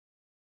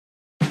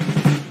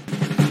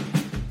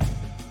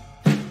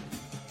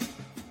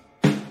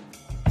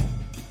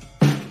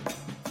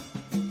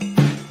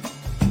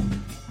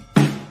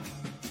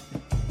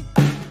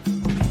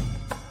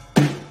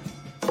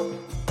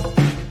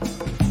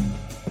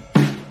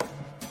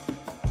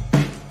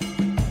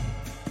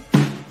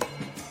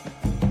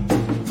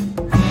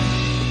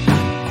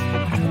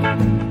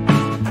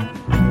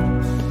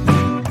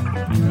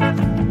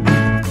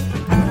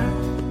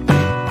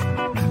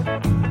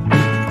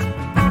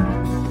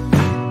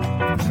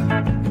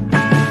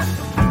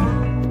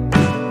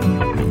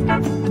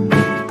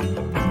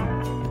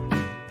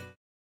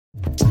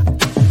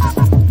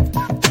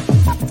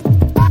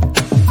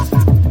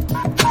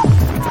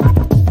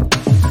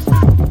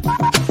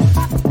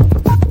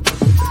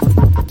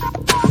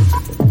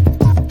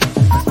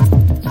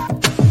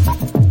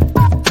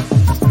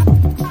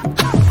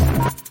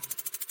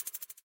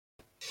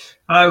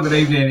Hello, good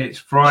evening. It's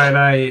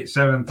Friday, it's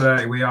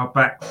 7:30. We are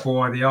back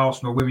for the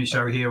Arsenal Women's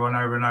Show here on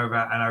Over and Over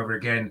and Over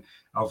Again.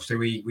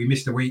 Obviously, we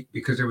missed a week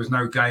because there was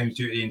no games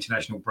due to the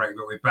international break,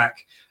 but we're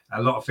back.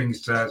 A lot of things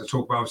to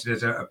talk about. Obviously,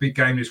 there's a big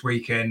game this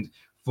weekend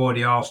for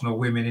the Arsenal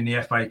women in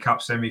the FA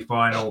Cup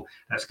semi-final.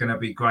 That's going to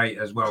be great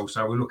as well.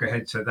 So we'll look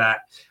ahead to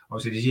that.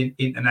 Obviously, there's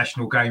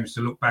international games to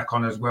look back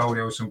on as well.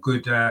 There were some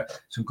good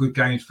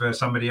games for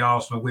some of the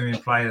Arsenal women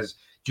players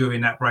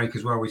during that break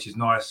as well, which is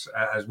nice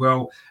as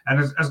well. And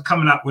as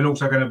coming up, we're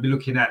also going to be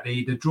looking at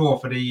the draw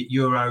for the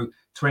Euro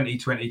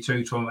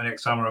 2022 tournament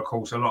next summer. Of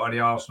course, a lot of the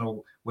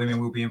Arsenal women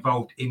will be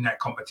involved in that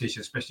competition,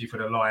 especially for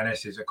the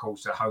Lionesses, of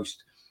course, the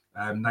host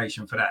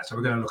nation for that. So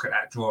we're going to look at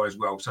that draw as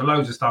well. So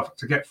loads of stuff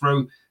to get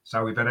through.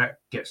 So we better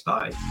get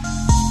started.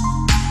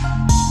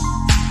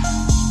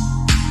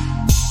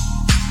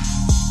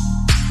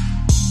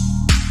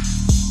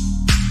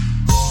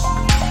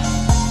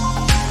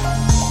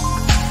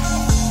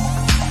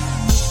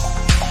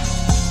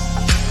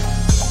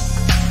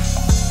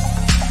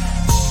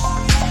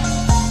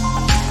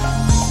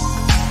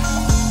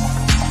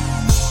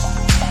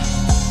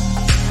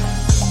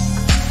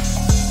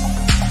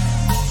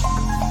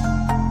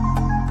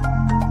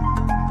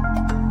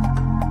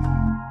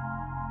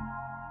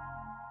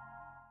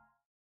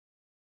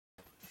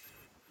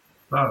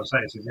 So,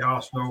 this is the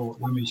Arsenal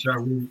Women's Show.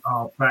 We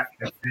are back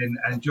again,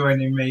 and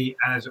joining me,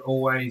 as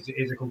always,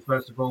 is, of course,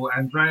 first of all,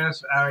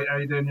 Andreas. How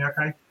are you doing? You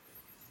okay?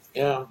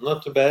 Yeah,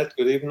 not too bad.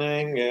 Good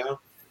evening. Yeah,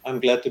 I'm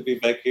glad to be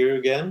back here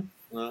again.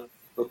 Hope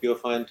you're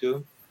fine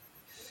too.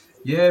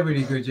 Yeah,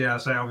 really good. Yeah, I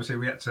say obviously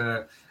we had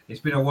to. It's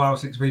been a while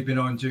since we've been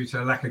on due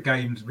to a lack of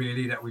games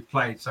really that we've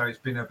played, so it's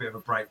been a bit of a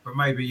break. But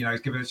maybe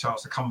it's given us a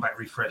chance to come back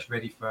refreshed,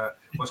 ready for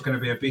what's going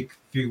to be a big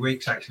few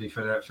weeks actually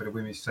for the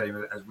women's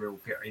team, as we'll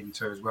get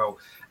into as well.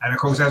 And of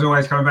course, as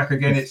always, coming back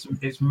again,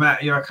 it's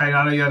Matt. You're okay?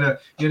 I know you had a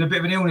bit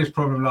of an illness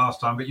problem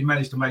last time, but you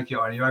managed to make it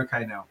on. Are you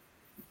okay now?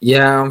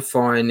 Yeah, I'm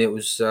fine. It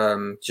was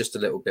just a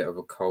little bit of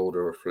a cold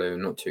or a flu,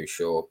 not too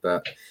sure,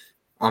 but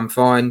I'm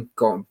fine.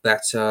 Got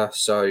better,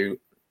 so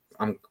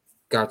I'm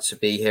glad to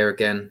be here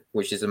again,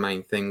 which is the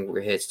main thing.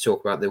 We're here to talk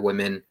about the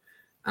women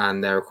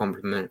and their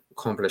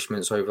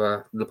accomplishments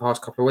over the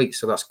past couple of weeks,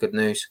 so that's good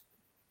news.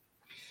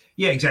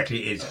 Yeah,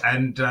 exactly it is.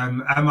 And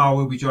Amar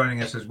will be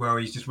joining us as well.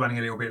 He's just running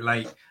a little bit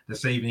late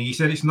this evening. He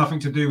said it's nothing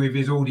to do with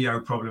his audio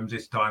problems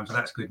this time, so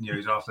that's good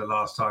news after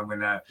last time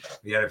when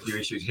we had a few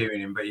issues hearing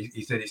him. But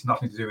he said it's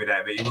nothing to do with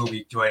that, but he will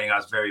be joining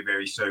us very,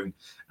 very soon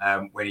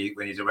when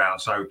he's around.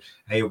 So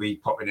he'll be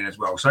popping in as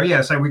well. So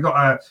yeah, so we've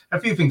got a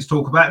few things to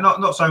talk about.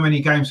 Not so many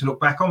games to look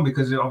back on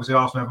because obviously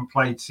Arsenal haven't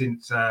played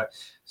since the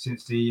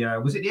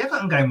was it the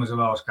Everton game was the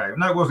last game?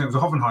 No, it wasn't. It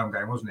was a Hoffenheim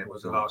game, wasn't it? It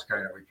was the last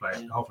game that we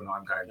played, the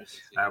Hoffenheim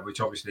game,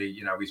 which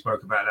obviously we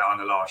spoke about that on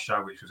the last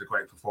show, which was a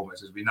great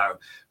performance as we know.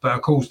 But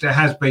of course, there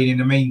has been in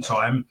the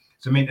meantime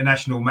some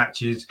international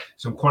matches,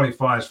 some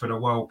qualifiers for the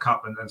World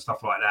Cup and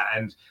stuff like that.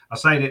 And I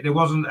say that there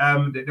wasn't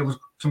there was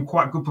some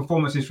quite good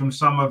performances from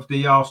some of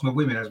the Arsenal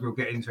women, as we'll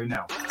get into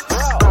now.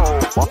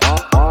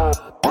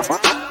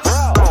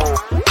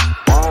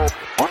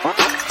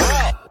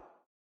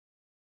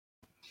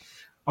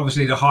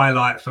 Obviously, the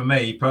highlight for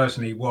me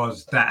personally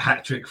was that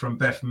hat-trick from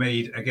Beth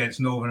Mead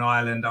against Northern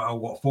Ireland.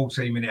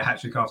 14-minute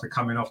hat-trick after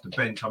coming off the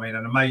bench. I mean,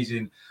 an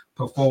amazing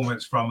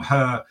performance from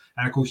her.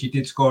 And of course, she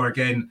did score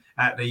again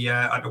at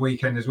the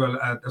weekend as well.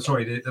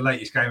 The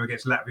latest game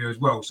against Latvia as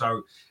well.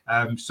 So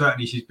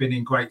certainly she's been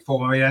in great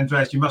form. I mean,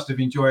 Andreas, you must have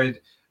enjoyed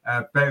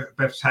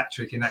Beth's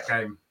hat-trick in that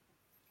game.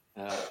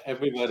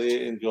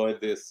 Everybody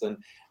enjoyed this, and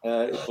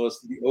it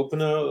was the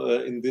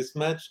opener in this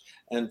match.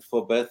 And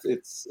for Beth,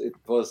 it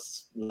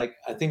was like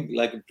a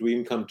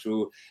dream come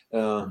true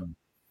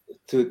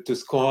to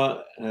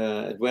score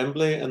at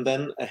Wembley, and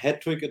then a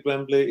hat trick at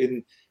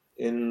Wembley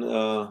in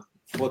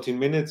 14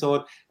 minutes.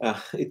 Or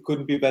it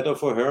couldn't be better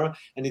for her,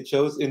 and it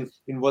shows in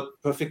what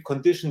perfect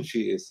condition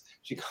she is.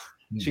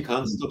 She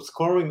can't stop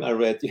scoring. I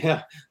read,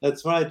 yeah,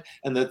 that's right,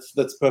 and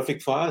that's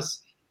perfect for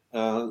us.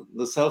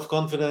 The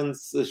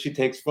self-confidence she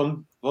takes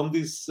from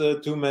these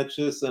two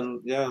matches, and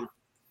yeah,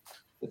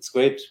 it's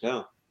great.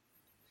 Yeah.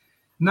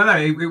 No,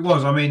 it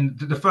was. I mean,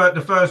 the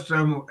first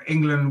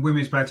England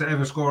women's player to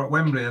ever score at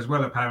Wembley as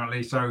well,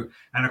 apparently. So,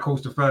 and of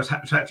course, the first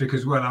hat-trick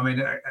as well. I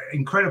mean,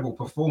 incredible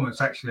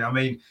performance, actually. I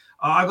mean,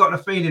 I got the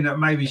feeling that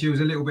maybe she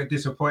was a little bit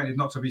disappointed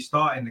not to be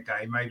starting the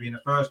game, maybe in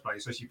the first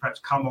place. So she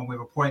perhaps come on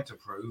with a point to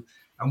prove.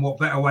 And what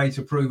better way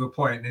to prove a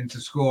point than to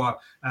score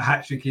a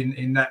hat-trick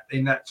in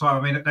that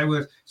time? I mean, there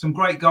were some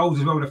great goals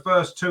as well. The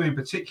first two in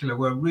particular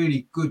were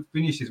really good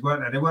finishes,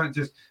 weren't they? They weren't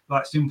just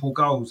like simple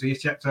goals. She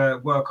had to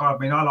work hard. I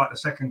mean, I like the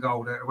second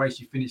goal, the way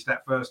she finished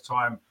that first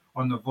time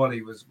on the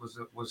volley was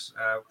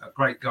a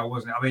great goal,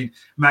 wasn't it? I mean,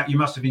 Matt, you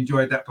must have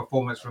enjoyed that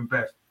performance from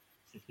Beth.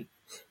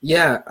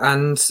 Yeah,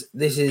 and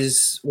this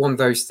is one of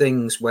those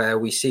things where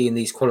we see in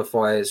these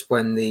qualifiers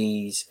when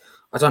these,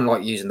 I don't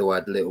like using the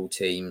word little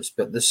teams,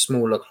 but the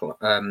smaller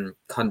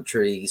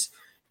countries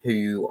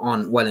who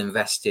aren't well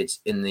invested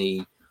in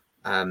the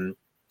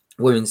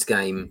women's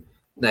game,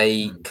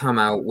 they come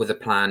out with a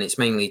plan. It's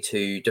mainly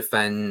to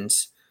defend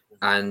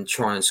and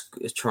try and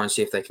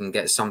see if they can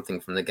get something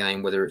from the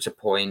game, whether it's a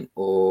point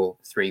or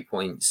 3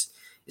 points.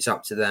 It's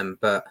up to them.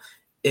 But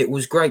it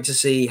was great to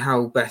see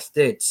how Beth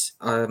did.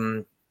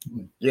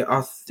 Yeah,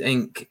 I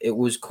think it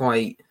was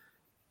quite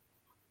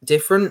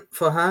different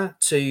for her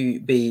to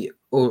be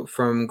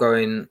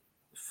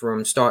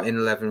from starting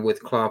 11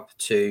 with club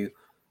to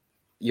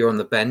you're on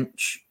the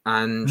bench,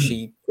 and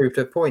she proved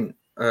her point,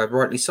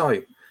 rightly so.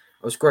 It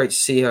was great to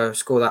see her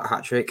score that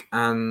hat-trick,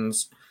 and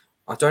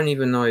I don't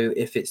even know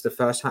if it's the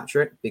first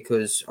hat-trick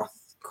because I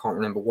can't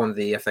remember. One of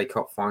the FA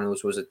Cup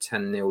finals was a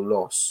 10-0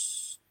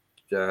 loss.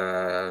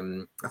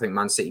 I think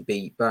Man City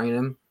beat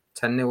Birmingham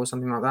 10-0 or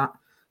something like that.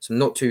 So I'm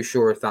not too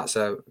sure if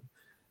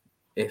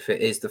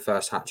it is the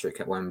first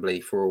hat-trick at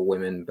Wembley for all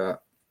women,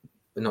 but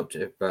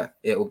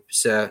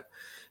it's a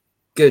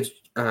good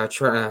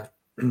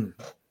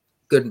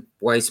good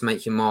way to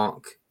make your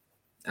mark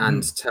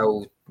and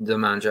tell the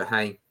manager,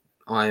 hey,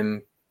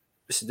 I'm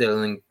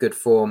still in good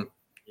form.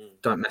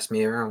 Don't mess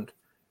me around.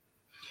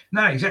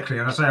 No, exactly.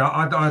 And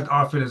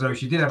I feel as though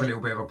she did have a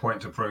little bit of a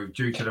point to prove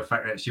due to the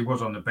fact that she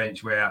was on the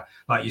bench where,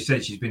 like you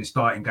said, she's been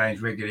starting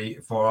games regularly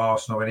for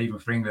Arsenal and even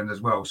for England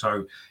as well.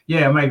 So,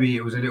 yeah, maybe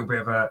it was a little bit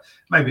of that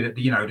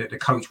the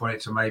coach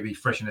wanted to maybe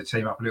freshen the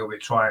team up a little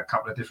bit, try a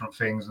couple of different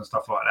things and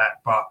stuff like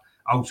that. But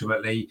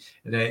ultimately,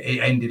 it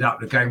ended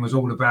up, the game was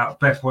all about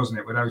Beth, wasn't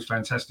it, with those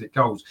fantastic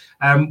goals.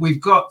 We've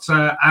got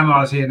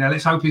Amar's here now.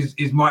 Let's hope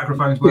his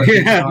microphone's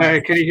working. Yeah,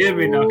 can you hear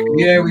me now?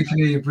 Yeah, we can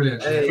hear you.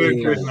 Brilliant.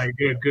 Hey. Good, mate.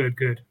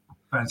 Good.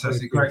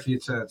 Fantastic, great for you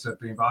to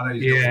be involved.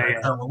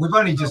 We've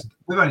only just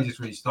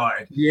really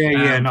started.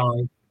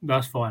 No,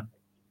 that's fine.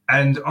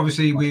 And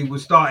obviously, we were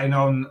starting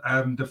on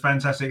the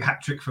fantastic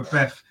hat trick for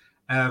Beth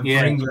for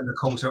England, of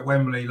course, at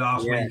Wembley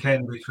last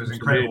weekend, which was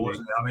incredible,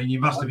 wasn't it? I mean, you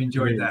must have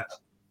enjoyed that.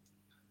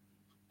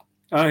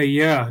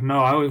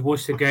 I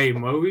watched the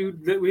game. Well,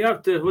 we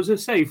have to, was it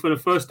say, for the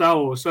first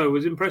hour or so, I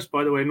was impressed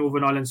by the way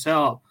Northern Ireland set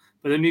up.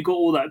 But then you got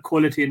all that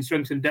quality and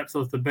strength and depth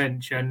off the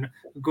bench, and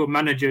a good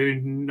manager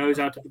who knows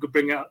how to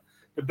bring out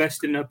the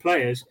best in their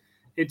players.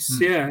 It's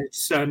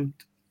so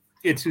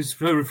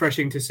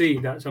refreshing to see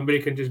that somebody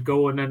can just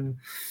go on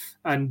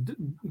and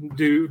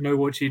know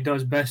what she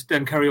does best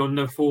and carry on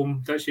the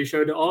form that she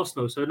showed at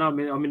Arsenal. So no,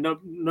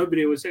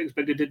 nobody was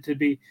expected it to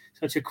be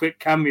such a quick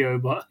cameo,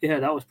 but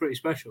that was pretty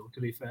special, to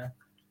be fair.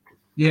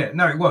 Yeah,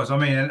 no, it was. I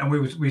mean, and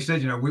we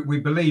said, we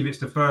believe it's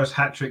the first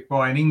hat trick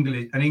by an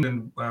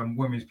England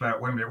women's player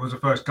at Wembley. It was the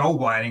first goal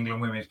by an England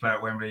women's player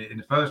at Wembley in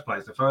the first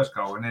place, the first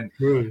goal, and then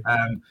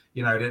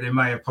there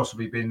may have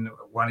possibly been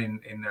one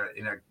in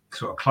a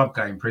sort of club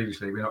game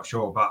previously. We're not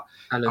sure, but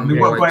Ellen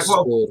White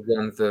scored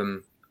one of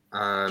them.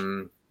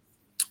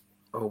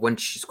 When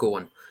did she score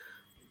one?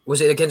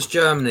 Was it against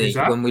Germany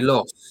when we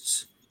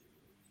lost?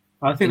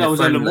 I think that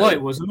was Ellen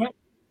White, wasn't it?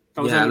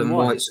 Ellen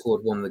White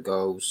scored one of the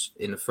goals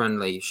in a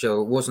friendly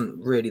show. It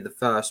wasn't really the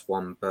first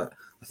one, but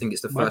I think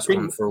it's the first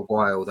one for a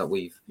while that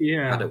we've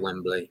had at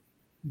Wembley.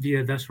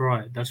 Yeah, that's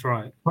right.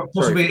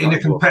 Possibly in a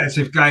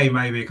competitive game,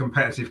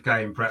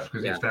 perhaps,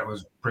 because if that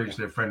was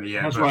previously a friendly,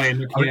 that's right.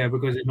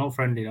 Because it's not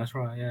friendly. That's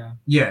right.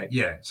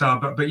 Yeah. So,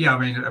 but I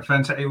mean,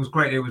 it was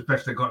great. It was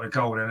Beth that got the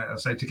goal, and I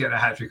say to get the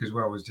hat trick as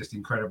well was just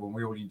incredible. And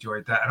we all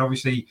enjoyed that. And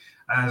obviously,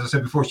 as I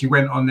said before, she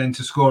went on then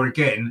to score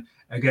again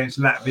against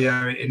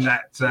Latvia in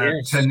that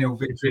 10-0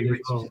 victory,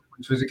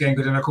 which was again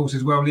good. And of course,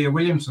 as well, Leah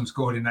Williamson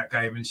scored in that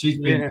game, and she's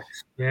been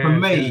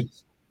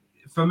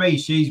For me,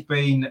 she's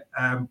been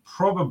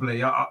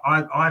probably,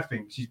 I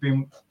think she's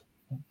been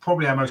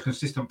probably our most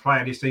consistent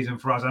player this season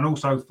for us, and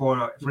also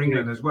for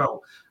England as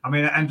well. I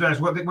mean,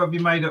 Andreas, what have you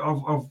made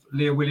of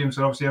Leah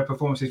Williamson? Obviously, her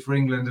performances for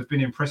England have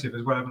been impressive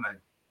as well, haven't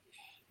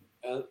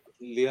they?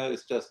 Leah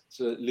is just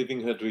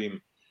living her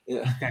dream.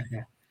 Yeah.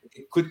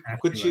 Could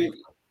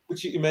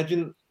she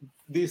imagine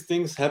these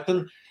things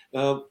happen?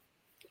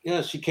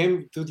 She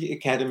came to the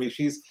academy.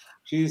 She's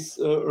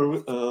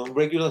a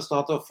regular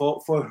starter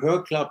for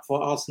her club,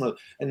 for Arsenal.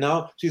 And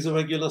now she's a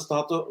regular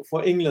starter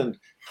for England.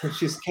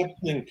 She's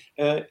captaining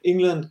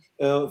England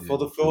for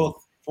the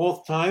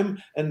fourth time,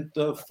 and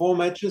 4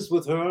 matches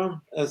with her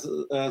as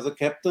a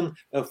captain,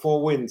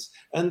 4 wins.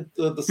 And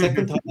the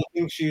second time, I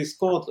think she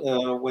scored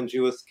when she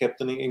was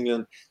captaining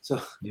England.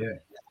 So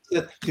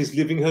she's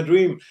living her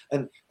dream.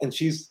 And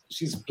she's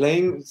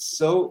playing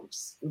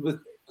with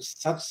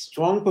such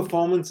strong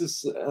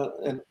performances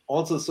and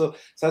also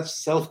such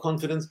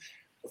self-confidence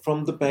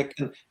from the back.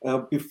 And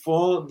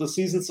before the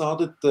season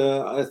started,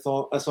 I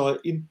saw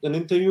an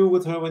interview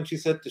with her when she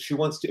said that she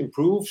wants to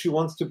improve. She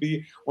wants to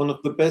be one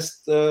of the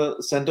best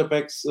centre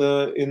backs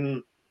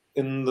in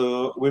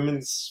the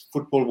women's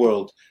football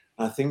world.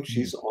 I think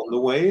she's on the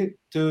way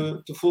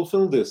to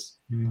fulfill this.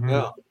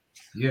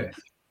 Yeah.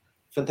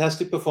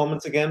 Fantastic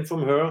performance again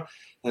from her,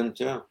 and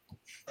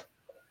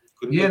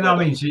I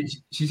mean,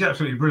 she's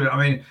absolutely brilliant.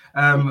 I mean,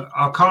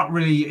 I can't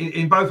really,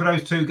 in both of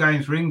those 2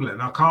 games for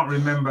England, I can't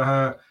remember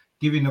her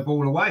giving the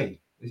ball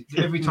away.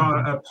 Every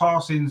time her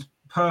passing's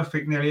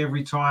perfect, nearly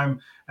every time.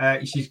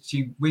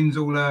 She wins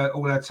all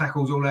her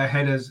tackles, all her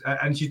headers,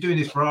 and she's doing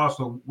this for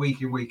Arsenal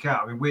week in, week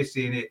out. I mean, we're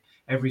seeing it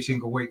every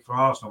single week for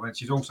Arsenal, and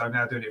she's also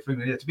now doing it for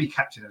England. Yeah, to be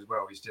captain as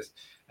well is just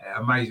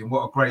amazing.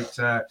 What a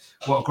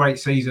great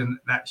season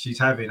that she's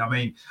having. I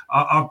mean,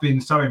 I've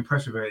been so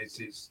impressed with her. It's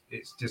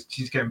just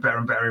she's getting better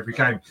and better every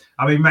game.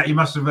 I mean, Matt, you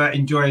must have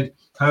enjoyed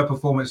her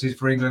performances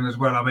for England as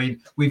well. I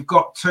mean, we've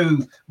got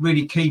two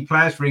really key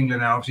players for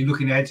England now. Obviously,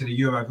 looking ahead to the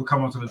Euros, we'll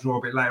come on to the draw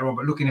a bit later on,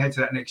 but looking ahead to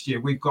that next year,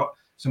 we've got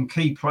some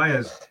key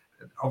players.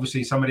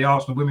 Obviously, some of the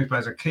Arsenal women's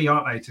players are key,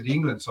 aren't they, to the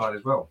England side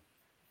as well?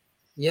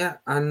 Yeah,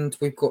 and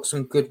we've got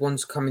some good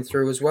ones coming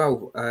through as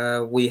well.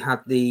 We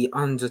had the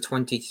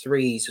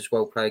under-23s as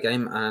well play a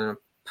game, and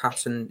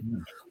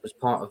Patton was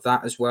part of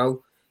that as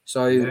well.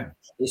 So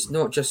it's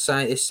not just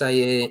saying, it's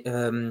saying,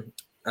 I'm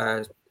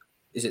going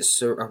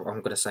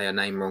to say her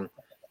name wrong.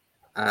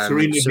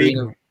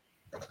 Serena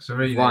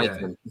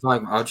Weigmann.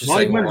 I'll just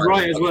Weigmann's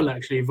right as well,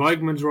 actually.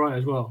 Weigmann's right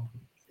as well.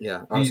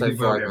 Yeah, I'll say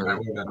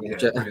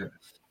Weigmann.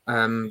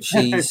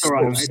 She's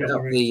set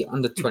up the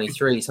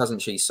under-23s,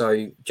 hasn't she?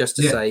 So just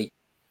to say,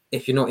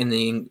 if you're not in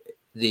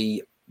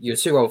the you're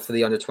too old for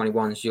the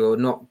under-21s, you're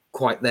not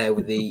quite there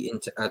with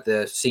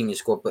the senior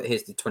squad, but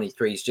here's the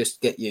 23s,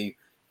 just get you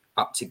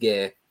up to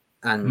gear.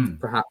 And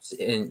perhaps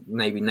in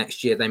maybe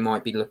next year, they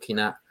might be looking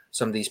at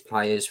some of these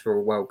players for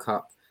a World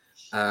Cup.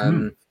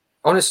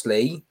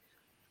 Honestly,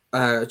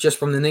 just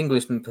from an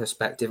Englishman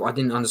perspective, I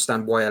didn't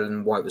understand why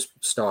Ellen White was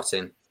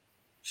starting.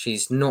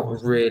 She's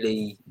not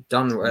really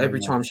done.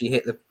 Every time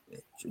she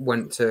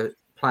went to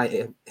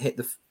play, hit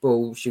the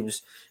ball, she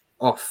was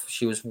off.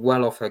 She was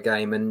well off her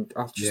game, and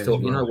I just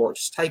thought, you know what,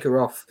 just take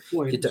her off. I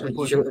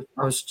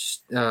was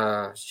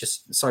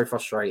just so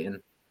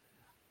frustrating.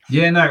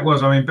 Yeah, no, it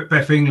was. I mean,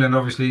 Beth England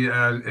obviously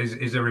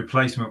is a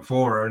replacement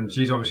for her, and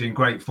she's obviously in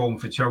great form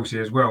for Chelsea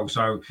as well.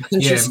 So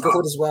she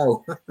scored as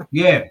well.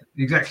 Yeah,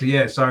 exactly.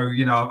 Yeah, so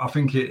I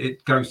think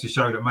it goes to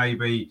show that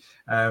maybe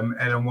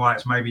Ellen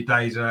White's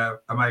days are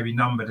maybe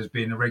numbered as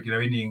being a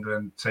regular in the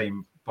England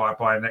team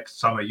by next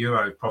summer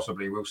Euros,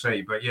 possibly. We'll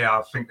see. But yeah,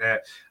 I think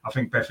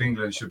Beth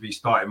England should be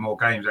starting more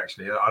games.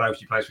 Actually, I know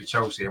she plays for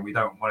Chelsea, and we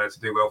don't want her to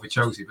do well for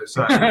Chelsea, but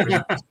certainly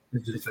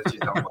she's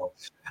done well.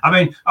 I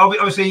mean,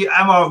 obviously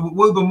Emma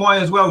Wubben-Moy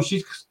as well.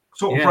 She's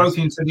sort of broke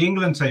into the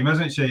England team,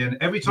 hasn't she? And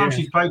every time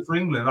she's played for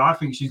England, I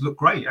think she's looked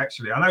great.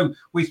 Actually, I know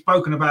we've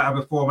spoken about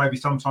her before. Maybe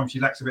sometimes she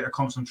lacks a bit of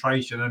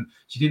concentration, and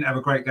she didn't have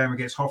a great game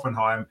against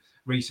Hoffenheim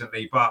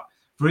recently. But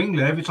for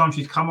England, every time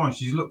she's come on,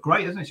 she's looked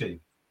great, hasn't she?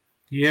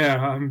 Yeah,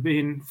 I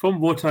mean, from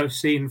what I've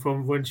seen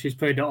from when she's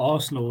played at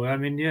Arsenal, I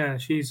mean, yeah,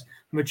 she's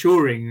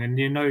maturing, and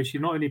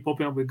she's not only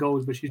popping up with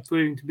goals, but she's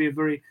proving to be a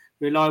very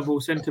reliable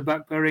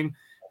centre-back pairing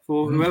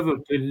for whoever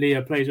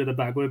Leah plays at the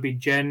back. Whether it be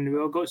Jen,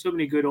 we've got so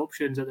many good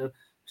options at the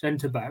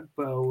centre-back,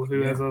 but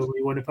whoever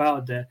we want to put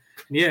out there.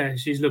 And yeah,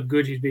 she's looked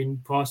good. She's been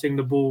passing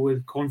the ball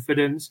with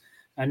confidence,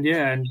 and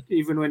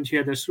even when she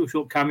had a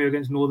short cameo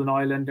against Northern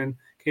Ireland and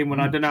came on,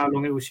 I don't know how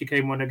long it was she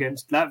came on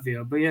against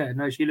Latvia, but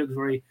she looks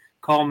very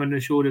calm and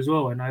assured as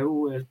well, and I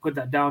always put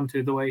that down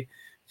to the way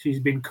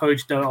she's been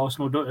coached at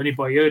Arsenal, not only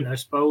by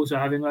Jonas, but also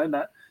having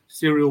that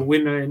serial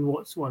winner in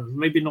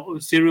maybe not a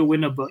serial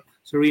winner, but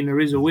Serena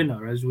is a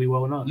winner, as we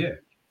well know. Yeah,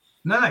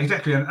 no,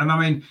 exactly, and I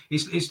mean,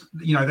 it's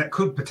that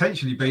could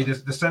potentially be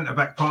the centre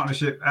back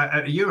partnership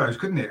at the Euros,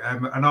 couldn't it?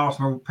 An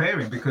Arsenal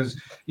pairing,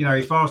 because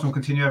if Arsenal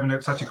continue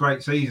having such a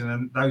great season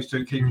and those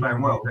two keep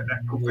playing well,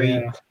 that could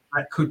be.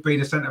 That could be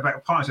the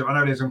centre-back partnership. I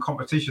know there's some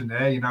competition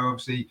there.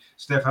 Obviously,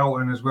 Steph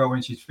Houghton as well, when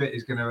she's fit,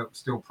 is going to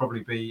still probably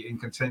be in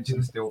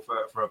contention still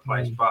for a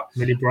place. But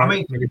Millie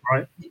Bright, Millie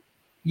Bright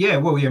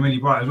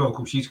as well. Of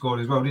course, she scored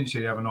as well, didn't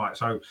she, the other night?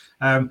 So,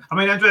 I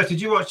mean, Andreas, did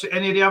you watch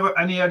any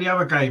of the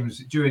other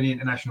games during the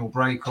international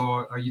break,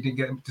 or you didn't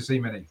get to see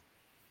many?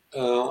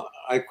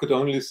 I could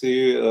only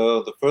see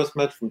the first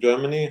match from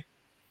Germany,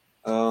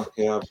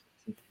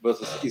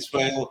 versus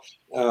Israel,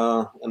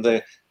 and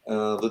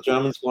the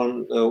Germans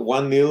won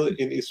 1-0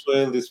 in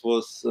Israel. This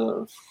was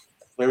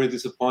very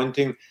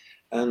disappointing,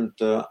 and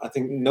I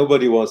think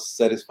nobody was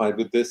satisfied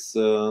with this.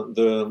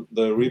 The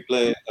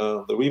replay,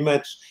 the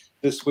rematch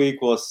this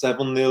week was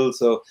 7-0.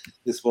 So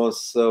this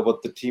was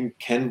what the team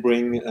can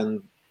bring,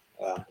 and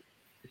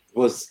it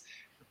was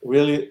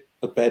really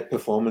a bad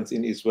performance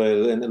in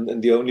Israel.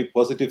 And the only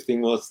positive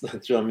thing was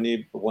that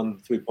Germany won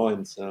 3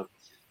 points.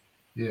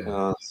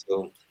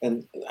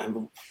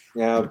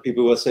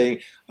 People were saying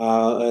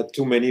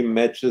too many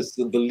matches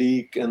in the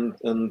league and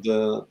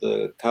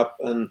the cup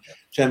and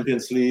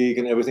Champions League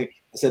and everything.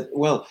 I said,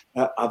 well,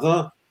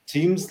 other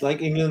teams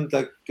like England,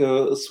 like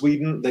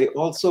Sweden, they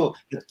also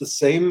had the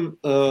same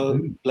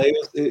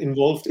players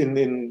involved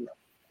in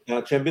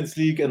Champions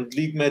League and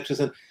league matches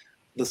and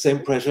the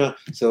same pressure.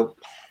 So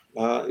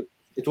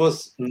it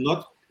was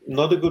not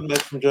a good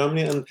match from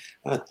Germany, and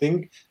I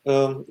think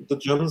the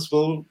Germans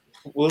will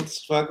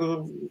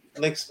struggle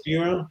next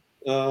year.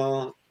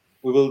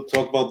 We will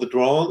talk about the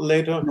draw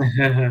later.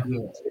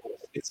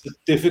 It's a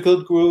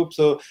difficult group,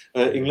 so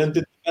England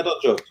did a better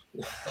job.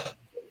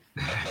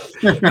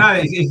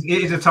 No,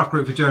 it is a tough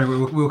group for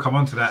Germany. We'll come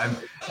on to that,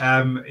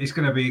 and it's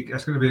going to be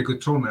a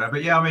good tournament.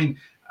 But yeah, I mean,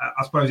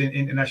 I suppose in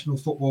international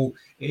football,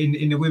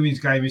 in the women's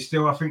game, is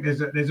still, I think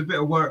there's a bit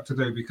of work to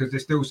do, because there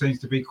still seems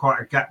to be quite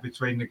a gap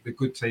between the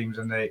good teams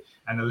and the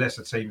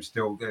lesser teams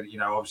still. You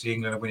know, obviously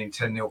England are winning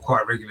 10-0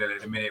 quite regularly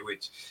at the minute,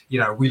 which, you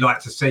know, we like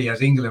to see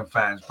as England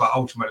fans, but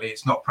ultimately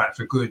it's not perhaps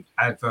a good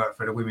advert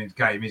for the women's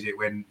game, is it,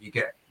 when you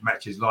get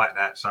matches like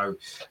that? So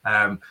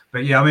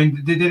but yeah, I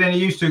mean, did any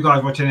of you two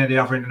guys watch any of the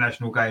other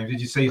international games? Did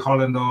you see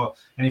Holland or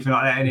anything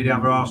like that, any of the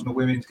other Arsenal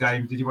women's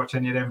games? Did you watch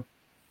any of them?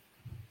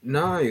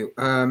 No,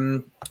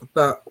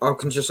 but I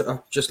can just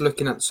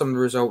looking at some of the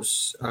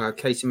results.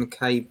 Katie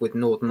McCabe with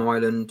Northern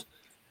Ireland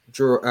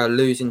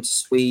losing to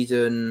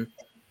Sweden.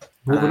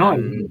 Northern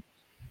Ireland.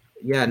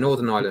 Yeah,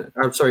 Northern Ireland.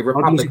 I'm sorry,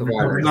 Republic of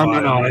Ireland. No.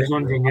 I was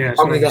wondering. Yeah,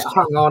 I'm going to get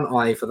hung on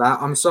I for that.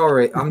 I'm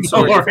sorry. England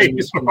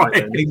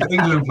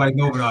played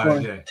Northern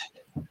Ireland. Yeah.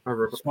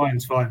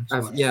 It's fine.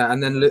 Yeah,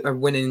 and then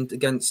winning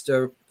against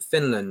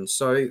Finland.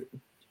 So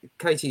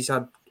Katie's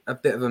had a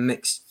bit of a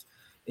mixed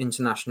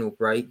international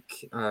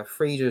break.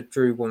 Frida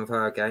drew one of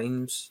her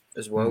games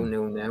as well,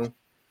 0-0.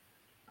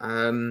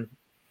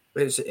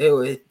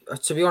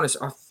 To be honest,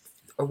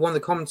 one of the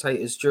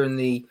commentators during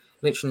the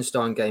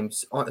Liechtenstein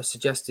games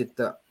suggested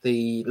that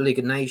the League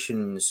of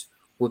Nations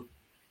would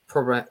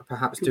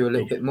perhaps do a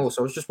little bit more.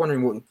 So I was just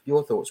wondering what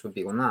your thoughts would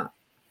be on that.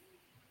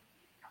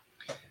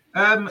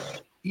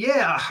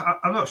 Yeah,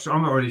 I'm not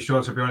really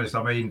sure, to be honest.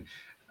 I mean,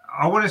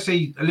 I want to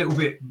see a little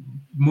bit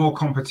more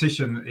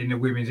competition in the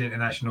women's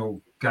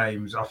international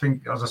games. I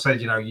think, as I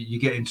said, you know, you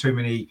get in too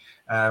many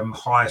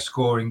high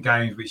scoring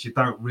games, which you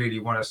don't really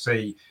want to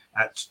see.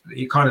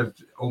 It kind of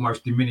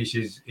almost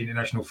diminishes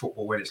international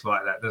football when it's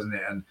like that, doesn't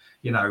it? And,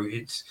 you know,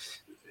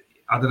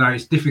 I don't know,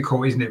 it's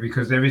difficult, isn't it?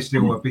 Because there is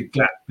still a big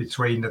gap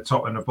between the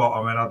top and the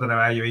bottom, and I don't know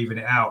how you even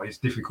it out. It's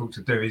difficult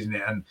to do, isn't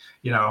it? And,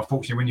 you know,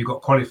 unfortunately, when you've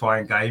got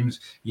qualifying games,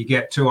 you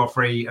get 2 or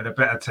 3 of the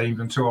better teams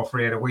and 2 or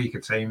 3 of the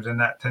weaker teams, and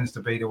that tends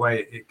to be the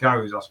way it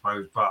goes, I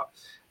suppose. But,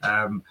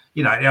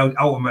 you know,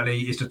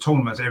 ultimately, it's the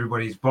tournaments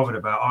everybody's bothered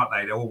about, aren't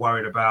they? They're all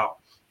worried about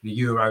the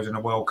Euros and the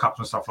World Cups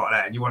and stuff like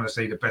that, and you want to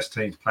see the best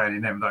teams playing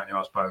in them, don't you,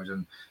 I suppose?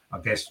 And I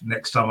guess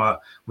next summer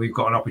we've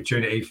got an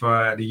opportunity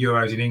for the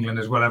Euros in England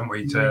as well, haven't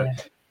we, to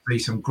see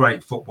some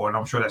great football, and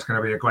I'm sure that's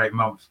going to be a great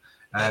month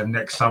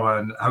next summer.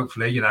 And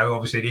hopefully, you know,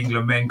 obviously the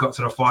England men got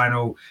to the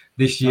final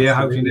this year.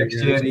 Hopefully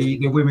next year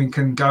the women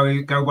can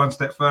go one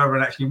step further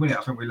and actually win it.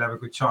 I think we'll have a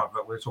good chance,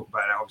 but we'll talk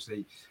about that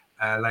obviously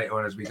later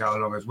on as we go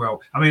along as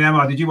well. I mean,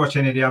 Emma, did you watch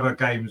any of the other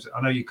games?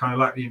 I know you kind of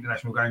like the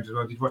international games as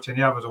well. Did you watch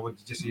any others, or did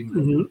you just see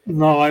England?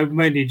 No, I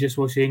mainly just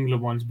watch the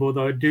England ones, but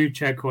I do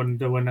check on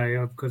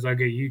because I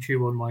get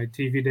YouTube on my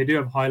TV. They do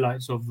have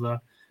highlights of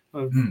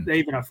they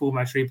even have full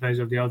match replays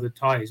of the other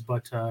ties,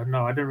 but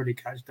no, I don't really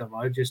catch them.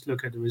 I just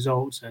look at the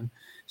results and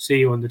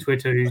see on the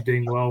Twitter who's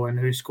doing well and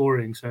who's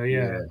scoring. So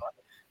yeah.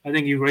 I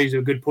think you raised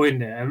a good point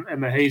there.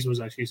 Emma Hayes was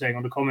actually saying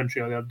on the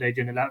commentary on the other day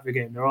during the Latvia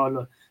game, there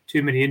are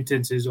too many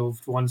instances of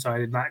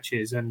one-sided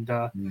matches, and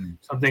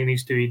something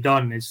needs to be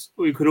done.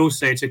 We could also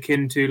say it's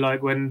akin to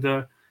like when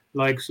the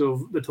likes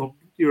of the top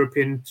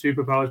European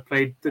superpowers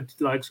played the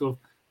likes of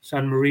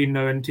San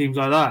Marino and teams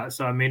like that.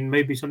 So I mean,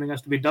 maybe something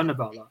has to be done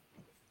about that.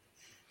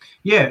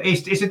 Yeah,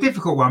 it's a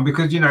difficult one,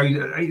 because, you know,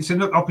 it's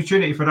an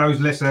opportunity for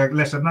those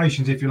lesser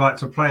nations, if you like,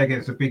 to play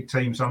against a big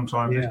team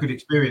sometimes. It's good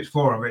experience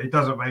for them, but it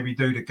doesn't maybe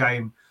do the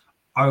game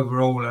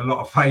overall a lot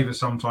of favours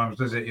sometimes,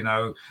 does it? You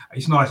know,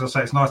 it's nice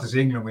to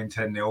see England win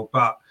 10-0,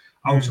 but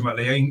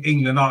ultimately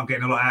England aren't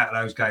getting a lot out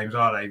of those games,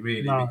 are they,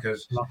 really? No,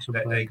 because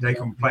they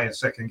can play in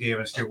second gear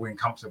and still win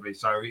comfortably.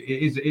 So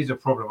it is a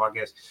problem, I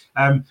guess.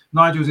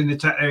 Nigel's in the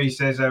chat there. He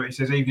says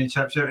evening,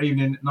 chap.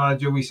 Evening,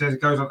 Nigel. He says,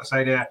 it goes on to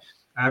say there,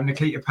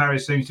 Nikita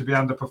Paris seems to be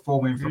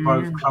underperforming for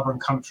both club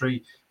and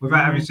country.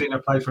 Without having seen her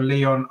play for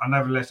Lyon, I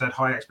nevertheless had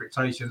high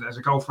expectations as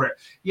a goal threat.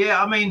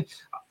 Yeah, I mean,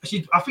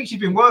 I think she's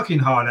been working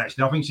hard,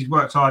 actually. I think she's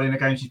worked hard in the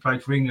game she's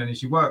played for England, and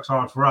she works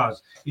hard for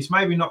us. It's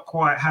maybe not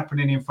quite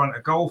happening in front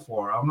of goal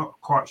for her. I'm not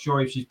quite sure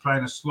if she's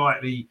playing a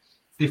slightly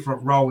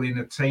different role in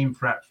the team,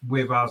 perhaps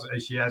with us,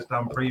 as she has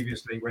done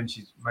previously when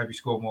she's maybe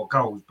scored more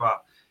goals.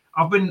 But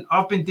I've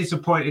been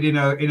disappointed in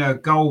her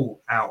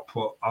goal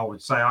output, I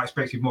would say. I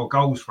expected more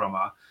goals from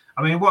her.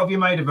 I mean, what have you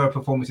made of her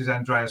performances,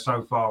 Andrea,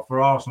 so far, for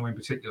Arsenal in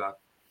particular?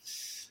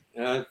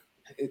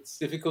 It's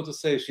difficult to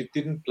say. She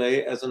didn't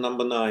play as a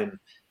number 9,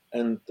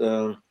 and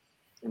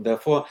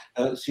therefore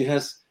she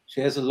has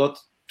a lot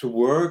to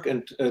work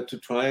and to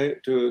try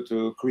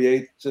to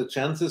create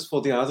chances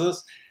for the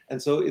others. And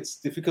so it's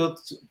difficult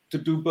to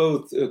do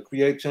both: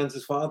 create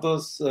chances for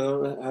others,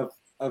 have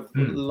a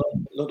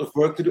lot of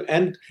work to do,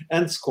 and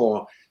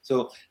score.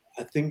 So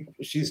I think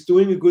she's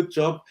doing a good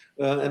job,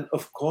 and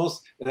of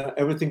course,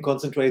 everything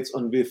concentrates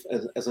on Viv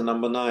as a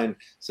number 9.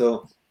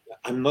 So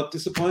I'm not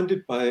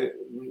disappointed by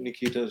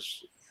Nikita.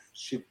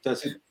 She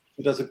does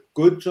a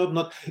good job.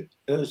 Not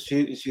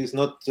she's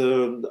not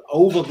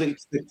over the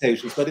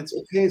expectations, but it's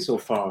okay so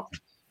far.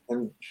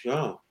 And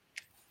yeah.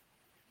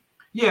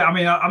 Yeah, I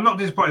mean, I'm not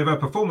disappointed with her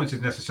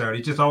performances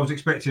necessarily. Just I was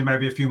expecting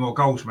maybe a few more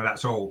goals from her.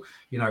 That's all.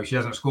 You know, she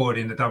hasn't scored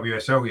in the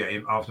WSL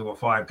yet after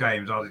 5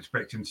 games. I was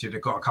expecting she'd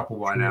have got a couple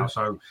by now.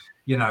 So,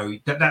 you know,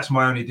 that's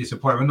my only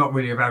disappointment. Not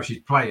really of how she's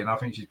playing. I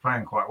think she's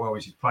playing quite well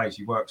when she's played.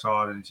 She works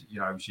hard, and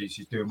you know,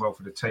 she's doing well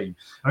for the team.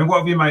 I mean, what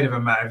have you made of her,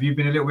 Matt? Have you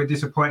been a little bit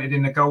disappointed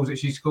in the goals that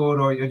she scored,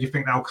 or do you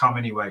think they'll come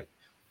anyway?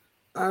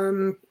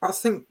 I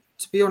think,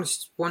 to be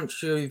honest,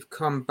 once you've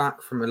come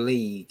back from a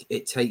league,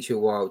 it takes you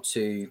a while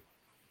to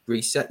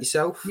reset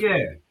yourself.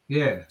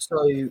 Yeah.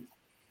 So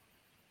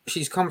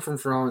she's come from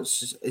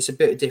France. It's a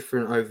bit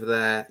different over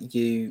there.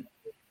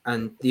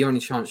 And the only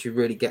chance you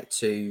really get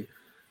to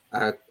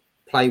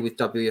play with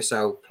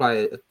WSL,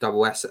 play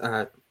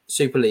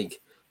Super League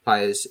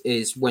players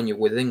is when you're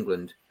with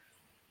England.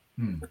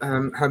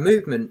 Her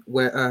movement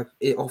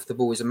off the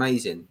ball is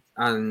amazing,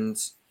 and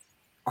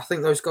I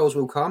think those goals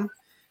will come.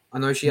 I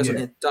know she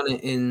hasn't done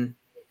it in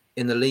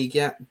the league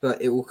yet,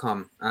 but it will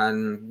come.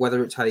 And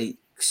whether it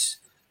takes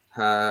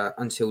her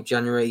until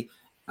January,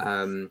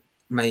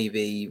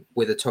 maybe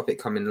with a topic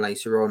coming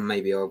later on,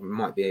 maybe I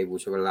might be able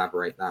to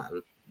elaborate that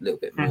a little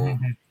bit more.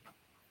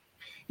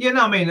 Yeah,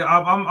 no, I mean,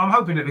 I'm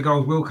hoping that the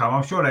goals will come.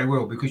 I'm sure they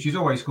will, because she's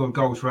always scored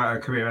goals throughout her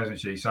career, hasn't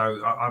she?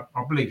 So I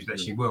believe that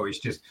she will. It's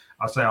just,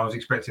 I was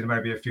expecting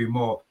maybe a few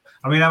more.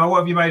 I mean, Emma, what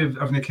have you made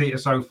of Nikita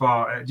so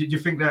far? Did you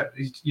think that,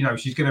 you know,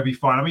 she's going to be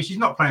fine? I mean, she's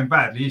not playing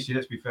badly, is she?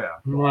 Let's be fair.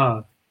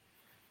 Wow.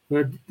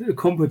 But the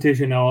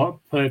competition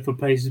for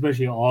places,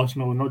 especially at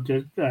Arsenal, not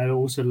just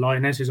also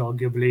Lionesses,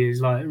 arguably,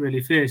 is like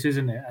really fierce,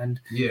 isn't it? And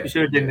she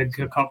showed in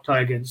the cup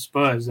tie against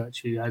Spurs that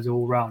she has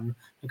all round.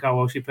 Look how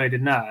well she played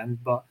in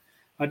that. But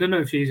I don't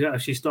know if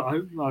she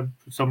started.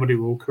 Somebody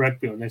will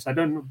correct me on this. I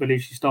don't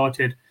believe she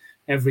started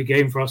every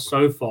game for us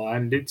so far,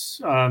 and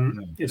it's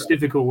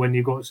difficult when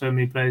you've got so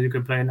many players who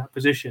can play in that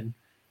position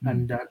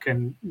and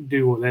can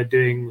do what they're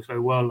doing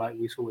so well, like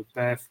we saw with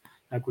Beth,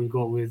 like we've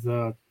got with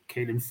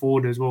Caitlin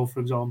Ford as well, for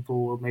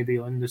example, or maybe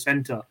on the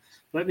centre.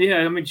 But yeah,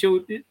 I mean,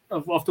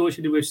 after what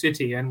she did with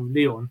City and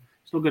Lyon,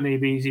 it's not going to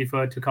be easy for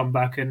her to come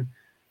back and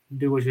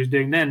do what she was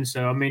doing then.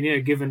 So I mean, yeah,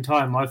 given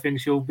time, I think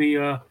she'll be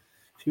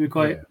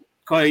quite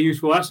a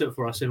useful asset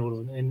for us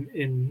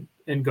in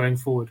going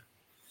forward.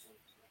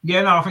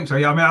 Yeah, no, I think so.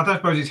 Yeah, I mean, I don't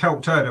suppose it's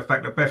helped her, the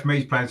fact that Beth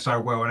Mead's playing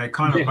so well, and they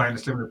kind of playing a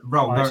similar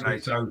role, don't they?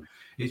 So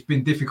it's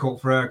been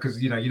difficult for her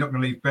because, you know, you're not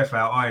going to leave Beth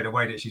out either, the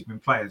way that she's been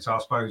playing. So I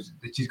suppose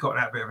that she's got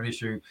that bit of an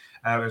issue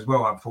as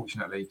well,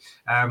 unfortunately.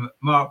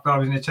 Mark, I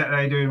was in the chat.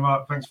 How you doing,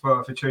 Mark? Thanks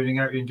for tuning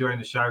out. You're enjoying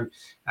the show.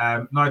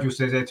 Nigel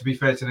says, to be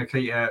fair to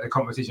Nikita, the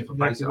competition for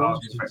place at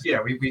Arsenal.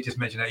 Yeah, we just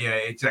mentioned that. Yeah,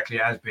 exactly,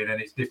 it has been,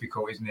 and it's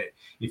difficult, isn't it?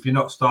 If you're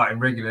not starting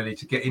regularly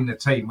to get in the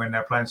team when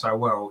they're playing so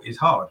well, it's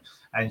hard.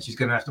 And she's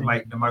going to have to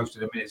make the most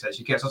of the minutes that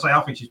she gets.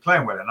 I think she's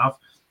playing well enough,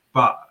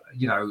 but,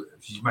 you know,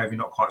 she's maybe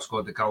not quite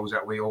scored the goals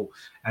that we all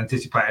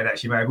anticipated that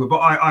she may have. But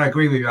I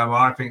agree with you, Emma.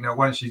 I think that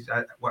once she's,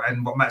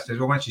 and what Matt says,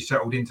 well, once she's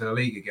settled into the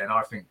league again,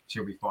 I think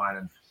she'll be fine.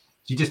 And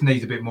she just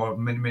needs a bit more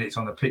minutes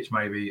on the pitch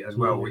maybe as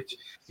well, which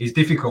is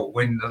difficult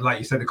when, like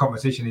you said, the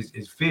competition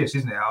is fierce,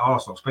 isn't it, at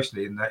Arsenal,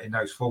 especially in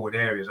those forward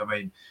areas. I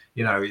mean,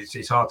 you know,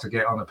 it's hard to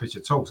get on the pitch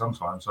at all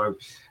sometimes. So,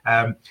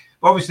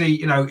 obviously,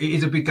 you know, it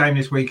is a big game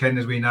this weekend,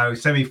 as we know,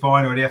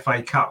 semi-final of the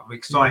FA Cup,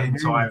 exciting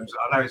times.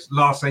 I know it's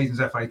last season's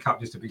FA Cup,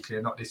 just to be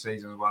clear, not this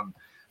season's one.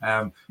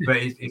 But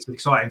it's an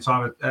exciting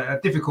time, a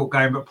difficult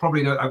game, but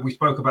probably we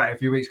spoke about it a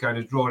few weeks ago,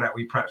 the draw that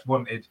we perhaps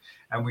wanted,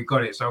 and we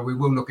got it. So we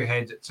will look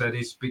ahead to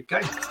this big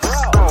game.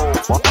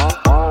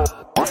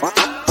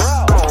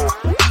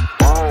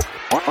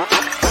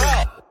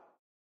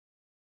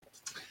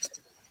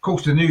 Of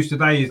course, the news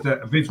today is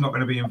that Viv's not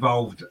going to be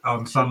involved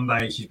on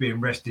Sunday. She's being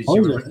rested.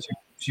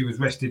 She was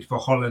rested for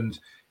Holland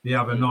the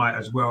other night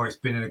as well. It's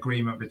been an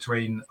agreement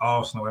between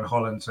Arsenal and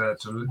Holland to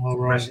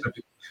rest her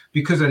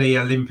because of the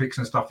Olympics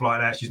and stuff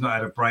like that. She's not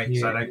had a break,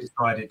 so they've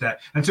decided that.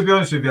 And to be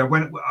honest with you,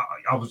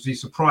 I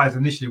was surprised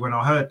initially when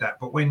I heard that,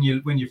 but when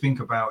you think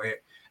about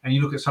it and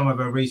you look at some of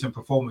her recent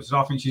performances,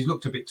 I think she's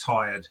looked a bit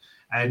tired.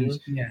 And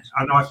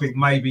I think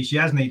maybe she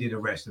has needed a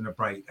rest and a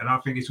break, and I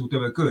think this will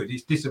do her good.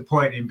 It's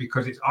disappointing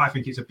because I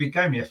think it's a big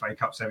game, the FA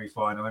Cup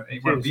semi-final, and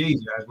it won't be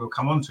easy, as we'll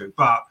come on to.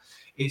 But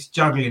it's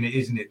juggling it,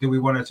 isn't it? Do we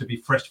want her to be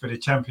fresh for the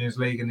Champions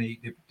League and the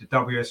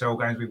WSL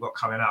games we've got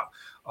coming up,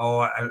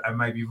 or and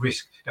maybe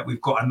risk that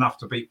we've got enough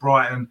to beat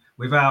Brighton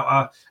without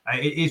her?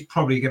 It is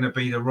probably going to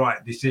be the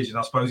right decision.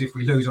 I suppose if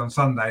we lose on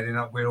Sunday, then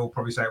we'll all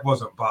probably say it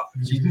wasn't. But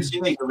she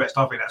needs a rest.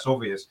 I think that's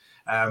obvious.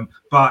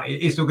 But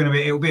it's still going to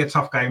it'll be a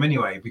tough game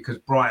anyway, because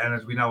Brighton,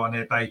 as we know, on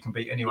their day can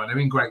beat anyone. They're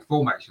in great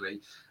form,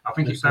 actually. I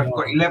think they've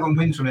got 11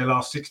 wins from their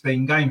last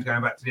 16 games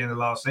going back to the end of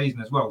last season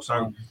as well.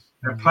 So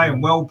they're playing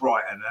well,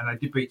 Brighton, and they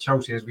did beat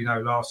Chelsea, as we know,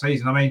 last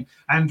season. I mean,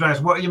 Andreas,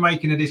 what are you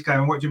making of this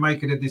game, and what do you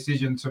make of the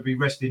decision to be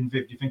resting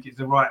Viv? Do you think it's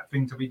the right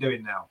thing to be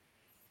doing now?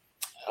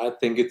 I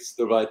think it's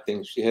the right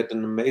thing. She had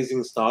an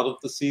amazing start of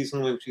the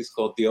season when she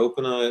scored the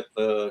opener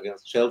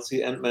against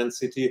Chelsea and Man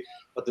City.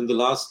 But in the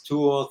last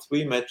 2 or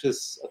 3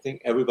 matches, I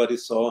think everybody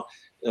saw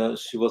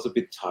she was a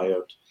bit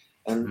tired.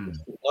 And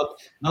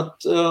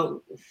not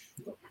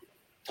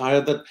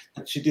tired that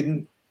she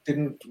didn't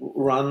didn't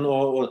run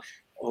or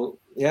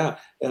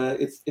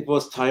it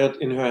was tired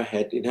in her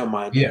head, in her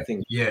mind, I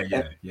think.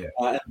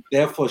 And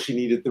therefore she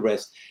needed the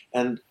rest.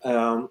 And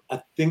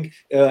I think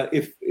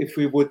if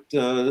we would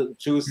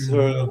choose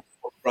her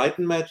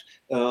Brighton match,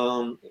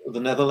 the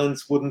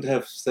Netherlands wouldn't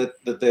have said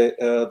that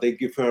they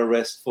give her a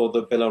rest for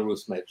the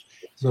Belarus match.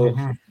 So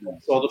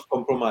sort of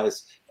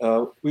compromise.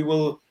 We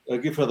will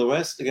give her the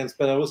rest against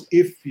Belarus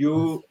if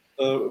you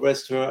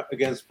rest her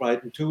against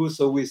Brighton too.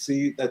 So we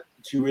see that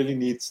she really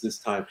needs this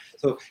time.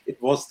 So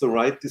it was the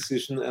right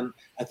decision, and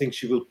I think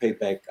she will pay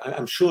back.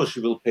 I'm sure she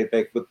will pay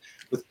back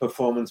with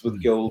performance,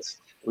 with goals.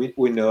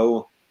 We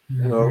know,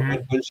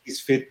 when she's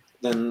fit,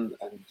 then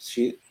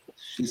she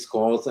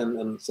scores,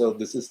 and so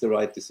this is the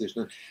right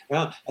decision.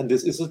 Yeah, and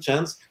this is a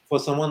chance for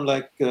someone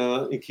like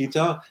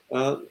Nikita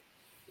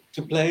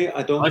to play.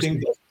 I don't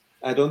think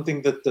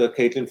that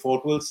Caitlin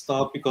Ford will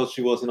start because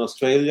she was in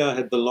Australia,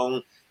 had the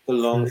long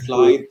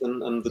flight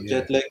and the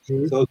jet lag.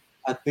 So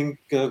I think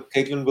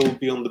Caitlin will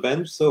be on the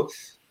bench. So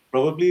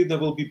probably there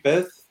will be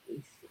Beth,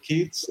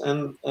 Keats,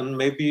 and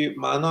maybe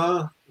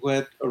Mana, who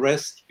had a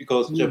rest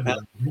because Japan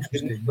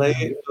didn't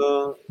play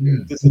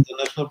this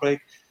international break.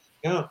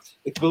 Yeah,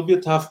 it will be a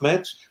tough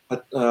match,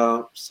 but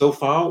so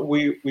far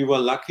we were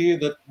lucky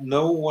that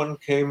no one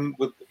came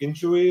with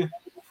injury.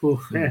 To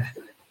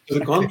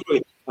the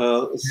contrary,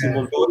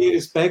 Simon Boye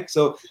is back,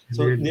 so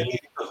nearly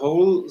the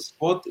whole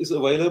squad is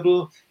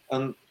available,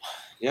 and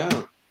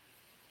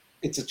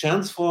it's a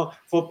chance for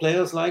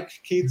players like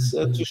Keats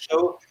to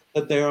show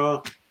that they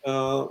are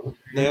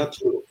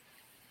too.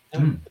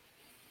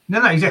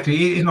 No, exactly.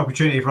 It is an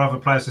opportunity for other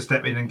players to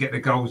step in and get the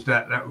goals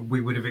that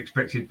we would have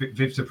expected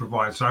Viv to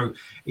provide. So,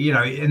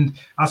 and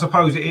I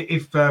suppose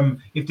if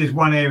there's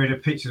one area of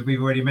the pitch, as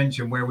we've already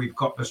mentioned, where we've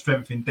got the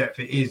strength in depth,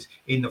 it is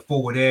in the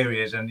forward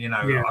areas. And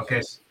I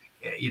guess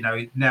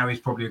now is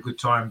probably a good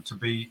time to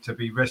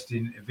be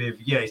resting Viv.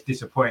 Yeah, it's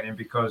disappointing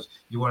because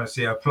you want to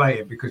see her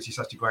playing because she's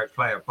such a great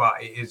player.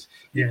 But it is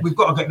we've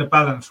got to get the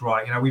balance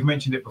right. We've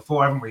mentioned it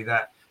before, haven't we?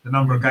 That the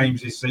number of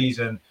games this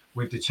season,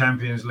 with the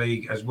Champions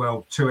League as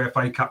well, 2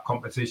 FA Cup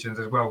competitions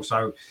as well.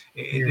 So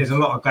there's a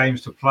lot of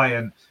games to play.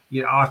 And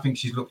I think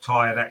she's looked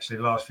tired actually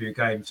the last few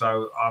games.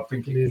 So I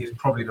think it's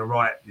probably the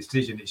right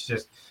decision. It's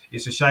just,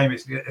 it's a shame.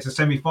 It's a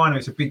semi-final.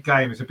 It's a big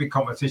game. It's a big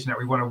competition that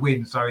we want to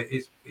win. So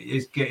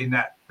it's getting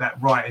that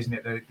right, isn't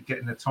it?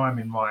 Getting the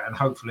timing right. And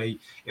hopefully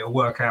it'll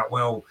work out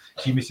well.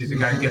 She misses the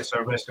game, gets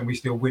her rest, and we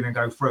still win and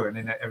go through. And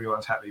then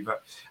everyone's happy.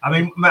 But I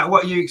mean, Matt,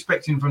 what are you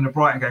expecting from the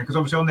Brighton game? Because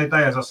obviously on their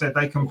day, as I said,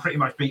 they can pretty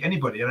much beat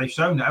anybody. And they've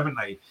shown that, haven't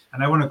they?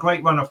 And they won a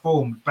great run of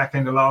form back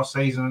in the last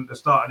season and the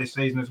start of this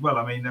season as well.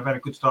 I mean, they've had a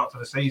good start to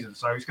the season.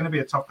 So it's going to be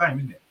a tough game,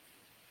 isn't it?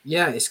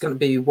 Yeah, it's going to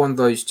be one of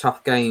those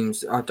tough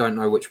games. I don't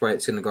know which way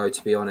it's going to go,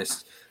 to be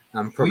honest.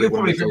 You'll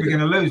probably think we're going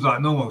to lose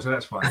like normal, so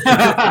that's fine.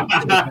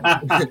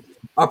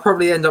 I'll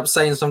probably end up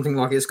saying something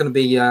like it's going to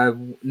be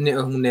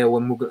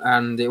 0-0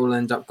 and it will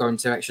end up going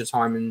to extra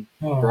time and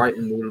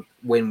Brighton will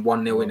win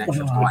 1-0 in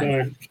extra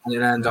time. And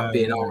it'll end up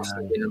being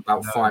Arsenal in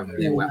about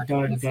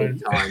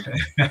 5-0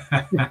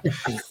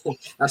 time.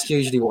 That's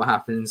usually what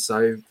happens.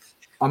 So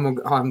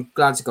I'm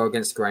glad to go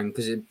against the grain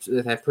because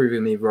they're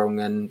proving me wrong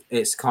and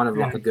it's kind of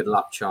like a good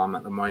luck charm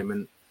at the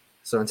moment.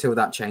 So until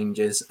that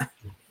changes.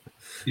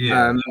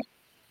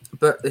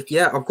 But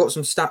I've got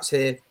some stats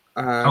here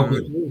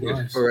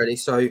already.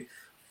 So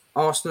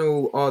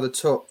Arsenal are the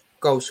top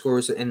goal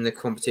scorers in the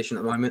competition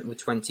at the moment with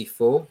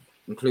 24,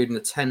 including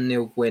the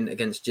 10-0 win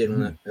against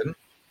Gillingham.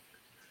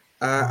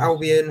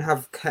 Albion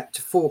have kept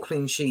 4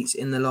 clean sheets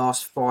in the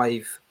last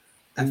 5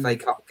 FA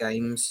Cup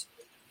games.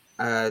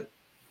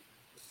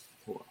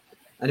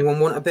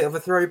 Anyone want a bit of a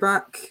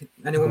throwback?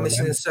 Anyone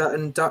missing a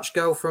certain Dutch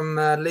girl from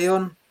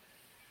Lyon?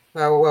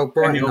 Well,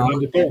 Brighton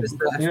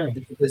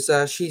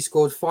because she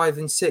scored 5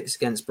 and 6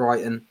 against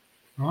Brighton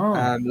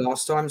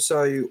last time.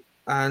 So,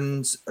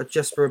 and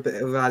just for a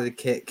bit of added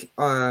kick,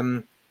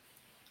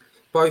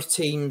 both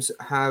teams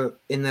have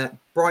in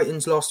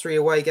Brighton's last 3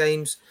 away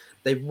games,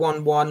 they've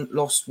won 1,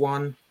 lost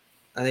 1,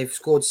 and they've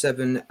scored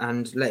 7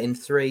 and let in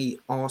 3.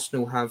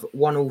 Arsenal have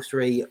won all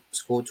 3,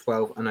 scored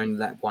 12, and only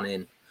let 1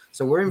 in.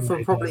 So we're in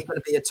for probably going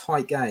to be a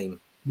tight game.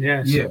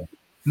 Yeah.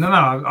 No,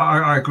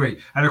 I agree.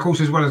 And of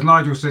course, as well as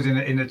Nigel said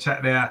in the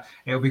chat there,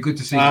 it'll be good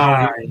to see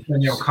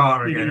Danielle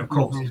Carter again. Of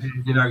course,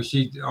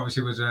 she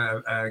obviously was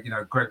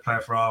a great player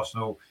for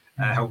Arsenal.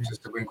 Helped us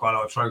to win quite a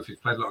lot of trophies,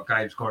 played a lot of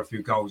games, scored a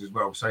few goals as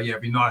well. So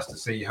it'd be nice to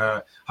see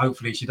her.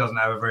 Hopefully, she doesn't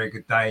have a very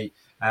good day.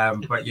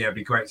 But it'd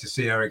be great to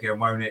see her again,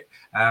 won't it?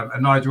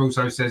 And Nigel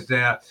also says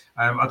there,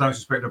 I don't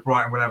suspect that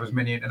Brighton will have as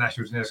many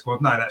internationals in their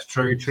squad. No, that's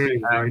true.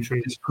 Very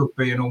true. This could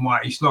be an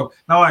almighty slog.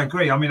 No, I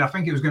agree. I mean, I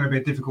think it was going to be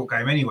a difficult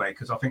game anyway,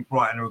 because I think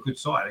Brighton are a good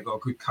side. They've got a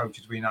good coach,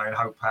 as we know, in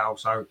Hope Powell.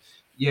 So,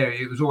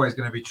 it was always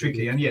going to be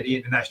tricky. And the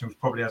internationals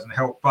probably hasn't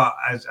helped. But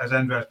as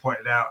Andreas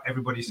pointed out,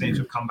 everybody seems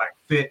to have come back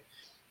fit.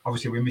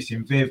 Obviously, we're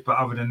missing Viv, but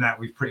other than that,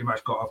 we've pretty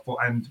much got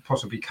and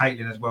possibly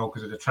Caitlin as well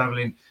because of the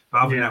travelling.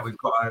 But other than that, we've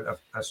got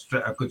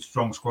a good,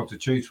 strong squad to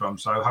choose from.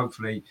 So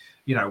hopefully,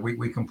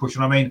 we can push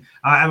on. I mean,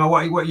 Emma,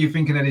 what are you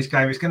thinking of this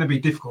game? It's going to be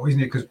difficult,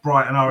 isn't it? Because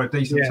Brighton are a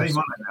decent team,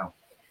 aren't they now?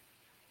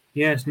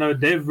 Yes, no,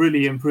 they've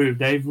really improved.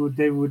 They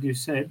would have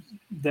said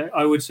that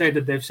I would say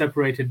that they've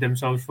separated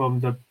themselves from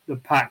the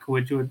pack,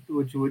 which you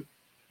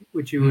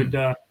would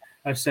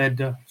have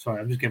said. Sorry,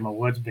 I'm just getting my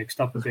words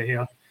mixed up a bit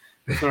here.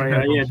 Sorry,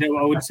 I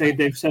would say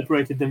they've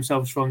separated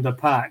themselves from the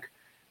pack,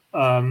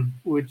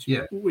 which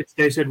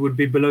they said would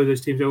be below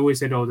those teams. They always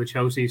said, "Oh, the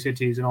Chelsea,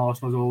 Cities, and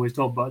Arsenal's are always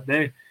top." But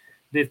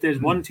if there's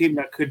one team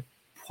that could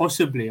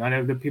possibly, I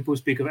know that people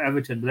speak of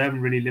Everton, but they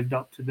haven't really lived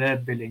up to their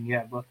billing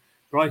yet. But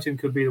Brighton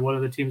could be one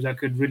of the teams that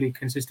could really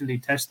consistently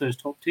test those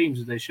top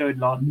teams, as they showed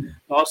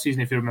last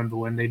season. If you remember,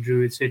 when they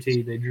drew with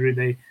City,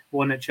 they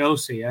won at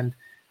Chelsea, and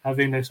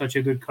having such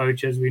a good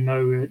coach as we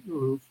know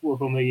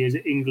from the years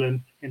at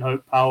England, in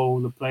Hope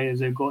Powell, the players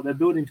they've got, they're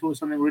building towards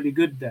something really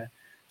good there.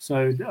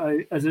 So,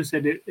 as I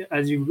said,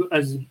 as you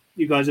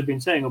guys have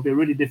been saying, it'll be a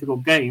really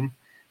difficult game,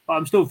 but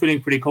I'm still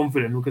feeling pretty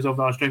confident because of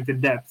our strength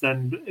and depth,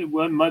 and it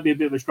might be a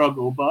bit of a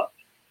struggle, but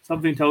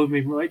something tells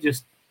me we might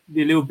just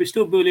be a little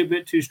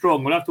bit too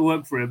strong. We'll have to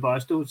work for it, but I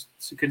still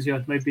can see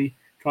us maybe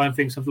try and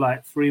think of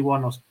like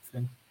 3-1 or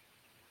something.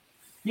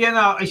 Yeah,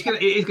 no, it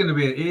is going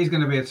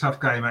to be a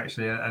tough game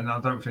actually, and I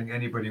don't think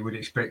anybody would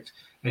expect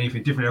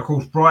anything different. Of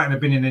course, Brighton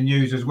have been in the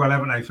news as well,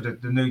 haven't they, for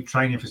the new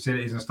training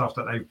facilities and stuff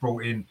that they've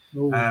brought in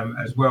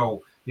as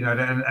well.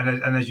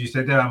 And as you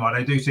said there, Amar,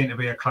 they do seem to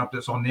be a club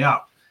that's on the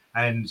up,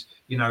 and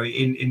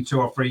in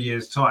 2 or 3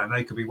 years' time,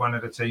 they could be one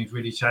of the teams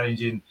really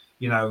challenging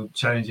us,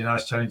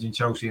 challenging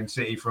Chelsea and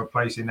City for a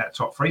place in that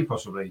top 3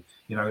 possibly.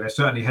 They're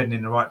certainly heading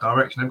in the right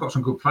direction. They've got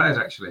some good players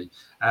actually.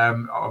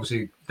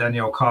 Obviously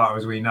Danielle Carter,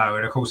 as we know,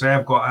 and of course they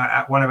have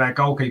got one of our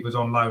goalkeepers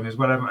on loan as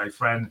well, haven't they?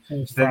 Fran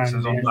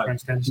Stenson's on loan.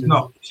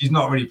 She's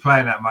not really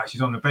playing that much.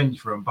 She's on the bench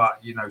for them, but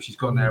she's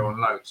gone there on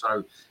loan,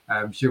 so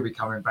she'll be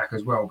coming back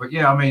as well. But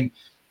yeah, I mean,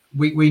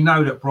 we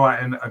know that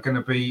Brighton are going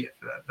to be,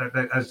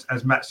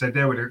 as Matt said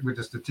there with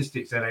the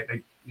statistics,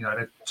 they're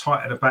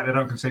tight at the back. They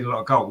don't concede a lot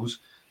of goals,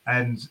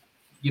 and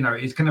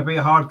it's going to be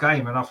a hard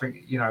game. And I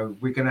think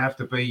we're going to have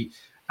to be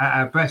at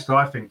our best,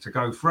 I think, to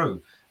go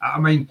through. I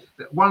mean,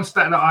 one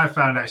stat that I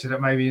found actually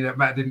that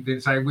Matt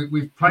didn't say,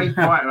 we've played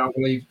Brighton, I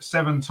believe,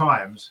 7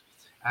 times,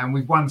 and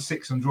we've won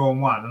 6 and drawn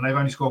 1, and they've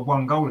only scored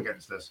 1 goal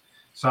against us.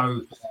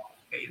 So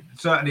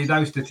certainly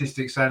those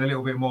statistics sound a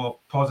little bit more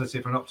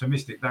positive and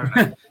optimistic, don't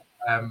they?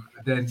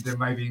 Than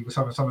maybe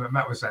something that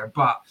Matt was saying.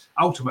 But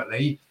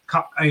ultimately,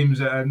 cup games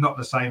are not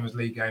the same as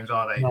league games,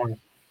 are they? No.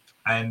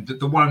 And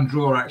the one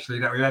draw actually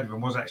that we had with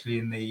them was actually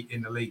in the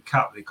League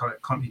Cup, the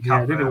Conti Cup.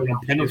 Yeah, I think it was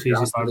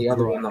penalties. The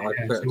other one that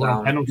I put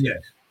down. It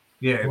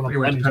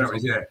was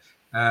penalties.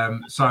 Yeah.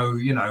 So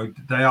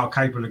they are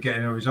capable of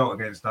getting a result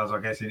against us, I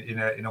guess, in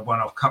a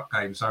one-off cup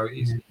game. So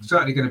it's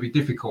certainly going to be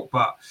difficult.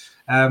 But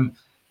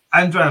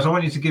Andreas, I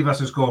want you to give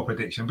us a score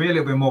prediction. Be a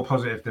little bit more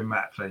positive than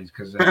Matt, please,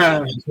 because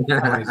always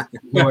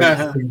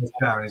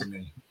down, isn't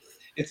he?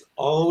 It's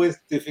always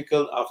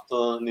difficult after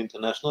an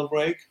international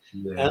break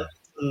and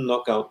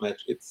knockout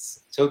match.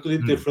 It's totally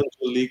different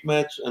to a league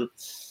match, and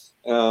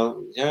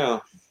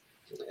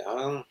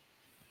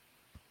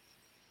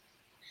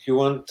you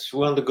want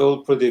the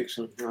goal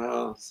prediction.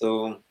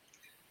 So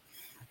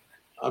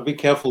I'll be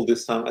careful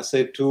this time. I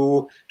say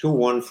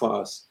 2-1 for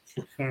us.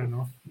 Fair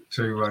enough.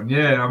 2-1.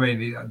 Yeah, I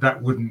mean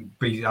that wouldn't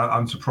be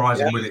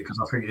unsurprising, would it? Because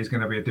I think it's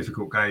going to be a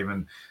difficult game,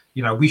 and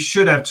we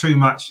should have too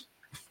much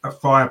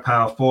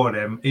firepower for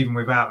them, even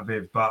without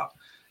Viv, but.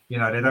 They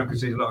don't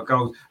concede a lot of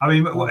goals. I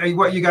mean, what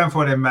are you going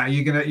for then, Matt? Are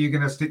you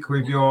gonna stick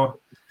with your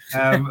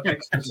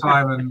extra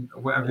time and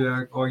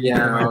whatever? I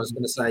was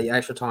going to say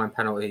extra time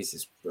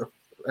penalties.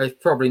 It's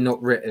probably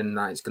not written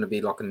that it's going to be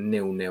like a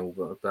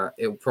 0-0, but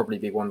it'll probably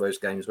be one of those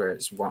games where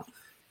it's one.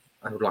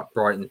 Like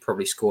Brighton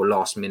probably score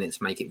last minute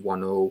to make it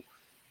 1-0,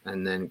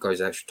 and then goes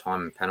extra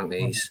time and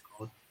penalties.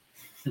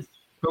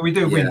 But we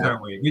do win,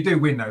 don't we? We do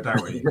win, though,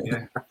 don't we?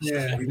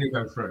 Yeah, we do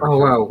go through. Oh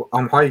well,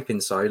 I'm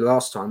hoping so.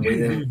 Last time we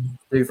didn't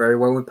do very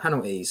well with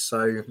penalties.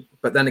 So,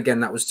 but then again,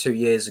 that was 2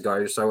 years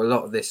ago. So a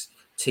lot of this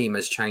team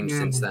has changed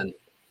since then.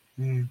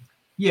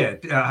 Yeah,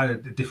 had a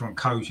different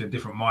coach, a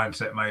different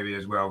mindset, maybe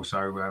as well.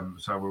 So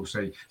we'll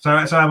see. So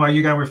are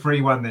you going with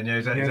 3-1 then? Yeah,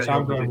 is that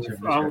your prediction?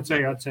 I'd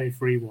say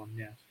 3-1.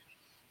 Yeah.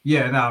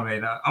 Yeah, no, I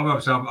mean,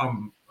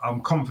 I'm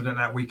confident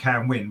that we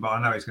can win, but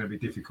I know it's going to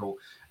be difficult.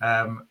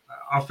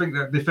 I think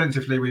that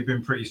defensively we've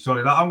been pretty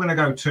solid. I'm going to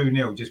go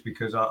 2-0 just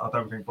because I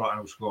don't think Brighton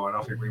will score, and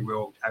I think we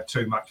will have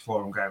too much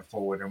for them going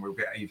forward, and we'll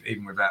get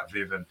even without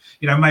Viv. And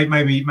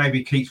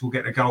maybe Keats will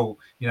get the goal.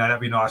 That'd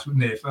be nice,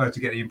 wouldn't it? For her to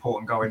get the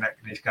important goal in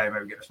this game,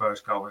 maybe get the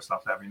first goal and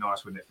stuff. That'd be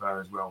nice, wouldn't it, for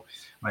her as well?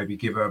 Maybe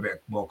give her a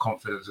bit more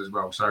confidence as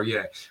well. So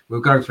yeah,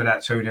 we'll go for that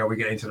 2-0. We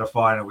get into the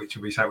final, which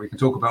will be something we can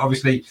talk about.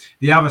 Obviously,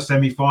 the other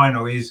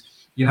semi-final is.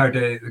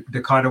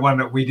 The kind of one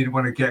that we didn't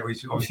want to get,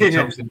 which obviously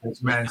Chelsea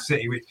against Man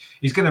City, which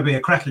is going to be a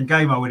cracking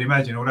game, I would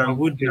imagine. Although it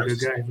would be a good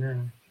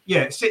game,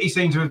 yeah, City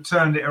seem to have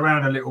turned it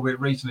around a little bit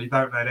recently,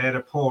 don't they? They had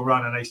a poor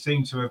run and they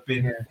seem to have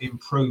been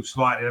improved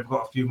slightly. They've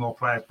got a few more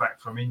players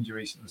back from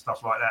injuries and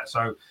stuff like that.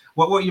 So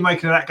what are you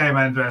making of that game,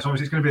 Andreas?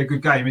 Obviously, it's going to be a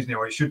good game, isn't it?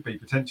 Or it should be,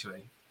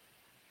 potentially.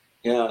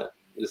 Yeah,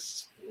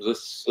 this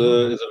is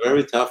a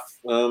very tough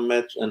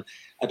match. And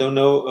I don't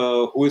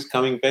know who is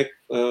coming back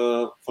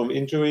from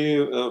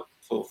injury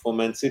for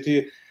Man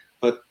City.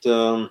 But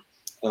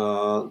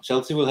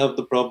Chelsea will have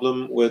the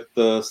problem with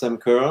Sam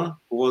Kerr,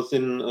 who was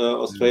in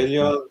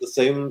Australia, the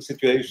same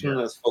situation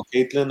as for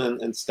Caitlin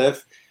and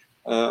Steph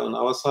on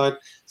our side.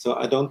 So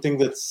I don't think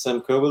that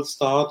Sam Kerr will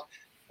start.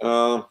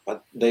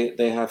 But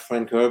they have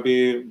Frank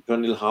Kirby,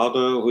 Pernil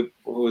Harder,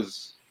 who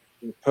is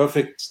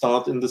perfect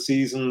start in the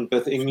season.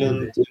 Beth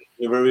England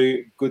in a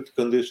very good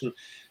condition.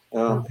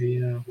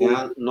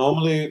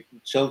 Normally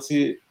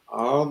Chelsea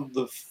are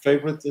the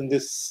favorites in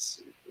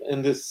this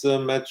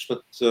match,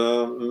 but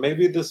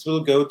maybe this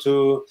will go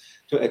to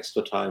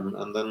extra time,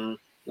 and then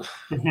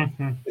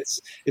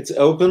it's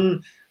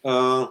open.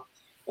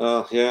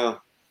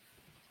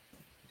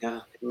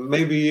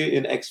 Maybe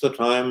in extra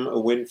time a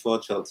win for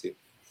Chelsea.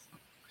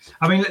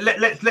 I mean,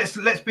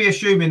 let's be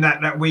assuming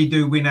that we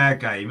do win our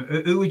game.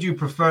 Who would you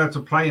prefer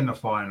to play in the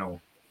final?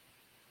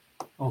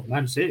 Oh,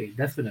 Man City,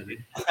 definitely.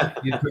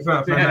 You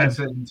prefer Man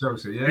City and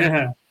Chelsea,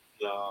 yeah?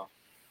 Yeah.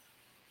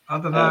 I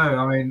don't know.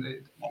 I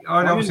mean,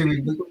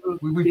 obviously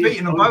we've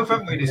beaten them both,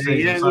 haven't we, this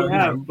season? Yeah, so, we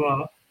have,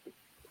 but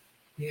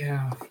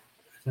I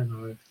don't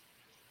know.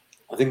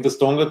 I think the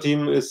stronger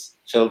team is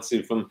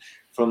Chelsea from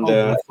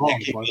the. By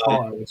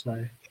far, I would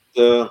say.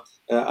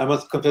 I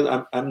must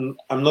confess, I'm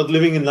not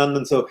living in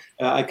London, so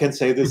I can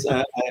say this.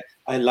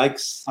 I like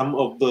some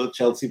of the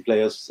Chelsea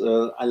players.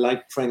 I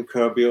like Frank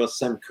Kirby or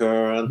Sam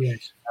Kerr, and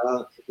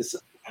it's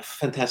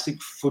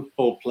fantastic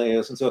football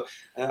players. And so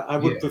I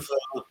would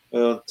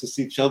prefer to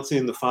see Chelsea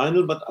in the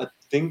final, but I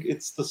think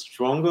it's the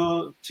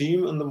stronger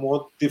team and the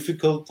more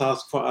difficult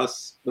task for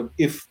us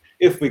if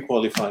we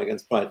qualify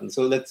against Brighton.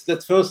 So let's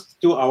first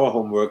do our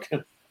homework.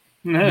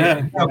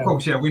 Of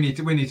course, we need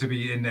to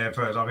be in there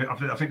first. I mean,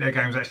 I think their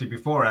game's actually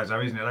before ours, though,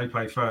 isn't it? They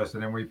play first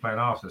and then we play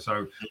after,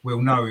 so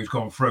we'll know who's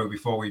gone through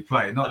before we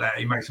play. Not that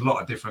it makes a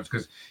lot of difference,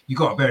 because you've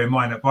got to bear in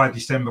mind that by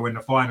December, when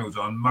the final's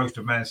on, most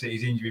of Man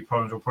City's injury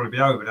problems will probably be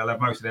over. They'll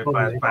have most of their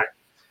players back,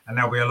 and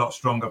they'll be a lot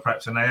stronger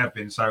perhaps than they have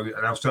been. So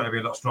they'll certainly be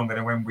a lot stronger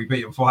than when we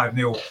beat them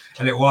 5-0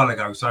 a little while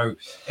ago. So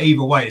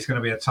either way, it's going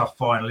to be a tough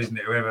final, isn't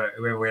it? Whoever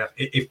we have,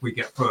 if we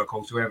get through, of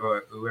course,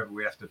 whoever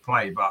we have to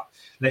play. But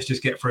let's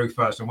just get through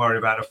first and worry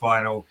about the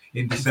final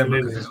in December,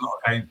 because there's a lot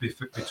of games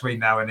between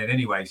now and then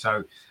anyway.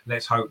 So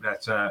let's hope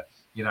that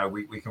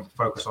we can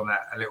focus on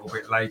that a little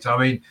bit later.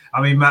 I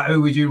mean, Matt,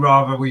 who would you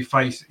rather we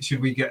face? Should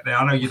we get there?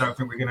 I know you don't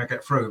think we're going to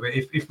get through, but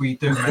if we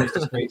do manage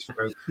to squeeze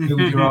through, who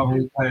would you rather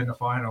we play in the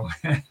final?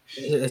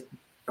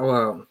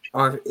 Well,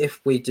 if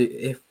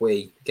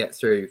we get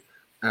through,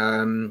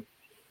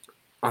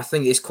 I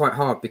think it's quite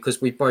hard,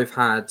 because we both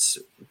had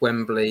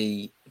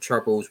Wembley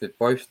troubles with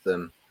both of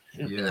them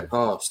in the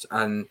past,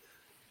 and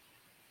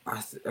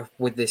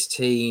with this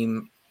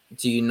team,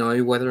 do you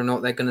know whether or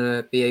not they're going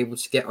to be able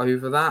to get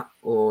over that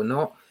or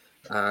not?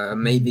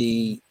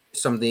 Maybe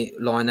some of the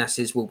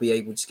Lionesses will be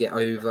able to get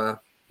over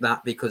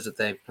that because of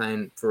their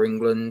playing for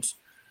England.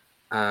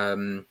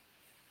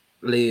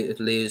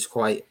 Leah's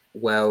quite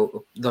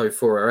well, though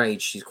for her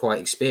age, she's quite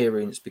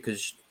experienced,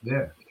 because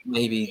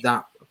maybe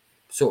that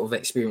sort of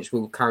experience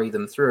will carry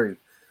them through.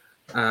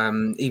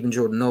 Even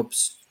Jordan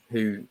Nobbs,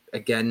 who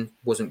again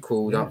wasn't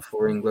called up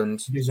for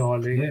England.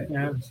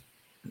 Bizarrely,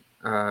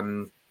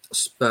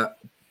 but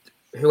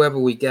whoever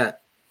we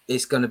get,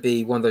 it's going to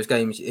be one of those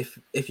games.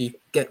 If you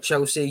get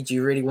Chelsea, do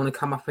you really want to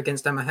come up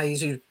against Emma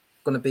Hayes, who's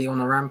going to be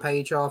on a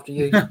rampage after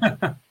you?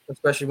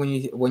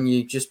 Especially when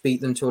you just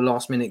beat them to a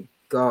last minute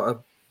goal, a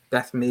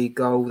Beth Mead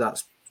goal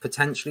that's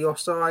potentially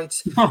offside.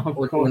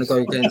 Or do you want to go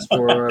against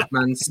for a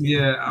Man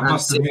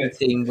City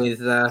team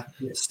with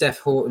Steph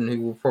Horton,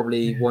 who will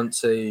probably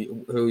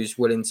who's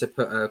willing to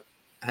put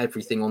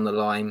everything on the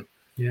line,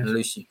 and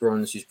Lucy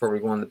Bronze, who's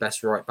probably one of the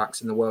best right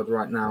backs in the world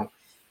right now.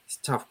 It's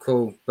a tough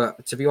call,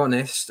 but to be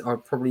honest,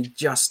 I'd probably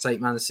just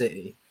take Man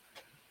City.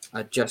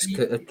 Just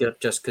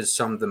because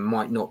some of them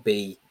might not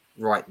be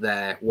right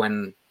there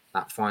when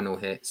that final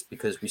hits,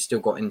 because we still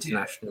got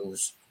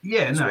internationals.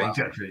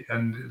 Exactly.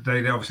 And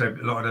they obviously,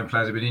 a lot of them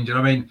players have been injured.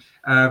 I mean,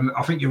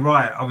 I think you're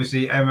right.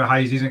 Obviously, Emma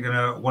Hayes isn't going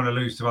to want to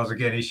lose to us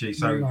again, is she?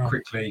 So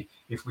quickly,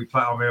 if we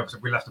play, obviously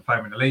we'll have to play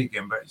them in the league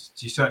again, but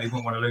she certainly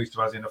wouldn't want to lose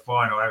to us in the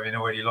final, having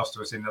already lost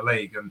to us in the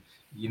league. And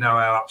you know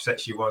how upset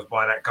she was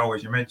by that goal,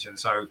 as you mentioned.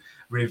 So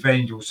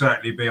revenge will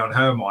certainly be on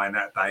her mind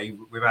that day,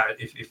 without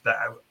if that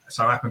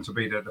so happened to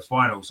be the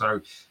final.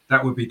 So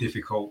that would be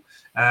difficult.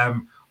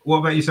 What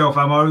about yourself,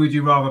 Amar? Who would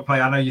you rather play?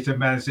 I know you said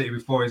Man City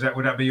before.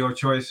 Would that be your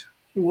choice?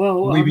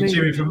 Well,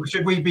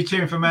 should we be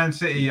cheering for Man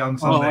City on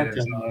Sunday?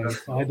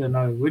 I don't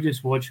know. We'll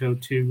just watch our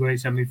two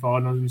great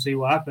semi-finals and see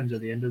what happens at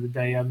the end of the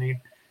day. I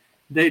mean,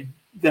 they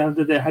had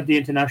the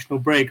international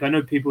break. I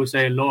know people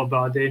say a lot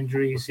about the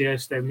injuries.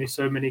 Yes, they missed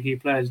so many key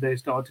players. They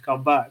started to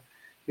come back.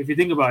 if you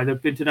think about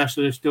it, the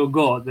international they've still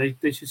got, they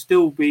should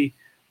still be.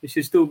 It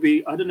should still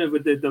be. I don't know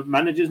if the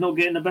manager's not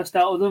getting the best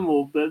out of them,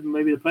 or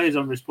maybe the players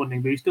aren't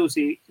responding. But you still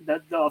see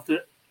that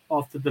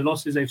after the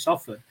losses they've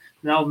suffered,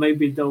 now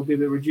maybe they'll be a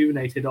bit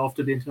rejuvenated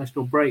after the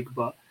international break.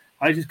 But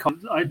I just can't.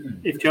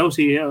 If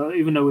Chelsea,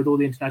 even though with all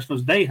the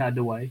internationals they had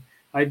away,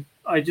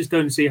 I just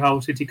don't see how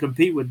City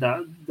compete with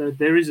that.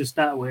 There is a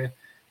stat where,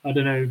 I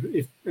don't know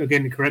if,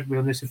 again, correct me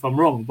on this if I'm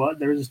wrong, but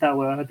there is a stat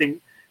where I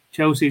think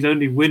Chelsea's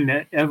only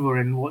win ever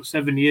in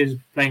 7 years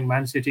playing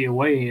Man City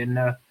away in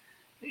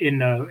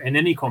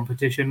any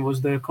competition was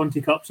the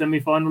Conti Cup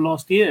semi-final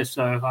last year.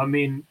 So I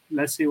mean,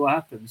 let's see what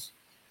happens.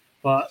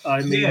 But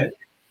I mean,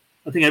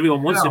 I think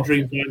everyone wants a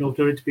dream final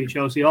to be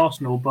Chelsea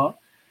Arsenal, but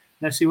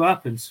let's see what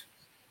happens.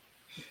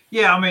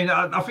 Yeah, I mean,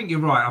 I think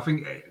you're right. I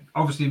think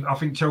obviously, I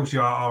think Chelsea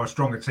are a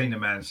stronger team than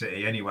Man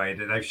City anyway.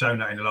 That they've shown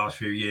that in the last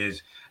few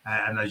years,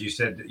 and as you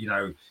said, you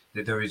know,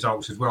 the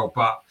results as well.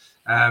 But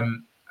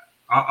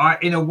I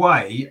in a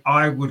way,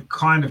 I would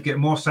kind of get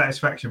more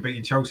satisfaction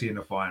beating Chelsea in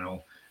the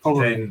final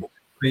than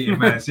beating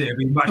Man City. It'd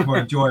be much more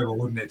enjoyable,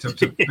 wouldn't it,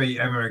 to beat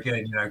Emma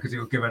again? You know, because it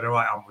would give her the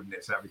right arm, wouldn't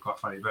it? So that'd be quite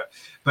funny.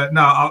 But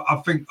no,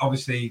 I think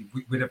obviously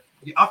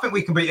I think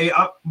we can beat.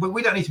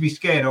 We don't need to be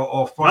scared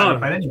or frightened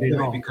about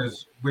anything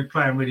because we're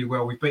playing really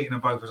well. We've beaten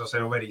them both, as I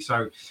said already.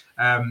 So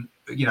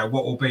you know,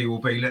 what will be will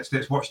be.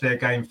 Let's watch their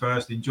game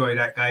first, enjoy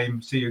that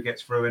game, see who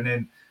gets through, and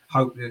then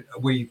hope that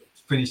we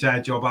finish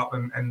our job up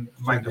and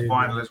make the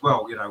final as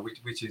well. You know,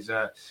 which is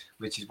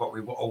what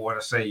we all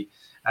want to see.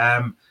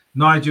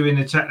 Nigel in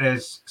the chat there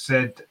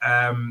said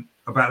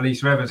about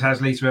Lisa Evans.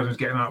 How's Lisa Evans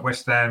getting on at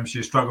West Ham?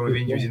 She's struggled with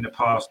injuries in the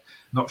past.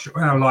 Not sure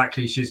how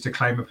likely she is to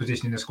claim a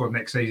position in the squad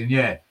next season.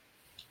 Yeah,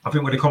 I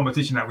think with the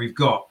competition that we've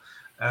got,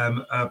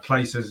 her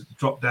place has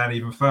dropped down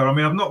even further. I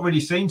mean, I've not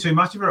really seen too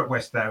much of her at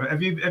West Ham.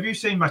 Have you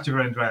seen much of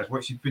her, Andreas?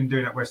 What she's been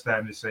doing at West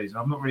Ham this season?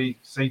 I've not really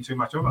seen too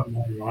much of her.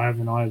 No, I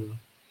haven't either.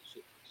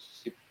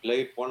 She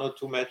played 1 or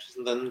 2 matches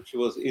and then she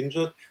was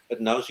injured,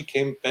 but now she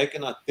came back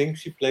and I think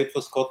she played for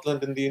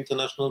Scotland in the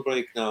international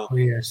break now. Oh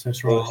yes,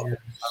 that's right.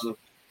 So yes.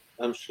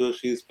 I'm sure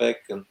she's back,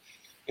 and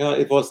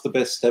it was the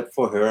best step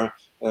for her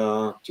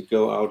to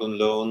go out on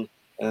loan,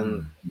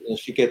 and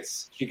she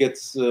gets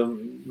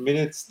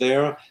minutes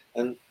there,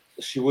 and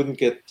she wouldn't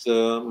get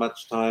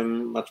much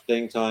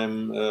playing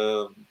time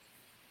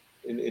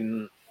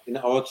in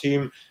our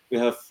team. We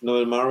have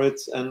Noel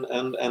Maritz and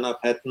Anna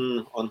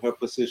Patton on her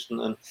position,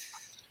 and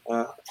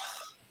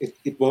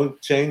it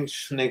won't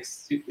change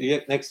next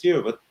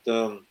year. But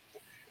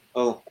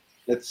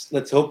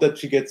let's hope that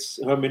she gets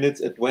her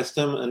minutes at West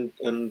Ham,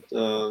 and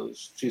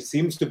she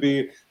seems to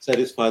be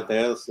satisfied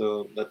there.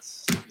 So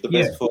that's the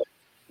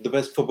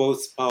best for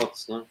both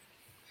parts. No?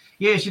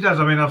 Yeah, she does.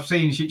 I mean, I've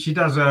seen she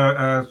does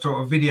a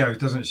sort of videos,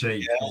 doesn't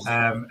she?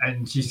 Yes.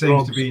 And she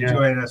seems to be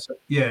enjoying us.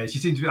 Yeah, she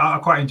seems to be. I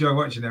quite enjoy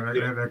watching them.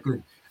 They're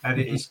good, and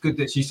it's good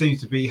that she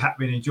seems to be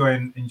happy and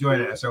enjoying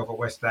it herself at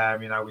West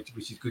Ham. You know,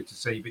 which is good to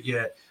see. But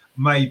yeah,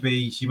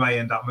 maybe she may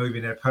end up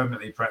moving there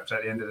permanently, perhaps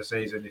at the end of the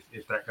season,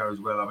 if that goes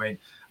well. I mean,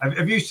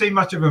 have you seen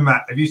much of her,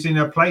 Matt? Have you seen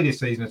her play this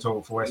season at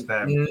all for West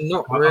Ham?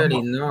 Not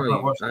really,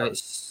 no.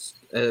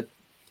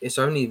 It's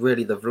only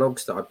really the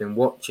vlogs that I've been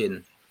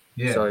watching.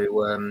 Yeah.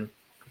 So,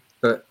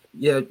 but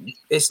yeah,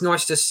 it's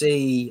nice to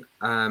see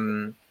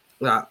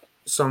that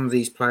some of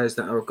these players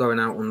that are going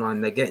out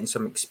online, they're getting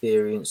some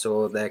experience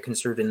or they're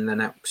considering their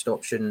next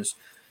options.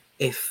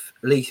 If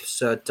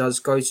Lisa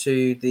does go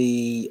to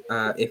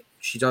if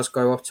she does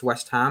go off to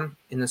West Ham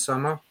in the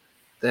summer,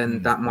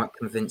 then that might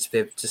convince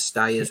Viv to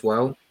stay as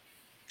well.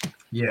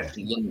 Yeah.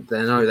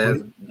 They know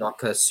they're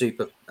like a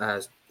super,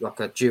 like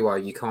a duo.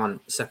 You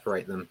can't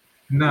separate them.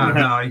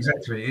 No,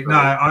 exactly. No,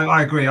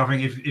 I agree. I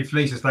think if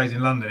Lisa stays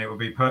in London, it would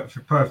be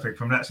perfect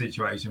from that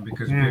situation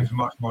because Viv's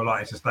much more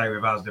likely to stay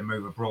with us than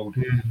move abroad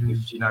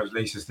if she knows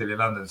Lisa's still in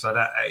London. So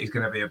that is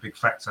going to be a big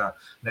factor.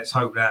 Let's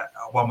hope that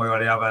one way or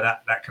the other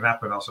that can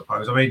happen, I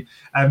suppose. I mean,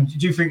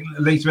 do you think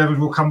Lisa Evans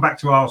will come back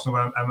to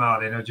Arsenal and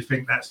Martin, or do you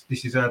think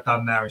this is her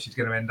done now and she's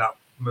going to end up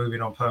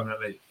moving on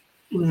permanently?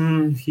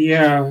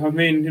 Yeah, I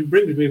mean, it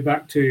brings me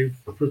back to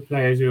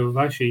players who have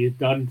actually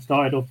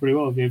started off pretty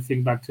well. If you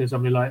think back to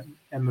somebody like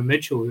Emma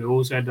Mitchell, who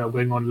also ended up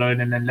going on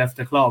loan and then left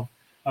the club.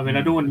 I mean,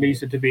 I don't want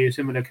Lisa to be a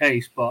similar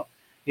case, but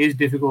it is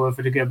difficult for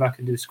her to get back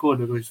into the squad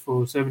because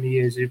for so many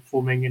years it's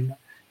forming an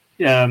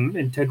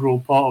integral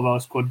part of our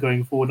squad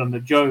going forward under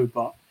Joe.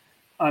 But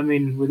I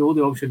mean, with all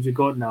the options we've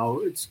got now,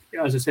 it's,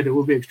 as I said, it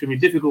will be extremely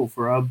difficult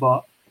for her.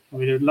 But I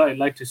mean, I'd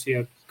like to see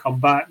her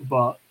come back,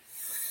 but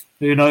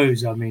who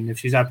knows? I mean, if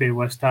she's happy at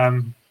West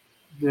Ham,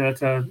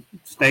 to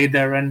stay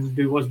there and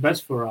do what's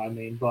best for her. I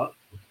mean, but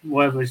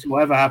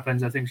whatever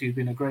happens, I think she's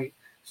been a great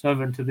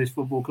servant to this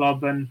football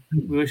club, and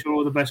we wish her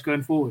all the best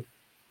going forward.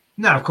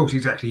 No, of course,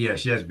 exactly. Yeah,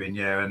 she has been.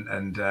 Yeah,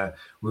 and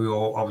we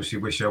all obviously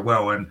wish her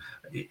well. And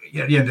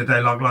at the end of the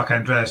day, like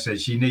Andreas said,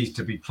 she needs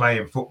to be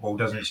playing football,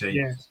 doesn't she?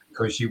 Yes.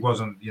 because she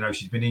wasn't,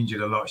 she's been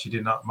injured a lot. She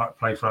did not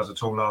play for us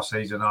at all last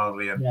season,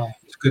 hardly. And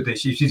it's good that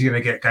she's going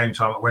to get game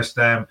time at West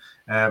Ham.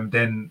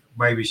 Then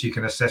maybe she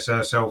can assess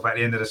herself at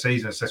the end of the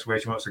season, assess where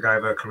she wants to go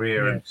with her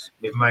career. And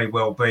it may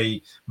well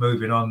be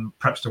moving on,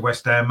 perhaps to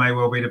West Ham, may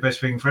well be the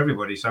best thing for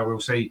everybody. So we'll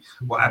see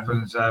what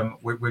happens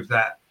with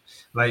that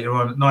later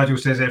on. Nigel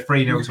says they're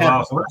 3-0 to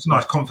Arsenal. That's a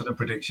nice, confident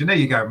prediction. There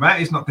you go,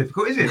 Matt. It's not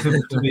difficult, is it,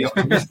 to be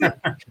optimistic?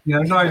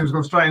 Nigel's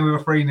gone straight in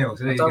with a 3-0.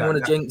 So I don't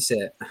want to jinx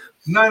it.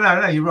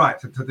 No, you're right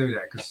to do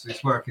that because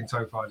it's working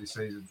so far this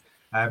season.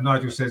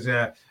 Nigel says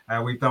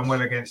we've done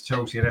well against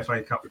Chelsea at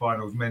FA Cup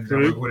finals, the men's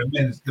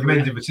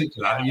in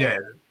particular.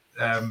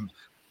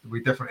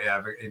 We definitely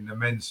have in the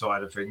men's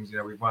side of things.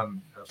 We've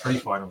won 3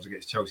 finals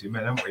against Chelsea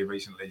men, haven't we,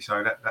 recently?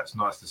 So that's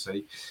nice to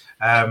see.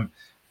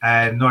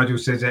 And Nigel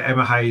says that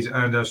Emma Hayes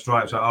earned her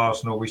stripes at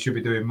Arsenal. We should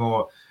be doing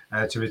more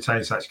to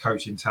retain such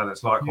coaching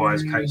talents.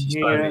 Likewise, Katie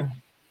Stoney.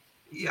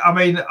 I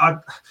mean,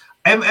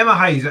 Emma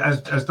Hayes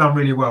has done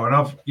really well,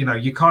 and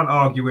you can't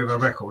argue with her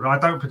record. I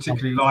don't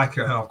particularly like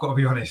her. I've got to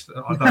be honest.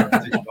 I don't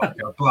particularly like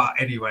her, but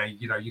anyway,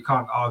 you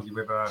can't argue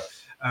with her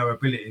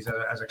abilities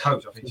as a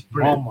coach. I think she's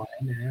brilliant.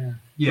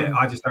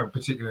 I just don't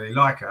particularly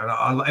like her.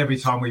 And every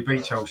time we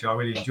beat Chelsea, I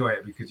really enjoy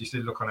it because you see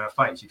the look on her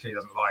face. She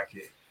clearly doesn't like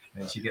it.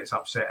 And she gets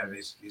upset, and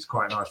it's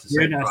quite nice to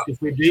see. If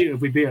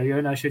we beat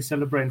her, I should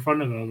celebrate in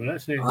front of her. But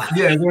let's see.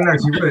 Yeah, well, no,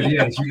 she would.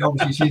 Yeah,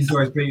 she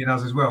enjoys beating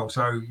us as well.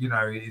 So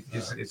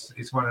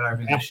it's one of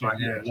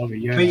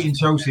those. Beating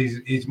Chelsea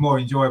is more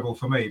enjoyable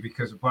for me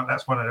because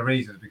that's one of the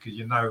reasons. Because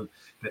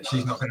that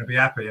she's not going to be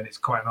happy, and it's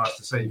quite nice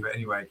to see. But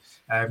anyway,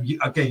 you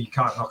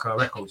can't knock her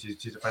record.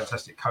 She's a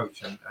fantastic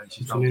coach, and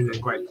she's done a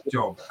great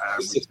job.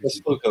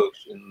 Successful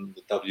coach in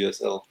the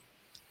WSL.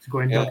 She's got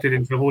inducted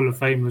into the Hall of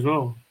Fame as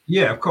well.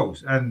 Yeah, of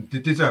course, and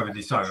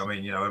deservedly so. I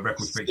mean, her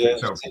record speaks for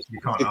itself. You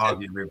can't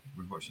argue with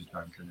what she's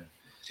done, can you?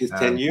 She's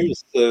 10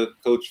 years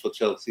coach for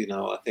Chelsea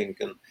now, I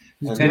think, and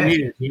 10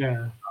 years,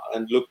 yeah.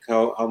 And look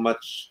how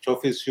much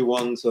trophies she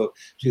won. So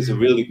she's a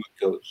really good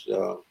coach.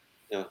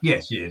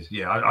 Yes, she is.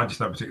 Yeah, I just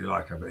don't particularly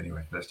like her, but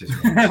anyway, that's just.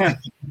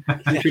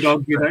 You could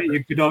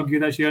argue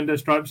that she earned her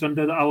stripes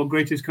under our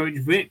greatest coach,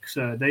 Vic.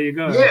 So there you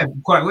go. Yeah,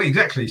 quite well,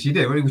 exactly. She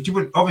did. She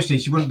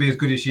wouldn't be as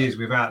good as she is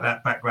without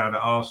that background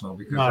at Arsenal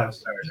because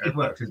that's how it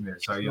works, isn't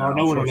it? So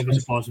no one will ever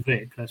surpass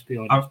Vic. Let's be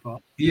honest.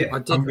 Yeah, I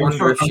did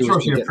wonder if she was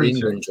going to get the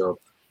England job.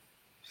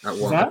 At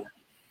one.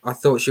 I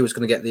thought she was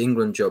going to get the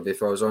England job,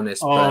 if I was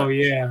honest. Oh,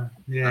 yeah.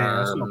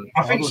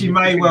 I think she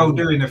may well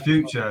do in the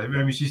future. I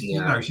mean, she's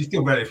she's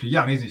still relatively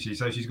young, isn't she?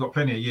 So she's got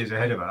plenty of years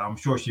ahead of her. I'm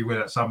sure she will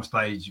at some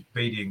stage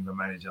be the England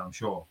manager. I'm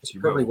sure. It's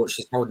probably what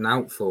she's holding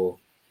out for.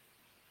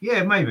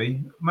 Yeah,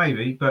 maybe.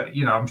 But,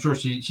 I'm sure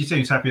she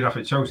seems happy enough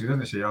at Chelsea,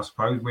 doesn't she? I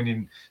suppose,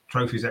 winning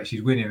trophies that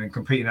she's winning and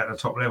competing at the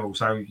top level.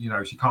 So,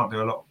 she can't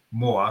do a lot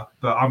more.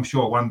 But I'm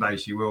sure one day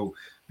she will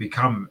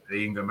become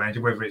the England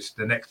manager, whether it's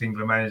the next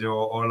England manager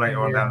or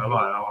later on down the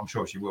line. I'm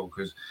sure she will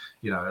because,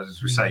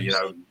 as we say,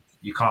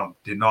 you can't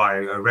deny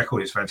a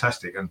record. It's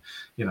fantastic, and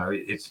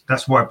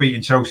that's why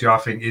beating Chelsea, I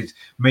think,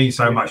 means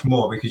so much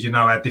more because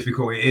how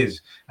difficult it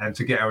is, and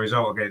to get a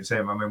result against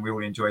them. I mean, we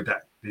all enjoyed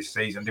that this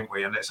season, didn't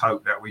we? And let's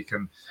hope that we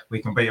can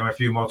beat them a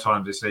few more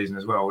times this season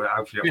as well.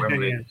 Hopefully at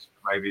Wembley,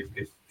 maybe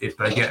if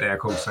they get there. Of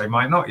course, they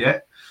might not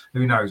yet.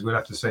 Who knows? We'll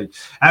have to see.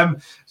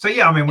 So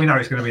yeah, I mean, we know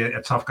it's going to be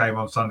a tough game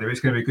on Sunday. It's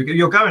going to be good.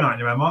 You're going, aren't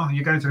you, Emma?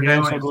 You're going to the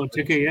game? Yes, I've got a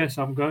ticket. Yes,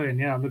 I'm going.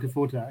 Yeah, I'm looking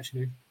forward to that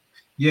actually.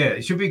 Yeah,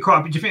 it should be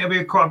quite. Do you think it'll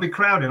be quite a big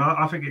crowd?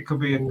 I think it could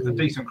be a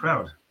decent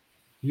crowd.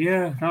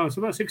 Yeah, no, it's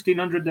about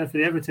 1,600 there for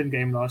the Everton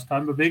game last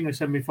time. But being a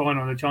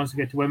semi-final and a chance to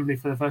get to Wembley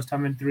for the first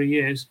time in 3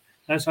 years,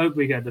 let's hope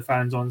we get the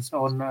fans on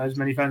as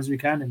many fans as we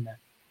can in there.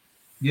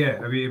 Yeah,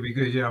 it'd be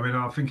good. Yeah, I mean,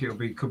 I think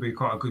could be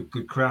quite a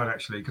good crowd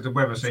actually because the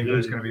weather seems like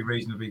it's going to be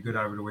reasonably good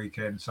over the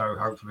weekend. So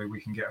hopefully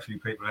we can get a few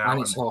people out.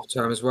 And it's half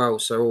term as well,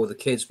 so all the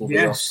kids will be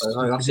off.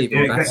 So that's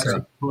even better.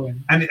 Exactly.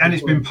 And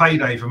it's been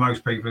payday for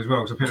most people as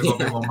well, so people have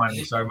got a bit more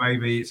money. So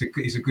maybe it's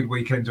a good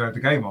weekend to have the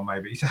game on.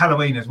 Maybe it's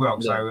Halloween as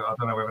well, so I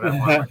don't know whether that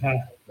might.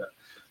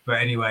 But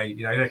anyway,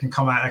 they can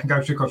come out, they can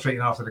go trick or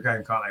treating after the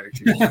game, can't they?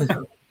 The kids?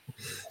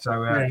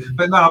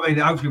 But no, I mean,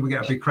 hopefully we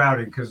get a big crowd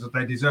in because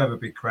they deserve a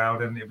big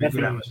crowd and it'll be a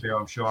good atmosphere.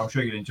 I'm sure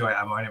you'll enjoy it,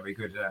 Emma, and it'll be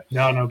good.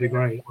 It'll be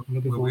great.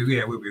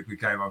 It will be a good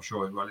game, I'm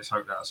sure as well. Let's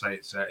hope that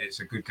it's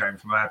a good game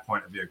from our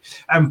point of view.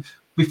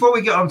 Before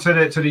we get on to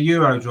the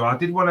Euro draw, I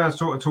did want to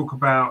sort of talk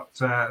about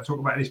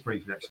this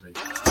briefly, actually.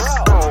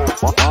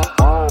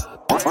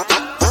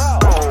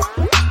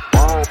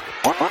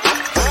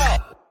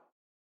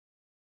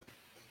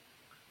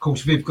 Of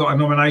course, we've got a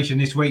nomination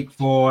this week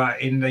for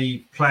in the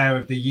Player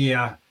of the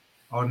Year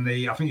on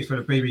I think it's for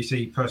the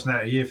BBC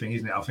Personality of the Year thing,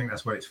 isn't it? I think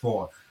that's what it's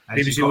for. And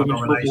BBC Women's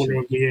Footballer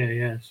of the Year,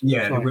 yes.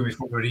 Yeah, the Women's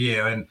Footballer of the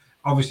Year. And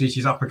obviously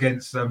she's up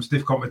against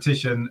stiff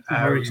competition.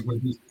 We've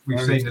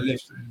seen the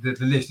list. The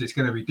list, it's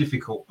going to be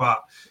difficult.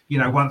 But,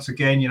 once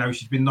again,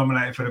 she's been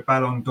nominated for the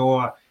Ballon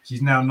d'Or.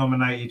 She's now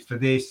nominated for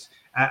this.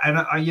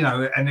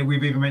 And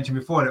we've even mentioned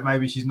before that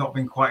maybe she's not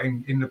been quite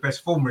in the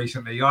best form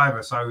recently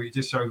either. So it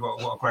just shows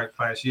what a great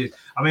player she is.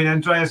 I mean,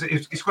 Andreas,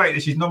 it's great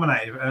that she's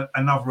nominated for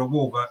another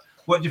award, but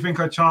what do you think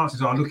her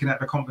chances are looking at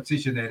the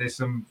competition there? There's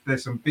some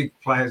big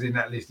players in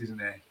that list, isn't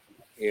there?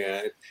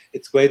 Yeah,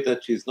 it's great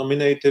that she's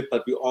nominated,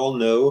 but we all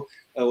know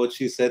what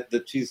she said,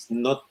 that she's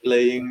not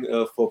playing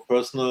for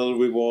personal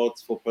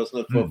rewards, for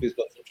personal trophies,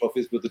 but for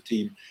trophies with the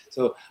team.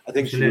 So I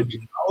think she will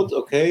be out,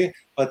 okay,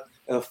 but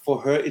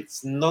for her,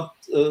 it's not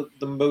the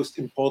most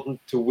important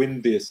to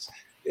win this.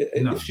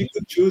 No. If she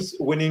could choose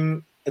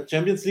winning a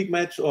Champions League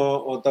match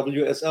or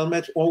WSL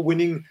match or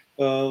winning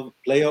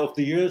Player of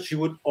the Year, she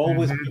would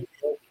always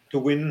prefer to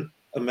win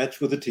a match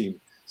with the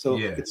team. So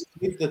it's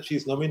great that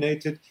she's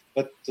nominated,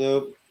 but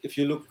if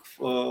you look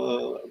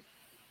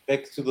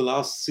back to the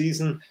last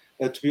season,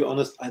 to be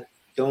honest, I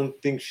don't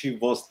think she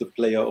was the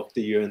Player of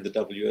the Year in the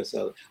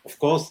WSL. Of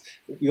course,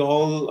 we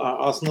all are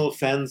Arsenal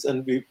fans,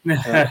 and we.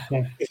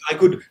 If I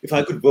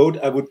could vote,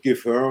 I would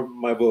give her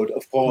my vote.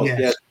 Of course,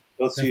 yes,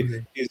 because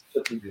she's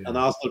an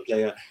Arsenal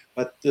player.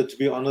 But to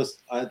be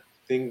honest, I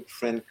think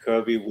Fran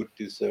Kirby would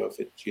deserve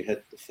it. She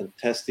had a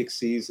fantastic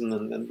season,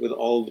 and with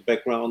all the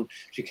background,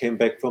 she came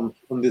back from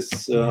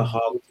this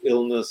heart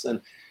illness, and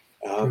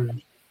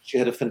she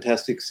had a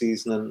fantastic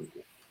season. And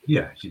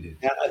she did.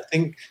 Yeah, I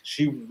think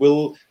she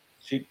will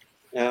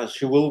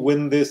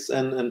win this,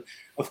 and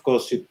of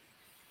course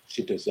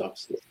she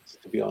deserves it.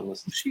 To be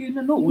honest, was she in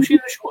the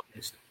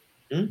shortlist?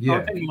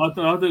 Yeah, I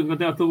thought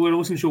I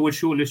wasn't sure what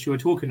shortlist you were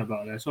talking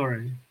about there.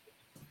 Sorry.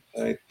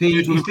 The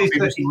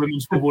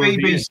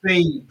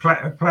BBC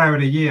Player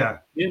of the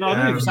Year. Yeah, no,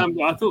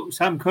 I thought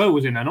Sam Kerr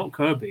was in there, not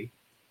Kirby.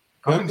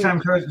 I think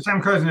Sam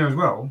Kerr's in there as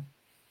well.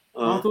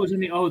 I thought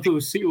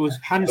it was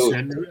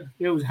Hansen.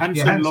 It was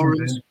Hansen,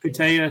 Lawrence,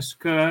 Putellas,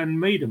 Kerr, and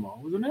Miedema,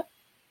 wasn't it?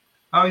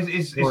 Oh,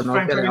 is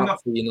Fran Kirby not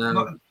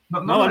nominated?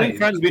 No, I think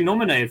Fran's been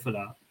nominated for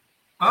that.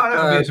 Oh,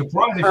 that would be a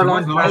surprise if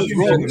she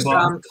wasn't.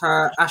 Sam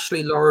Kerr,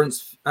 Ashley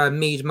Lawrence,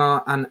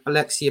 Miedema, and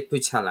Alexia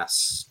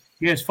Putellas.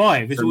 Yeah, it's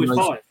 5. It's always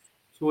 5.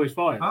 It's always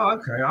 5. Oh,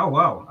 okay. Oh,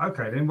 wow.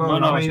 Okay, then.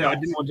 Well, I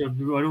didn't want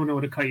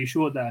to cut you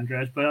short there,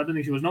 Andreas, but I don't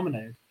think she was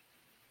nominated.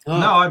 No,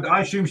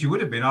 I assume she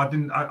would have been. I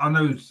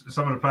know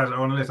some of the players that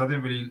are on the list. I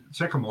didn't really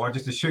check them all. I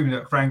just assumed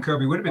that Fran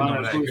Kirby would have been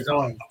nominated.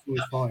 I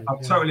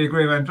totally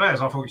agree with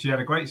Andreas. I thought she had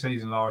a great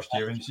season last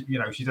year, and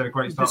she's had a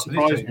great start to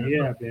this season.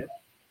 Yeah, a bit.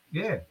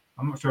 Yeah,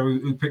 I'm not sure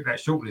who picked that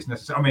shortlist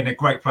necessarily. I mean, they're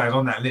great players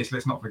on that list.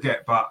 Let's not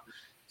forget, but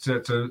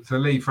to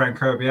leave Fran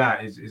Kirby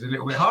out is a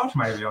little bit harsh,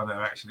 maybe on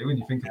there actually when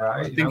you think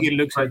about it. I think it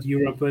looks at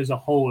Europe as a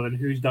whole and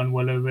who's done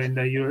well over in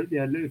the Europe.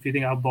 Yeah, if you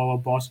think how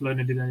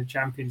Barcelona did in the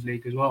Champions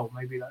League as well,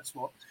 maybe that's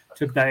what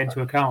took that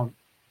into account.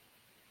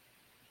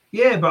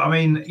 Yeah, but I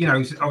mean,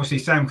 obviously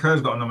Sam Kerr's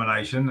got a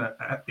nomination.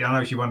 I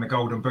know she won the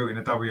Golden Boot in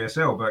the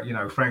WSL, but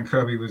Fran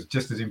Kirby was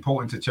just as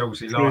important to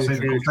Chelsea last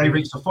season. They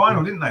reached the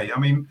final, didn't they? I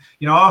mean,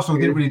 Arsenal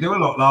didn't really do a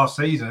lot last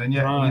season, and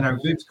yet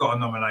Viv's got a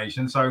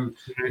nomination. So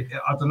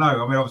I don't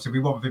know. I mean, obviously we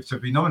want Viv to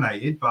be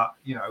nominated, but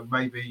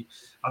maybe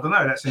I don't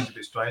know. That seems a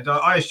bit strange.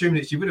 I assumed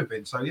that she would have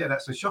been. So yeah,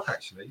 that's a shock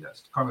actually.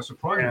 That's kind of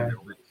surprising a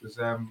little bit because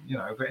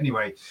But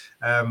anyway,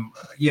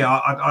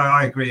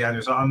 I agree,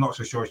 Andrew. So I'm not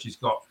so sure she's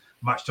got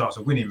much chance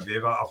of winning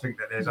Viv. I think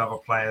that there's other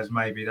players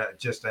maybe that are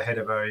just ahead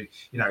of her,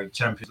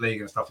 Champions League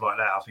and stuff like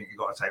that. I think you've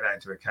got to take that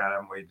into account,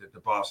 haven't we?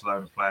 The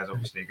Barcelona players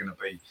obviously are going to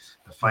be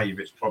the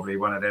favourites, probably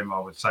one of them, I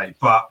would say.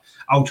 But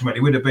ultimately,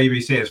 with the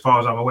BBC, as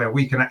far as I'm aware,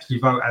 we can actually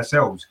vote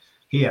ourselves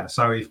here.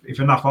 So if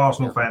enough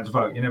Arsenal fans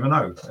vote, you never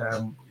know.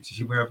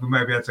 We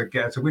may be able to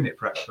get her to win it,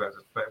 perhaps,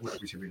 but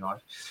which should be nice.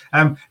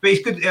 But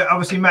it's good,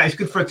 obviously, Matt, it's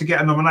good for her to get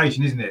a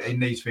nomination, isn't it, in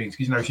these things?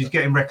 Because, she's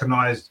getting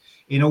recognised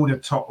in all the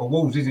top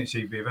awards, isn't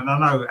she, Viv? And I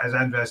know, as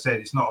Andrea said,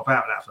 it's not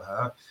about that for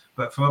her.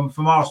 But from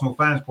Arsenal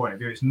fans' point of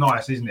view, it's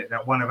nice, isn't it,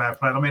 that one of our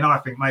players, I mean, I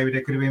think maybe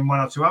there could have been one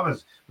or two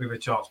others with a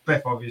chance.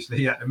 Beth,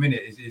 obviously, at the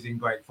minute is in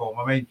great form.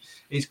 I mean,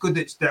 it's good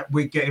that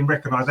we're getting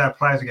recognised, our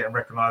players are getting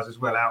recognised as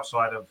well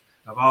outside of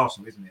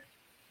Arsenal, isn't it?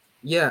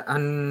 Yeah,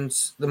 and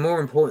the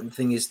more important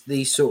thing is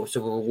these sorts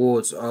of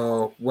awards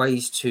are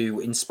ways to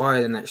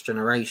inspire the next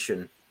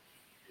generation.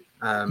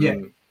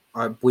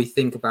 We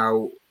think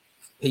about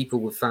people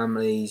with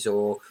families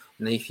or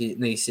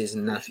nieces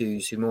and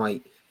nephews who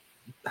might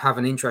have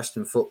an interest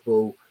in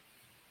football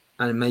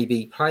and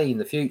maybe play in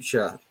the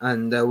future,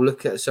 and they'll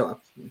look at sort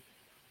of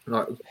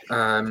like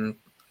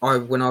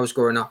when I was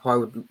growing up, I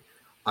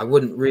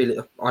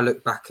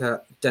look back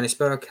at Dennis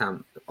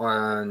Bergkamp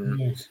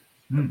and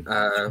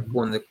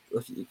one of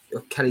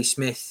Kelly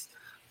Smith,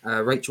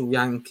 Rachel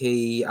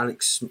Yankee,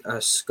 Alex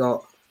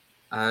Scott,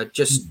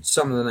 just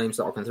some of the names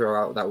that I can throw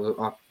out that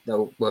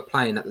were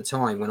playing at the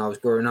time when I was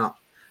growing up.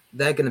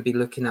 They're going to be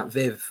looking at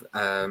Viv,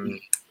 Fran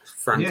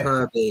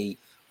Kirby,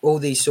 all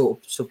these sort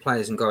of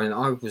players and going,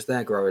 I was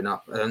there growing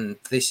up, and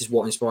this is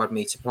what inspired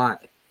me to play.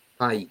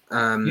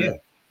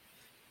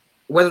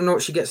 Whether or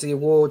not she gets the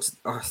awards,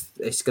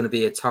 it's going to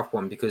be a tough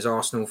one because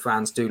Arsenal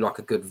fans do like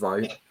a good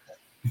vote.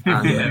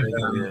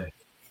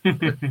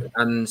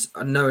 And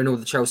knowing all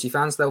the Chelsea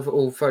fans, they'll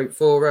all vote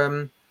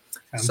for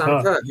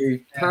Sam Kerr, who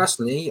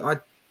personally I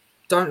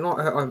don't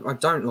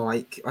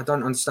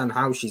understand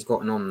how she's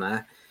gotten on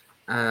there.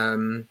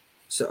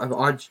 So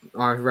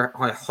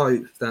I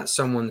hope that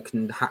someone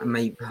can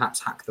maybe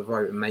perhaps hack the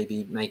vote and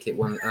maybe make it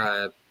one.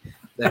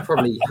 They'll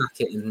probably hack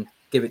it and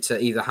give it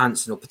to either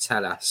Hansen or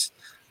Patelas.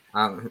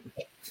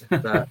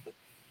 But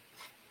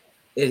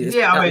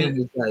yeah, I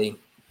mean,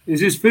 is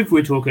this Viv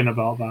we're talking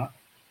about that?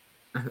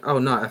 Oh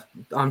no,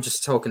 I'm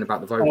just talking about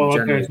the vote in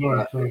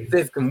general. Sorry.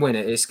 Viv can win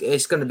it.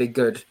 It's going to be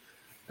good.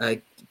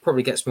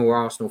 Probably gets more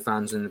Arsenal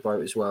fans in the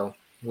vote as well,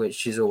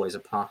 which is always a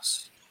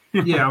plus.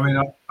 Yeah, I mean,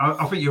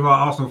 I think you're right.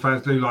 Arsenal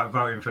fans do like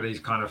voting for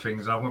these kind of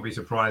things. I wouldn't be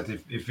surprised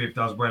if Viv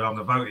does well on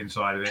the voting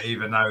side of it,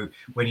 even though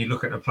when you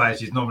look at the players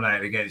she's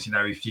nominated against,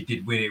 if she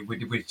did win it,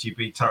 would she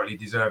be totally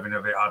deserving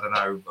of it? I don't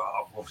know.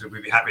 Obviously,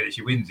 we'd be happy that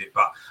she wins it.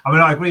 But, I mean,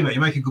 I agree, mate.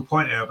 You make a good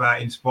point here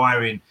about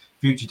inspiring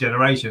future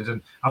generations.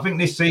 And I think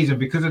this season,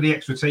 because of the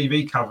extra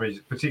TV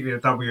coverage,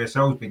 particularly the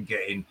WSL's been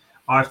getting,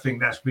 I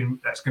think that's going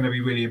to be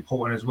really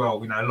important as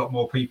well. A lot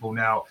more people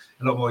now,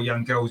 a lot more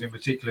young girls in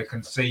particular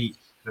can see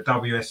the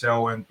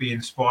WSL and be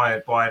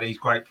inspired by these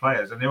great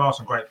players. And there are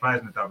some great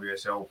players in the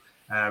WSL,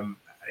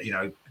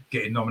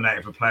 getting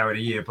nominated for Player of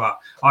the Year. But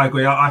I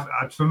agree.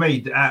 For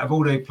me, out of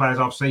all the players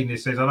I've seen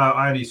this season,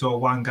 I only saw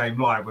one game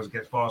live, was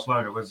against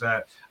Barcelona.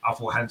 I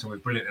thought Hansen was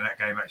brilliant in that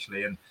game,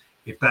 actually. And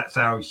if that's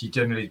how she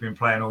generally has been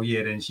playing all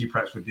year, then she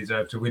perhaps would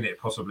deserve to win it,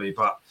 possibly.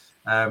 But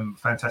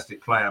fantastic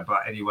player. But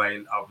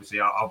anyway, obviously,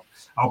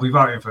 I'll be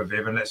voting for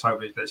Viv, and let's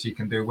hope that she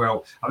can do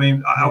well. I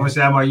mean,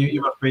 obviously, Emma,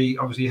 you must be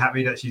obviously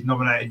happy that she's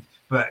nominated,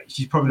 but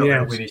she's probably not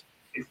going to win it.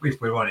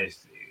 If we're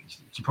honest,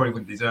 she probably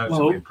wouldn't deserve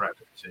to win,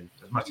 perhaps,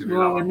 as much as we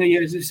love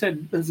her. As I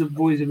said, as the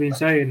boys have been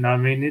saying, I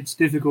mean, it's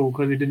difficult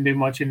because we didn't do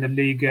much in the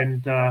league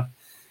and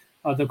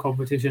other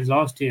competitions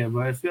last year.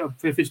 But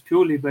if it's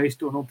purely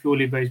based, or not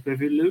purely based, but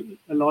if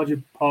a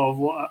larger part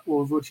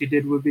of what she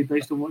did would be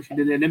based on what she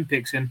did in the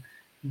Olympics and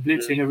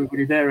blitzing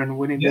everybody there and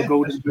winning the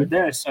golden boot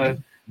there. So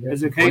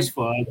there's a case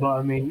for her. But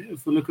I mean,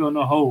 if we look on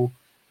the whole,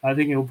 I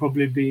think it'll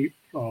probably be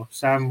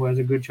Sam has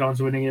a good chance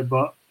of winning it,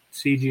 but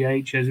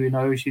CGH, as we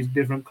know, she's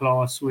different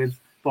class with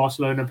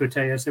Barcelona,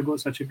 Putellas. They've got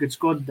such a good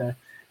squad there.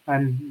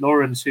 And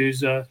Lawrence,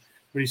 who's a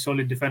really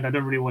solid defender. I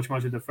don't really watch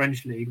much of the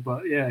French league,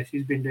 but yeah,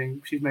 she's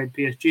made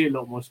PSG a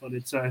lot more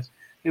solid. So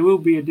it will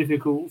be a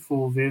difficult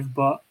for Viv,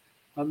 but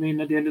I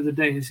mean, at the end of the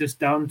day, it's just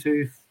down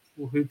to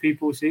who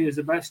people see as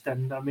the best.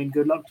 And I mean,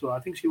 good luck to her. I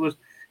think she was,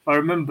 if I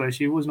remember,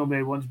 she was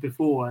nominated once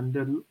before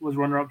and was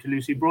runner-up to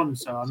Lucy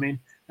Bronze. So I mean,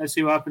 let's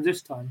see what happens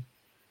this time.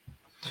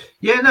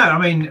 Yeah, no, I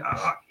mean,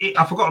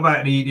 I forgot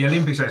about the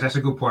Olympics. That's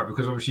a good point,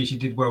 because obviously she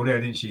did well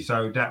there, didn't she?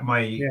 So that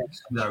may,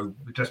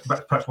 just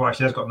perhaps why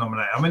she has got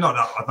nominated. I mean, not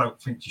that I don't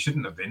think she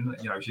shouldn't have been.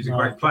 She's a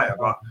great player,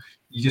 but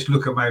you just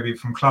look at maybe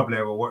from club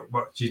level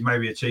what she's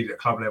maybe achieved at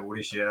club level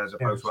this year as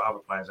opposed to what other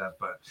players have.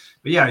 But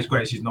yeah, it's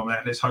great she's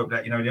nominated. Let's hope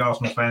that the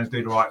Arsenal fans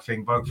do the right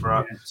thing, vote for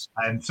her.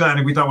 And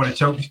certainly we don't want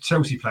a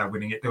Chelsea player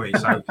winning it, do we?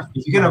 So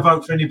if you're going to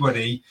vote for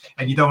anybody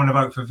and you don't want to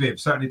vote for Viv,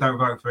 certainly don't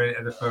vote for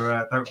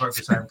don't vote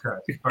for Sam Kerr.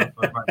 Vote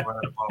for one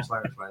of the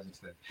Barcelona players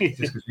instead.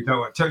 Just because we don't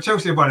want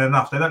Chelsea have won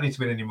enough. They don't need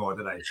to win anymore,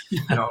 do they?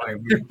 You know what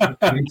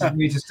I mean?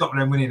 We need to stop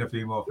them winning a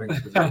few more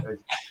things, because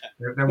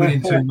they're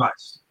winning too much.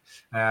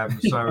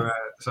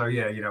 So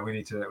yeah, we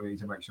need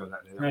to make sure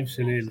that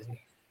absolutely.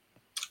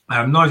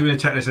 Nigel in the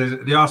chat says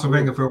the Arsene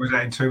Wenger film is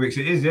out in 2 weeks.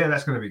 It is, yeah,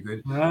 that's going to be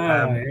good.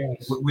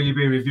 Yes. Will you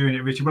be reviewing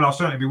it, Richard? Well, I'll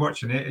certainly be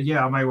watching it.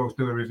 Yeah, I may well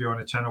do a review on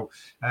the channel.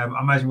 I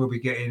imagine we'll be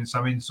getting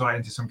some insight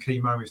into some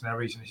key moments in our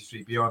recent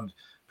history beyond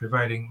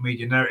prevailing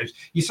media narratives.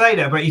 You say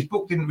that, but his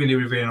book didn't really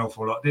reveal an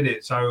awful lot, did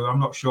it? So I'm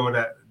not sure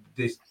that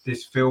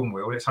this film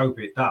will. Let's hope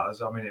it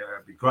does. I mean, it'll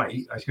be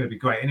great. It's going to be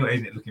great anyway,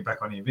 isn't it? Looking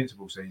back on the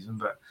Invincible season,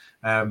 but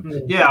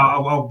yeah, I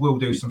will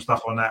do some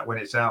stuff on that when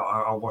it's out.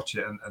 I'll watch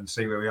it and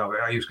see where we are.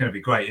 But it's going to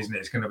be great, isn't it?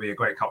 It's going to be a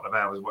great couple of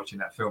hours watching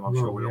that film. I'm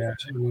sure we'll all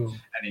watch it and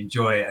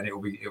enjoy it, and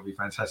it'll be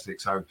fantastic.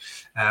 So,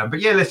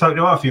 but yeah, let's hope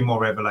there are a few more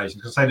revelations.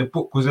 Because I say the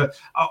book was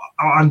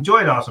I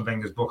enjoyed Arsene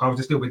Wenger's book. I was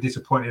just a little bit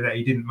disappointed that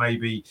he didn't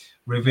maybe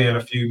reveal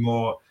a few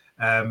more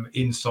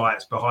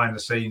insights behind the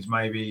scenes,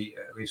 maybe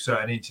with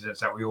certain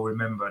incidents that we all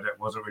remember that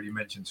wasn't really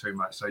mentioned too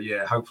much. So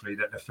yeah, hopefully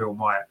that the film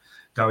might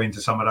go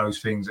into some of those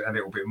things a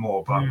little bit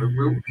more. But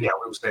we'll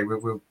see.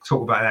 We'll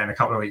talk about that in a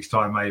couple of weeks'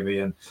 time, maybe,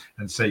 and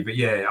see. But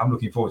yeah, I'm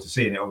looking forward to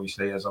seeing it,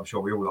 obviously, as I'm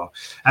sure we all are.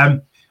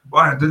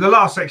 Well, the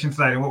last section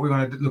today, and what we're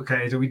going to look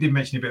at is, we did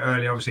mention a bit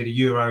earlier, obviously the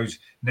Euros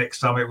next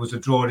summer. It was a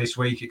draw this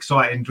week.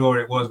 Exciting draw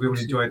it was. We all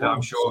enjoyed that,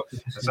 I'm sure.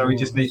 So we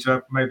just need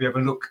to maybe have a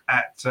look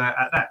at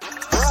that.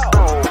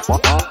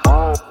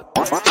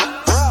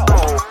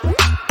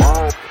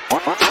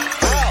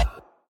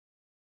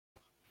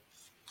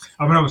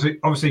 I mean,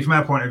 obviously, from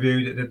our point of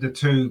view, the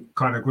two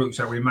kind of groups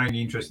that we're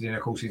mainly interested in,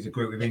 of course, is the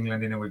group with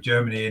England in and with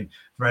Germany, and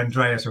for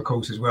Andreas, of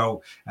course, as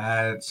well.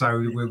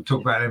 So we'll talk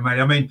about them, mate.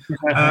 I mean,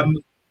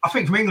 I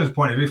think from England's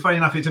point of view, funny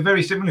enough, it's a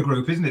very similar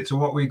group, isn't it, to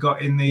what we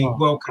got in the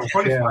World Cup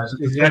qualifiers,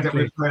 that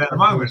we're playing at the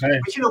moment,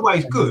 which in a way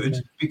is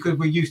good because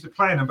we're used to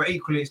playing them, but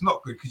equally it's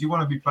not good because you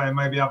want to be playing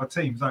maybe other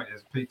teams, don't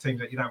you? Teams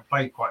that you don't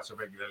play quite so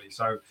regularly.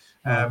 So,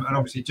 and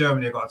obviously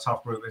Germany have got a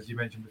tough group, as you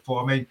mentioned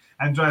before. I mean,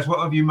 Andreas, what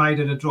have you made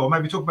of the draw?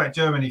 Maybe talk about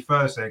Germany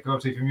first there, because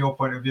obviously from your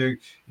point of view,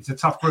 it's a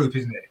tough group,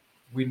 isn't it?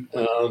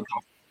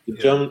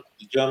 The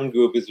German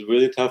group is a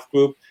really tough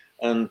group,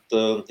 and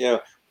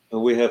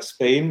we have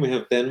Spain, we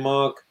have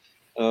Denmark,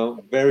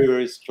 very,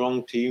 very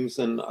strong teams,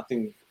 and I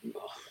think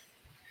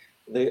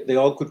they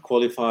all could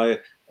qualify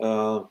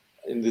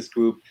in this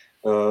group.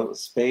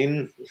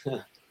 Spain,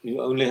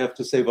 you only have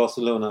to say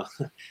Barcelona.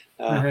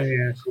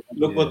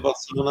 Look what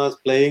Barcelona is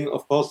playing.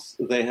 Of course,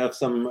 they have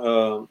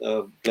some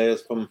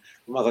players from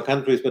other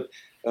countries, but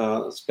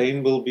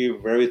Spain will be a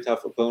very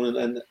tough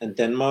opponent, and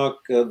Denmark,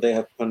 they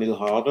have Pernille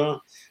Harder.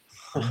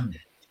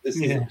 This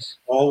is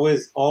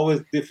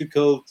always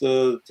difficult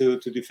to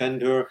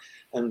defend her,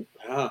 and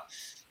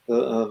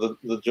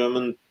the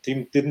German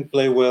team didn't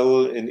play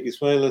well in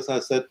Israel, as I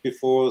said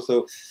before.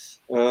 So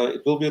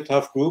it will be a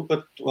tough group,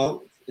 but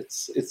well,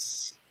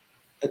 it's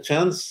a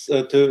chance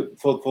for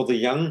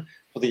the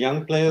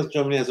young players.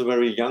 Germany has a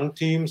very young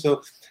team,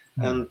 so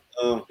and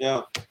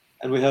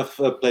we have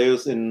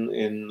players in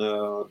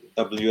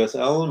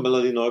WSL.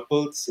 Melanie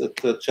Neupolz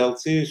at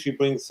Chelsea. She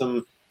brings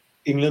some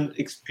England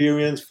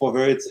experience for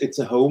her. It's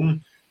a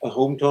home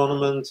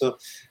tournament. So,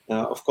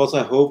 of course,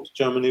 I hope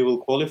Germany will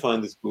qualify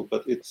in this group,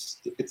 but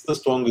it's the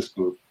strongest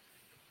group,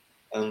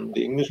 and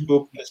the English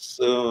group is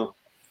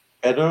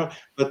better,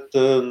 but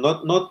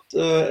not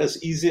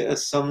as easy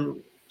as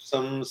some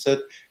said,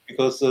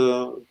 because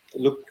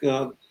look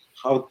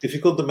how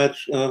difficult the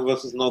match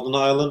versus Northern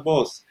Ireland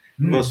was.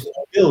 It was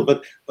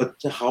 4-0, but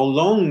how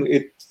long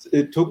it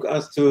took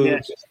us to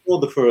score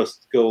the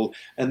first goal.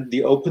 And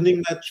the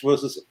opening match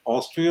versus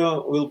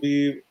Austria will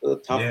be a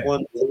tough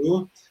one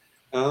too.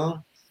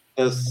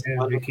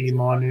 Vicky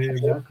Manu,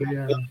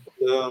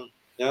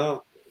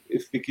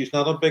 if Vicky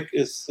Schneiderbeck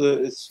is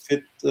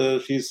fit,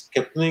 she's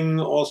captaining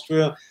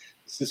Austria.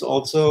 This is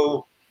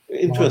also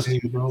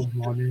interesting.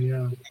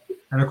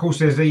 And of course,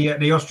 there's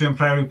the Austrian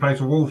player who plays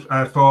for Wolf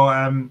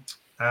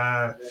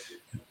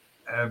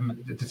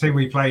the team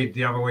we played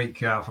the other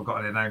week. I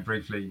forgot their name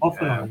briefly.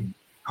 Hoffenheim,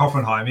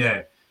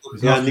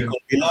 Nicole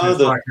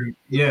Villa,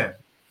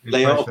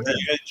 player of the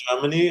year in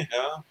Germany.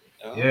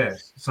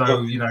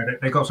 So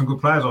they've got some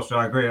good players. Austria,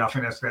 I agree. I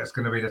think that's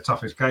going to be the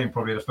toughest game.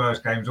 Probably the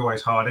first game's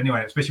always hard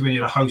anyway, especially when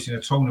you're hosting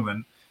a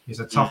tournament. It's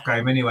a tough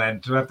game anyway,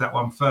 and to have that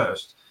one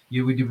first,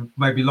 you would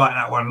maybe like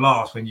that one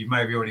last when you've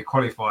maybe already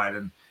qualified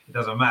and it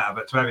doesn't matter.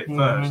 But to have it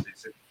first,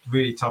 it's a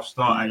really tough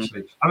start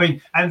actually. I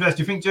mean, Andreas,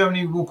 do you think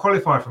Germany will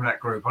qualify from that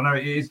group? I know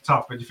it is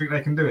tough, but do you think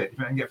they can do it? Do you think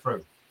they can get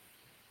through?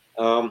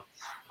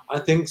 I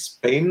think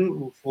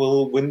Spain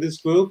will win this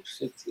group.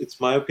 It's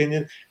my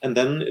opinion, and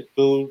then it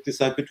will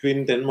decide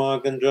between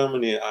Denmark and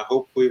Germany. I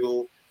hope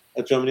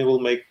Germany will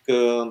make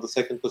the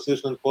second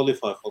position and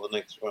qualify for the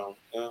next round.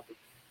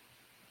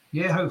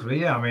 Yeah, hopefully.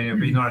 Yeah, I mean,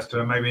 it'd be nice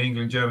to maybe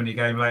England-Germany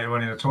game later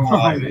on in a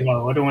tournament. I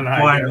don't want to.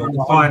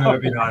 The final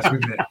would be nice,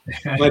 wouldn't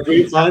it? My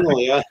dream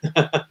final, yeah,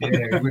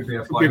 it would be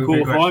a final.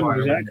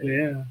 Exactly,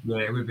 Yeah,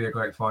 it would be a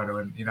great final,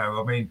 and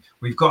I mean,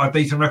 we've got a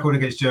decent record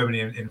against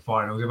Germany in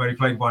finals. We've only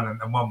played one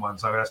and won one,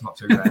 so that's not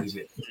too bad, is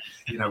it?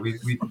 But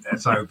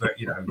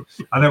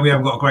I know we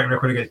haven't got a great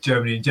record against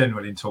Germany in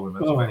general in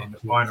tournaments, but in the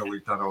final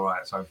we've done all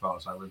right so far.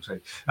 So we'll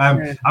see. I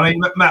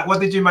mean, Matt, what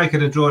did you make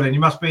of the draw? Then you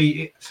must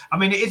be. I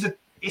mean,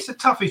 it's a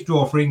toughest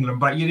draw for England,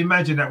 but you'd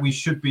imagine that we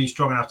should be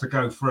strong enough to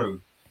go through,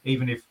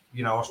 even if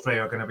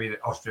Austria are going to be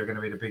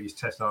the biggest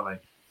test, aren't they?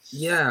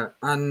 Yeah,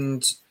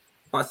 and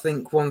I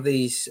think one of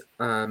these.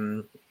 I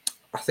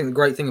think the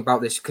great thing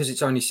about this, because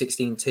it's only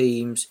 16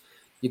 teams,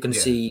 you can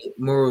see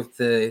more of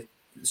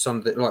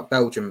like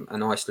Belgium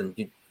and Iceland.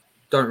 You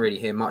don't really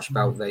hear much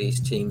about these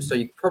teams, so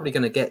you're probably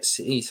going to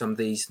see some of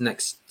these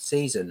next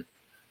season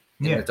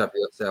in the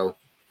WSL,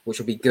 which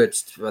will be good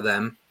for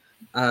them.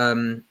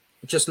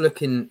 Just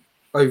looking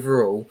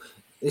overall,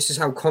 this is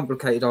how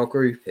complicated our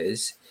group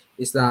is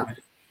that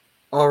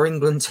our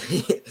England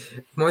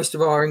most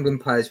of our England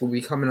players will be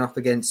coming up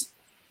against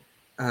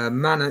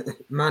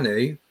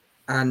Manu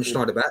and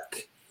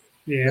Schneiderbeck.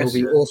 They'll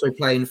be also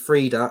playing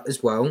Frida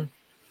as well.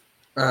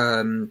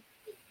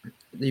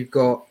 You've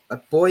got a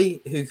boy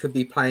who could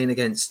be playing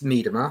against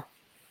Miedema.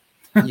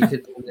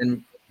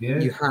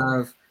 You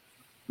have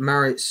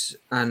Maritz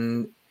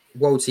and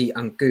Walty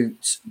and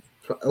Goot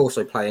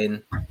also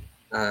playing.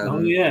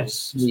 Sorry,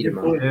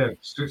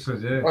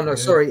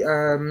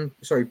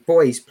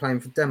 boys playing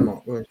for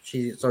Denmark.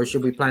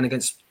 She'll be playing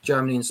against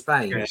Germany and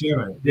Spain.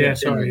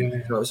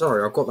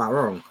 Sorry, I've got that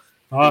wrong.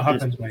 That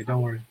happens, mate.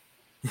 Don't worry.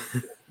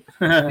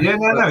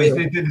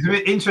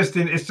 It's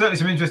interesting. It's certainly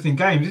some interesting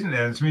games, isn't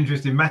there? And some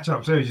interesting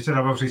matchups too. As you said,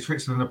 obviously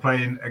Switzerland are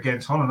playing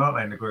against Holland, aren't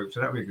they, in the group? So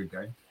that'll be a good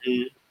game.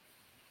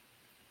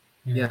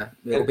 Yeah,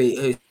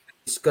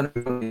 it's going to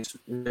be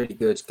really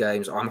good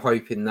games. I'm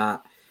hoping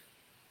that.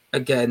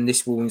 Again,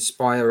 this will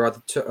inspire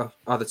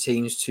other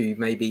teams to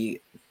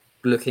maybe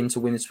look into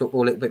women's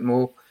football a little bit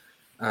more.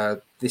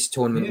 This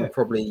tournament will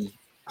probably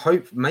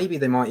hope maybe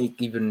they might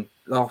even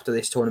after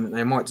this tournament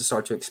they might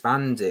decide to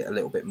expand it a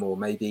little bit more.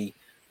 Maybe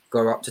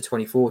go up to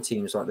 24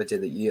 teams like they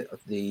did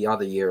the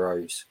other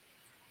Euros.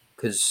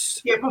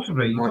 Because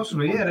possibly,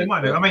 yeah, they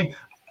might do. I mean,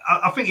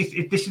 I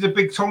think this is a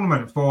big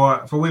tournament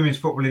for women's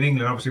football in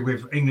England. Obviously,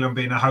 with England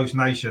being a host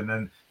nation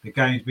and the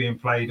games being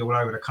played all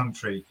over the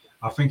country,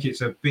 I think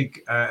it's a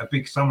big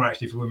summer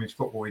actually for women's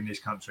football in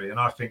this country. And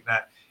I think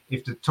that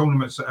if the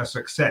tournament's a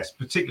success,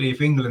 particularly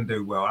if England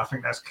do well, I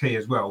think that's key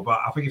as well.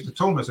 But I think if the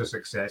tournament's a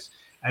success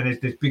and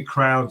there's big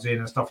crowds in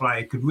and stuff like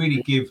that, it could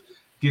really give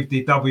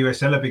the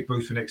WSL a big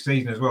boost for next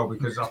season as well,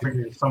 because I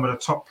think some of the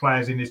top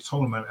players in this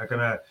tournament are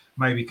going to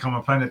maybe come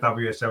and play in the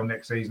WSL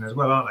next season as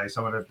well, aren't they?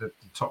 Some of the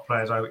top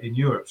players over in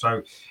Europe.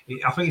 So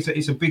I think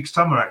it's a big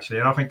summer actually,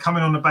 and I think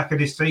coming on the back of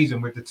this season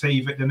with the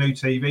new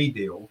TV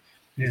deal,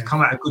 it's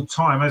come at a good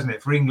time, hasn't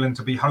it, for England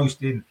to be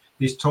hosting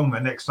this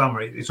tournament next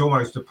summer. It's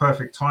almost the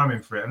perfect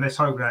timing for it, and let's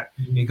hope that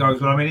it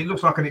goes well. I mean, it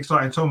looks like an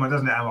exciting tournament,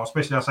 doesn't it, Amar?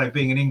 Especially, I say,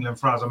 being in England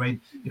for us. I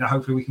mean,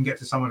 hopefully we can get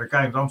to some of the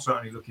games. I'm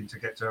certainly looking to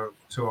get to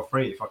 2 or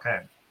 3 if I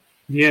can.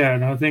 Yeah,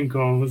 and I think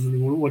I was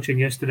watching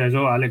yesterday as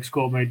well. Alex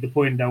Scott made the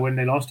point that when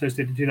they last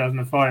hosted in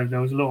 2005,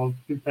 there was a lot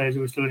of players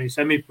who were still only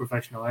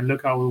semi-professional, and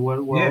look how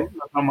look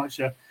how much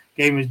the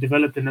game has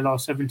developed in the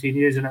last 17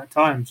 years in that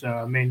time. So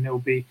I mean, it will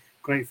be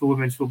great for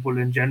women's football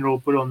in general,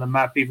 put on the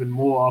map even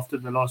more after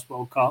the last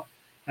World Cup.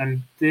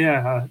 And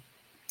I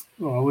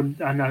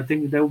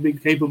think they'll be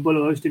capable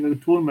of hosting a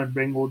tournament,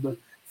 bring all the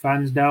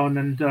fans down,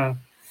 and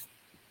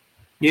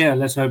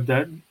let's hope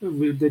that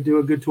they do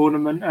a good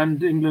tournament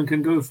and England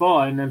can go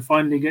far and then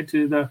finally get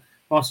to the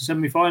past the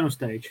semi-final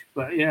stage.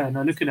 But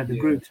looking at the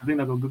groups, I think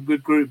they've got a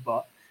good group.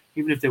 But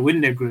even if they win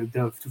their group,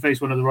 to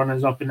face one of the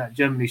runners-up in that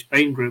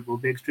Germany-Spain group will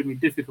be extremely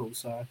difficult.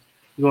 So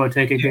you've got to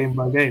take it game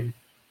by game.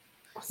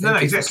 I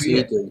think it's a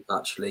C group,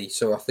 actually.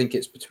 So I think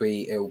it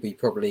will be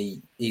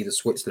probably either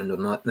Switzerland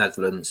or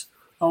Netherlands.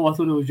 Oh, I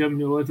thought it was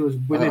Germany. I thought it was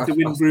if they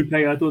win Group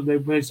A, I thought they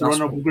were the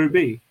runner-up in Group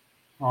B.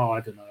 Oh, I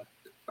don't know.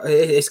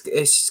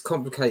 It's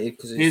complicated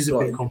because it is a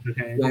bit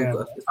complicated. Yeah.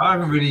 I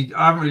haven't really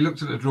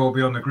looked at the draw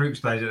beyond the group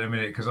stage at the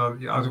minute because I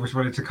just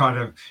wanted to kind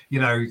of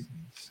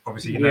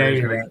obviously who's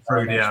going to get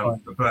through now,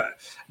 but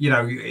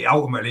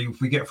ultimately if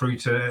we get through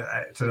to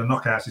the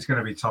knockouts, it's going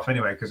to be tough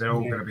anyway because they're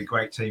all going to be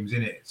great teams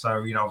in it. So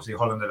obviously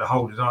Holland are the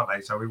holders, aren't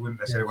they? So we wouldn't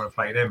necessarily want to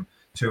play them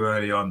too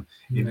early on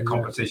in the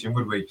competition,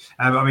 would we?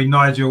 I mean,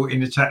 Nigel in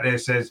the chat there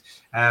says,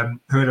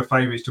 who are the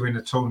favourites to win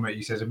the tournament?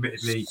 He says,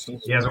 admittedly,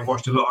 he hasn't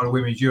watched a lot of the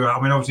women's Euro.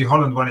 I mean, obviously,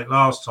 Holland won it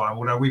last time,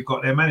 although we've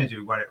got their manager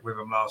who won it with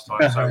them last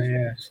time.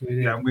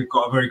 So, we've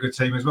got a very good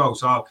team as well.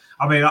 So,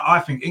 I mean,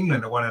 I think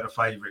England are one of the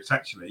favourites,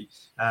 actually.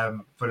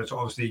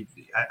 Obviously,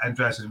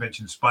 Andreas has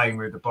mentioned Spain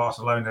with the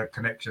Barcelona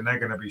connection. They're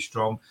going to be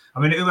strong. I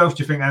mean, who else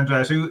do you think,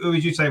 Andreas? Who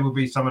would you say will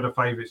be some of the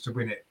favourites to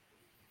win it?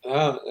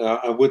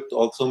 I would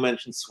also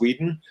mention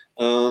Sweden.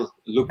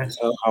 Look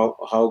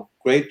how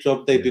great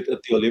job they did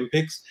at the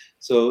Olympics.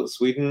 So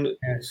Sweden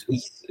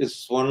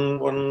is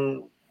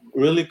one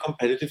really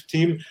competitive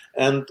team,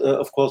 and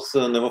of course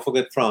never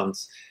forget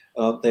France.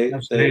 They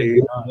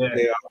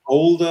are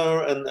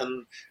older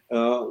and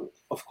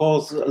of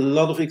course a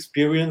lot of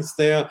experience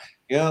there.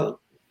 Yeah.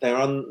 There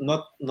are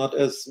not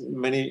as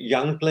many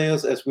young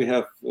players as we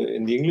have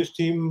in the English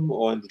team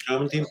or in the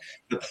German team,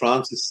 but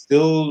France is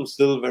still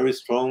very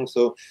strong.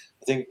 So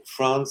I think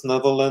France,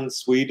 Netherlands,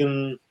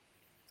 Sweden,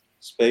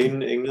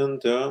 Spain,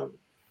 England,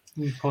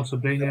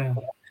 possibly, yeah.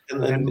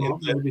 And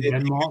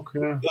Denmark,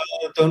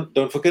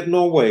 don't forget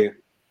Norway.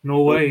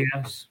 Norway,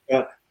 yes.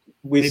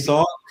 We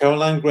saw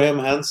Caroline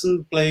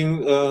Graham-Hansen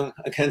playing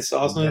against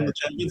Arsenal in the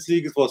Champions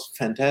League. It was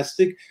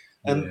fantastic,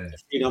 and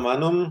Frida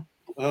Maanum.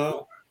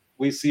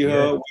 We see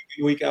her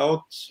week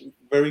out,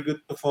 very good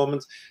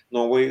performance.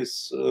 Norway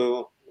is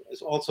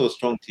also a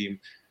strong team.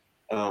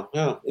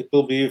 It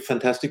will be a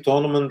fantastic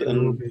tournament,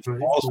 and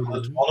also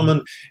the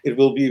tournament, it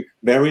will be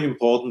very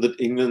important that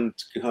England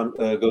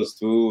goes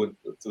through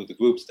the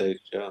group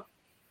stage. Yeah.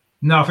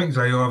 No, I think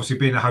so. Obviously,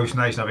 being a host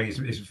nation, I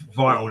think it's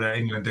vital that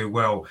England do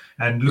well.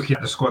 And looking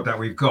at the squad that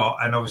we've got,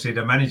 and obviously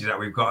the manager that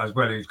we've got as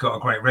well, who's got a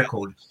great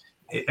record,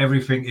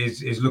 everything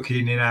is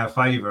looking in our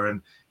favour.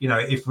 And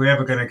if we're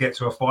ever going to get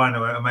to a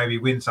final and maybe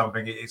win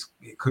something,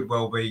 it could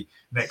well be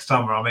next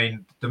summer. I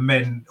mean, the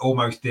men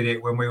almost did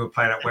it when we were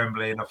playing at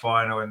Wembley in the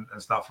final and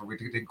stuff, and we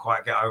didn't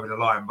quite get over the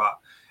line. But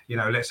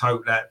let's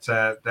hope that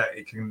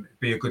it can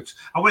be a good.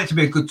 I want it to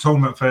be a good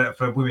tournament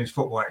for women's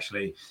football,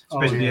 actually,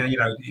 especially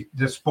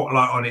the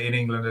spotlight on it in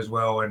England as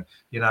well. And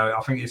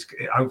I think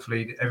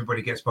hopefully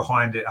everybody gets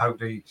behind it.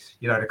 Hopefully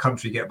the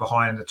country get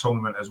behind the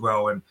tournament as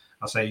well. And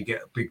I say you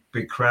get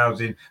big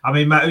crowds in. I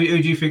mean, Matt,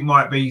 who do you think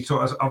might be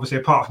sort of, obviously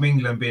apart from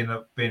England being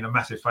a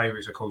massive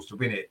favourites, of course, to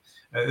win it?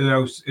 Who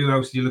else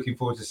are you looking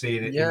forward to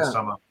seeing it in the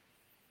summer?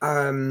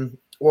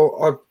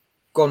 Well, I've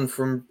gone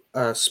from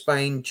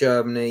Spain,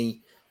 Germany,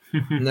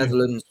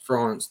 Netherlands,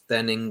 France,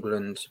 then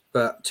England.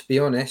 But to be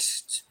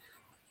honest,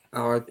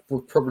 I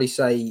would probably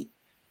say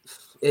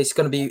it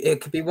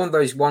could be one of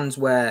those ones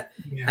where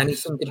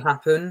anything could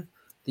happen.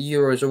 the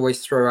Euros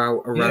always throw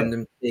out a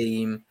random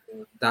team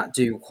that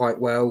do quite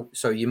well.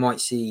 So you might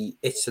see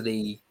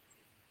Italy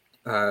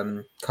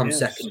come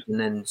second and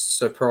then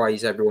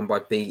surprise everyone by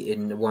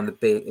beating one of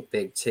the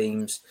big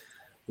teams.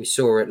 We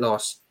saw it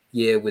last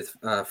year with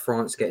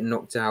France getting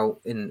knocked out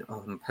in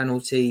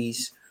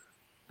penalties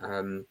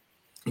in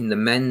the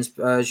men's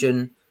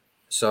version.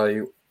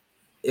 So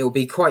it'll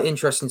be quite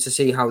interesting to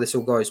see how this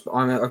all goes. But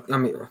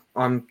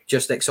I'm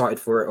just excited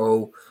for it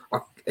all. I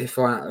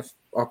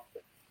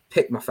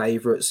pick my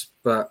favourites,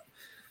 but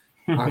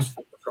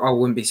I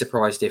wouldn't be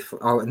surprised if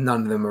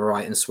none of them are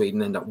right and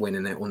Sweden end up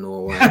winning it, or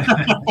Norway.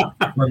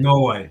 Well,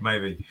 Norway,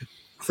 maybe.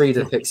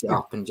 Frida picks it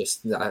up and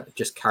just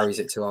carries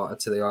it to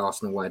the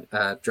Arsenal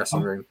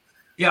dressing room.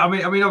 Yeah,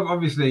 I mean,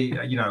 obviously,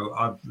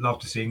 I'd love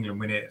to see England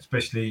win it,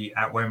 especially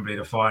at Wembley,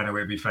 the final.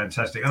 It'd be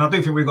fantastic, and I do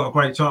think we've got a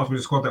great chance with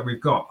the squad that we've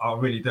got. I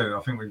really do.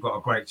 I think we've got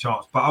a great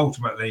chance. But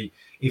ultimately,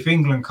 if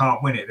England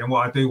can't win it, then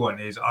what I do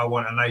want is I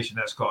want a nation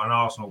that's got an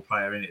Arsenal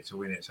player in it to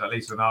win it. So at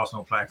least an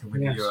Arsenal player can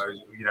win the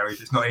Euros.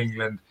 If it's not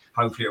England,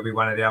 hopefully it'll be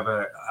one of the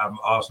other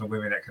Arsenal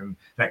women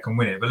that can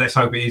win it. But let's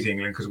hope it is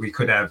England, because we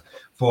could have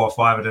 4 or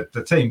 5 of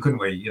the team, couldn't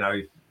we?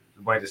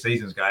 The way the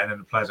season's going and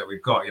the players that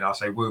we've got, I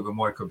say Woober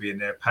Moy could be in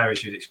there.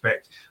 Paris, you'd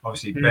expect.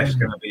 Obviously, Beth's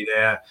going to be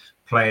there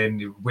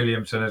playing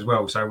Williamson as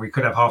well. So we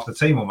could have half the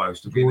team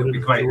almost. It'd be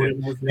great.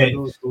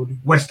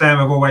 West Ham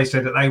have always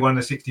said that they won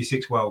the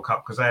 '66 World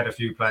Cup because they had a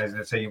few players in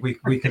the team.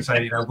 We can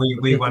say,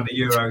 we won the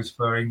Euros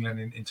for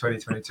England in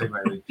 2022,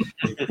 maybe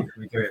if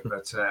we do it,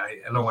 but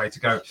a long way to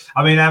go.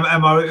 I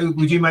mean,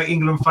 would you make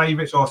England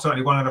favourites, or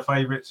certainly one of the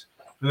favourites?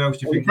 Who else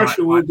do you think? The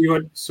pressure will be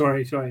on.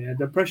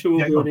 The pressure will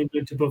be on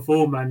England to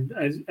perform, and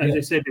as I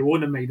said, they want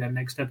to make that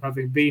next step,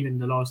 having been in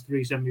the last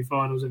 3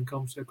 semi-finals and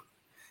come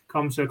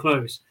so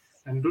close.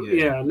 And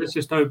let's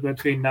just hope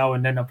between now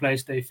and then a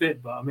players stay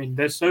fit. But I mean,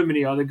 there's so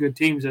many other good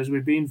teams as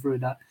we've been through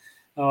that.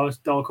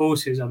 Dark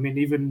horses. I mean,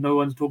 even no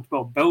one's talked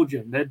about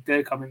Belgium.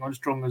 They're coming on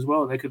strong as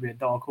well. They could be a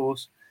dark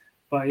horse.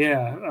 But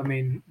I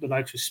mean, the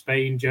likes of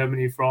Spain,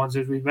 Germany, France,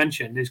 as we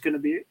mentioned, it's going to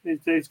be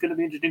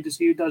interesting to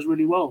see who does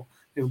really well.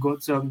 They've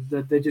got some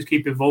that they just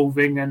keep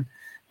evolving,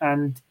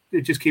 and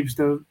it just keeps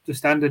the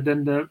standard,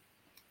 and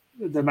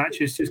the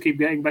matches just keep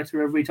getting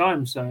better every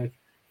time. So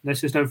let's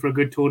just hope for a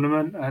good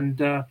tournament, and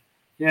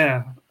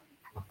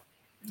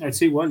let's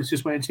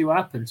just wait and see what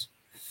happens.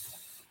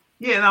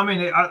 Yeah, I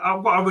mean,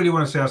 what I really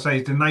want to say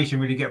is the nation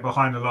really get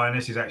behind the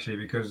Lionesses, actually,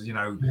 because,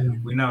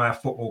 we know how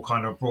football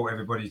kind of brought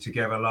everybody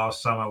together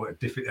last summer at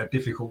a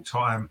difficult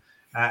time,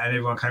 and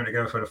everyone came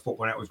together for the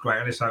football, and that was great.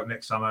 And let's hope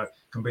next summer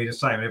can be the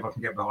same. Everyone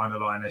can get behind the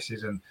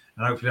Lionesses, and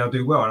hopefully they'll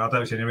do well. And I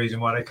don't see any reason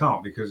why they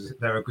can't, because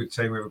they're a good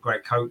team with a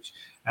great coach,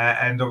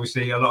 and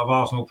obviously a lot of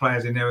Arsenal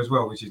players in there as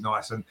well, which is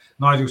nice. And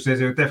Nigel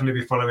says he'll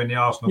definitely be following the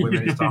Arsenal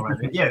women this time.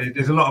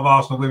 There's a lot of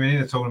Arsenal women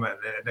in the tournament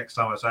next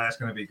summer, so that's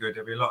going to be good.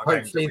 There'll be a lot of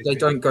hopefully they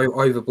don't go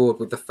overboard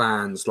with the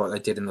fans like they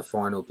did in the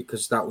final,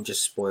 because that will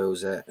just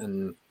spoils it.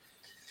 And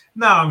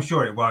no, I'm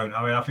sure it won't.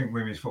 I mean, I think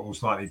women's football's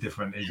slightly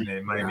different, isn't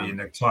it? Maybe in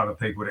the type of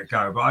people that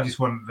go. But I just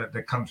want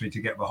the country to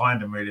get behind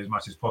them really as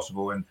much as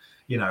possible. And,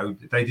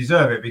 they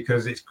deserve it,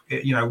 because it's,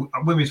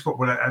 women's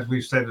football, as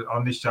we've said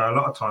on this show a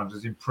lot of times,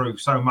 has improved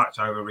so much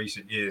over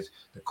recent years.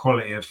 The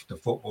quality of the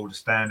football, the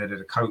standard of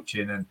the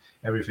coaching and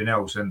everything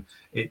else. And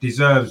it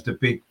deserves the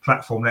big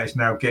platform that it's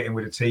now getting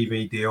with a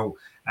TV deal.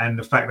 And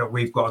the fact that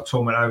we've got a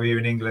tournament over here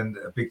in England,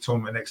 a big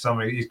tournament next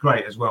summer, is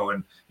great as well.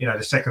 And,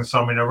 the second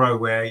summer in a row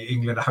where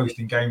England are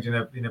hosting games in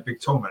a big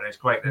tournament, it's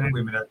great that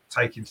women are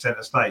taking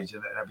centre stage,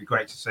 and that'd be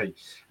great to see.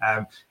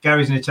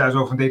 Gary's in the chat as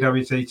well from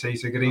DWTT,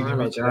 so good evening,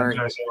 Richard.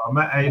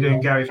 How you doing,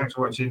 Gary? Thanks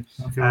for watching.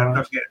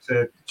 Don't forget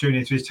to tune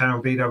into his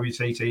channel,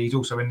 DWTT. He's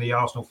also in the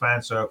Arsenal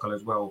fan circle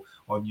as well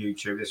on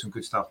YouTube. There's some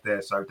good stuff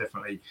there, so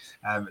definitely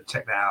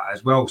check that out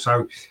as well.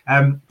 So,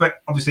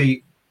 but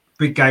obviously,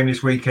 big game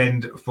this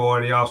weekend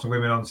for the Arsenal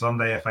women on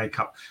Sunday, FA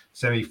Cup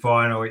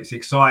semi-final. It's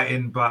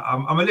exciting, but I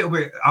am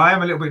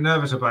a little bit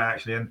nervous about it,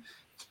 actually. And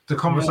the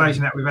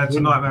conversation that we've had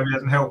tonight maybe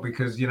hasn't helped,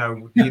 because the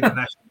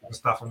international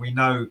stuff, and we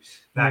know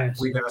that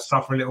we're going to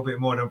suffer a little bit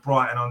more than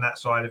Brighton on that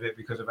side of it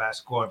because of our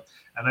squad,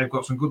 and they've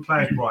got some good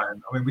players.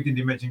 Brighton. I mean, we didn't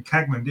even mention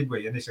Cagman, did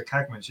we? Anissa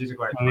Cagman, she's a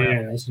great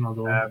player. Yeah, that's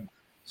another one.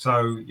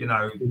 So,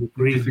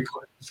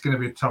 difficult. It's going to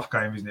be a tough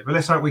game, isn't it? But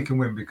let's hope we can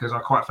win, because I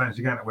quite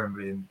fancy going to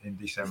Wembley in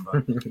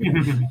December.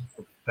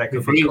 That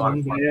could be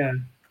quite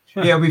fun.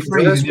 Yeah, we'll be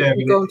freezing. Yeah,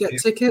 go and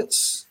get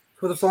tickets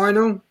for the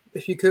final,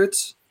 if you could.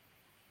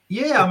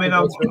 Yeah, I mean,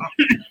 I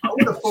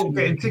would have thought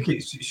getting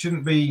tickets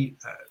shouldn't be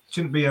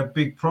a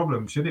big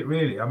problem, should it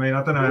really? I mean,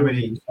 I don't know how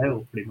many.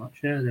 Sale, pretty much.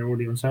 Yeah, they're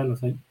already on sale, I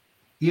think.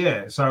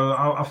 Yeah, so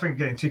I think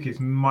getting tickets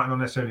might not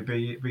necessarily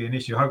be an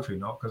issue. Hopefully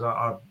not, because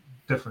I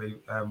definitely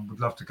would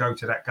love to go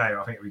to that game.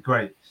 I think it'd be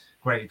great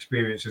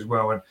experience as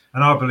well. And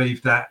I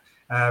believe that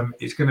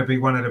it's going to be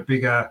one of the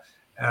bigger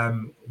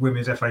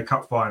women's FA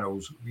Cup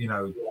finals,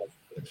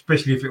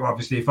 especially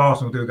if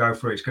Arsenal do go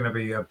through, it's going to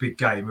be a big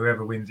game.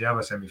 Whoever wins the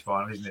other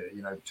semi-final, isn't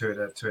it? Two of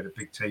the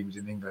big teams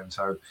in England.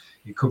 So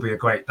it could be a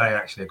great day,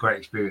 actually, a great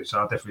experience. So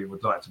I definitely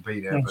would like to be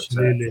there.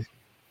 Absolutely.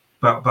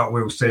 but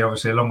we'll see.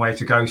 Obviously, a long way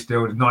to go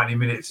still. 90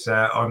 minutes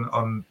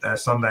on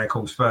Sunday, of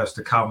course, first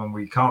to come, and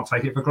we can't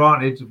take it for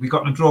granted. We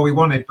got the draw we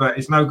wanted, but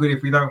it's no good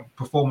if we don't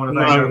perform on a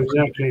day. No,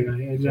 exactly,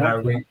 mate.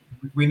 Exactly. You know,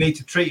 we need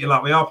to treat it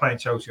like we are playing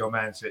Chelsea or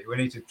Man City. We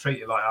need to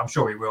treat it like, I'm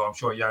sure he will. I'm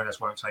sure Jonas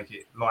won't take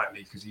it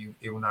lightly because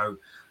he'll know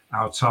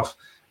how tough,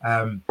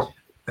 Brighton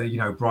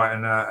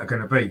are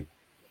going to be.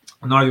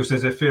 Nigel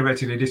says that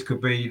theoretically this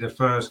could be the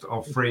first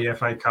of 3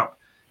 FA Cup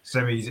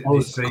semis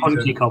this season.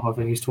 Conti Cup, I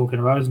think he's talking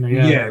about, isn't he?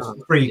 Yeah,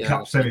 3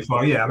 cup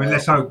semi-final. Yeah, I mean,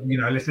 let's hope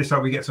let's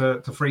hope we get to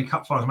 3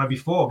 cup finals, maybe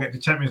 4, get the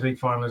Champions League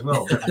final as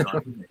well. Do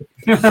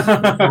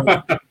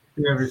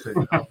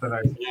everything. I don't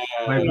know.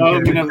 Maybe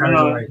you never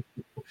know.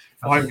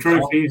 5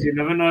 trophies, you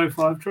never know.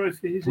 5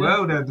 trophies. Yeah.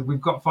 Well, we've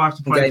got 5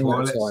 to play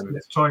for.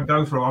 Let's try and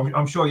go for it.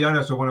 I'm sure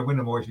Jonas will want to win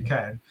them all if you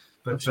can,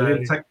 but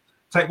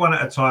take one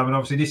at a time. And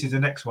obviously, this is the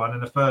next one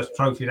and the first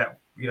trophy that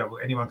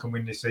anyone can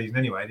win this season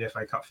anyway, the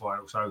FA Cup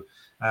final. So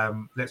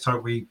let's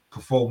hope we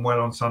perform well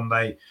on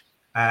Sunday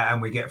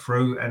and we get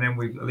through, and then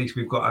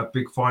we've got a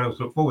big final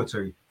to look forward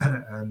to.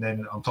 And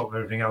then on top of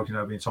everything else,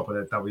 being top of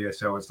the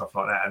WSL and stuff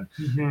like that,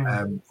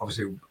 and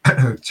obviously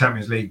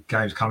Champions League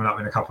games coming up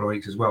in a couple of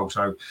weeks as well.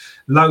 So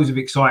loads of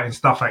exciting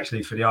stuff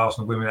actually for the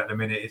Arsenal women at the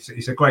minute.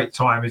 It's a great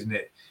time, isn't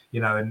it?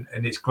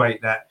 And it's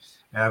great that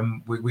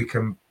we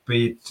can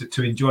be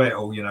to enjoy it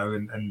all,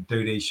 and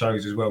do these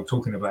shows as well,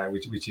 talking about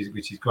it,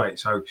 which is great.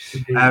 So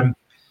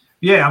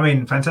yeah, I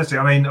mean, fantastic.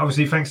 I mean,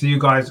 obviously, thanks to you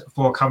guys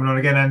for coming on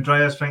again.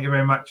 Andreas, thank you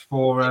very much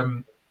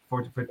for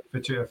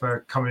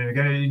coming in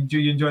again.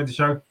 You enjoyed the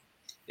show?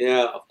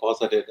 Yeah, of course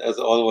I did, as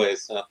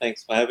always.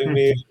 Thanks for having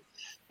me.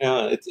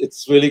 Yeah,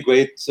 it's really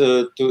great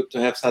to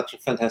have such a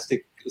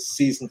fantastic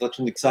season, such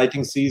an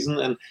exciting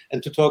season,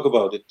 and to talk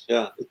about it.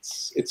 Yeah,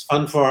 it's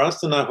fun for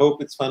us, and I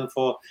hope it's fun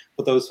for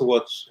those who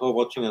are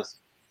watching us.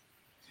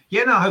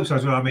 Yeah, no, I hope so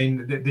as well. I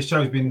mean, this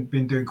show's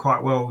been doing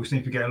quite well. We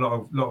seem to get a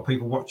lot of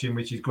people watching,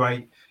 which is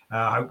great.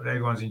 I hope that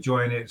everyone's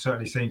enjoying it.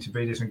 Certainly seems to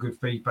be. There's some good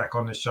feedback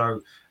on the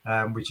show,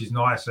 which is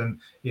nice. And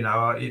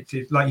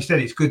it's like you said,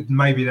 it's good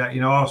maybe that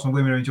Arsenal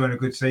women are enjoying a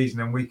good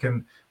season, and we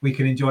can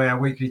enjoy our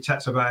weekly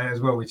chats about it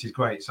as well, which is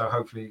great. So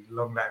hopefully,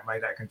 may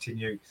that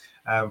continue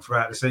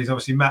throughout the season.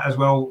 Obviously, Matt as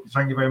well.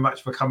 Thank you very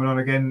much for coming on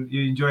again.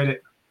 You enjoyed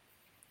it?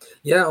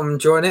 Yeah, I'm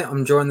enjoying it. I'm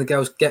enjoying the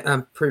girls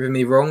proving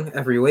me wrong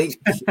every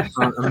week.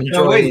 I'm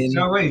enjoying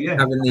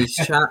having these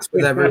chats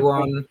with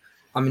everyone.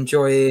 I'm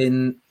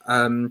enjoying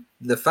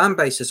the fan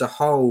base as a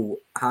whole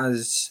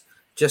has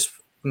just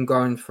been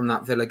going from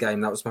that Villa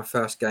game. That was my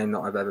first game that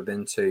I've ever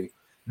been to.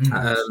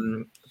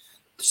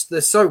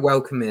 They're so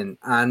welcoming,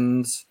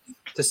 and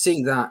to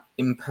see that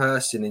in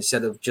person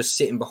instead of just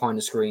sitting behind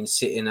the screen,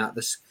 sitting at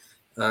this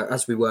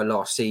as we were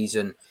last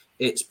season,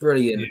 it's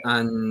brilliant.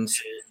 And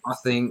I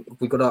think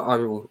we got to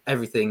owe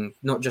everything,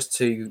 not just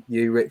to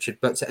you, Richard,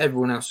 but to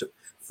everyone else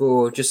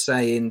for just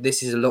saying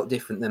this is a lot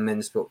different than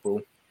men's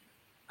football.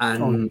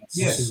 And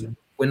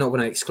we're not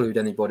going to exclude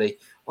anybody.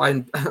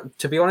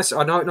 To be honest,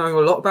 I don't know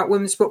a lot about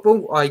women's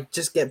football. I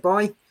just get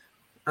by.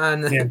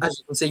 And as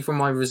you can see from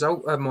my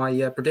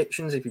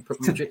predictions, if you put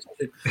predictions,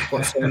 I've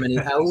got so many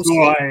L's.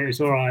 It's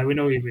all right. We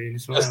know what you mean.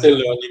 I'm still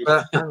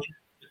learning.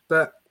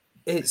 But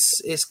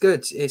it's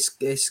good.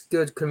 It's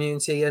good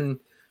community, and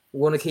we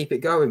want to keep it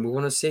going. We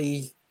want to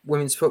see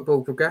women's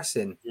football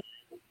progressing.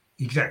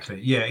 Exactly.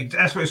 Yeah,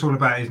 that's what it's all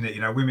about, isn't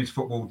it? Women's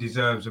football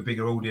deserves a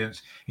bigger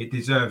audience. It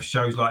deserves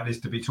shows like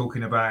this to be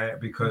talking about it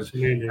because,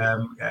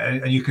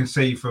 and you can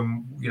see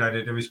from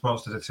the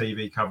response to the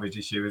TV coverage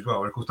this year as well.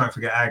 And of course, don't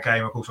forget our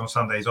game, of course, on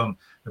Sundays on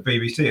the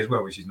BBC as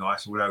well, which is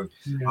nice. Although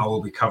I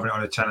will be covering it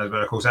on the channel,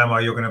 but of course,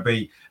 Emma, you're going to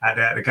be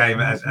at the game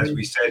as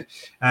we said.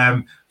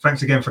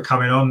 Thanks again for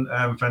coming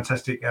on.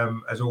 Fantastic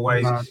as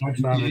always.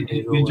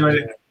 You enjoyed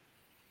it.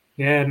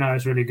 Yeah, no,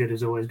 it's really good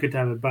as always. Good to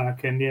have it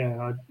back. And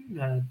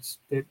it's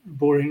a bit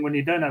boring when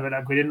you don't have it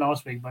back. We didn't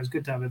last week, but it's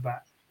good to have it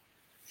back.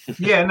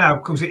 Yeah, no,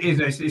 of course it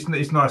is.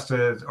 It's nice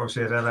to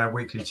obviously have our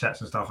weekly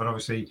chats and stuff. And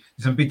obviously,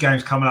 there's some big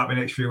games coming up in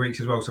the next few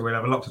weeks as well. So we'll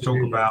have a lot to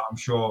talk about, I'm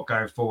sure,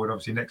 going forward.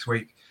 Obviously, next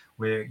week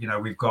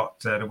we've got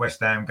the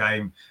West Ham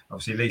game.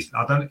 Obviously,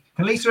 can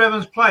Lisa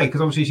Evans play? Because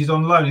obviously she's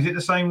on loan. Is it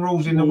the same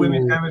rules in the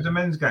women's game as the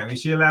men's game?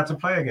 Is she allowed to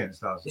play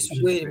against us? It's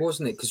weird,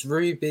 wasn't it? Because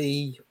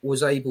Ruby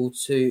was able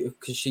to,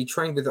 because she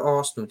trained with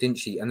Arsenal, didn't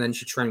she? And then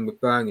she trained with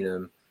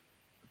Birmingham.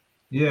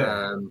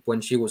 Yeah.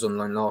 When she was on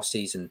loan last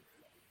season,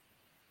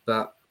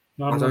 but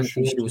I don't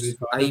think she was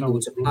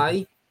able to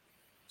play.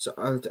 So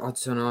I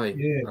don't know.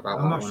 Yeah,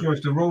 I'm not sure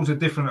if the rules are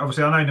different.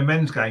 Obviously, I know in the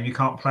men's game you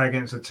can't play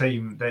against a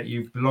team that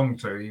you belong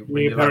to.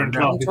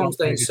 Sometimes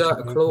they insert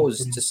a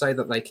clause to say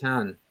that they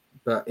can,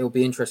 but it'll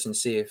be interesting to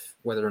see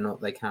whether or not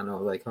they can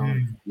or they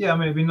can't. Yeah, I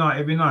mean,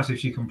 it'd be nice if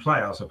she can play,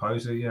 I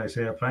suppose. See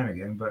her playing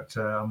again, but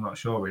I'm not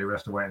sure. Really, we'll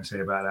have to wait and see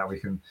about that. We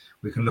can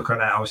look at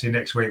that. Obviously,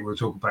 next week we'll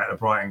talk about the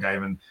Brighton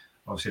game and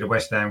obviously the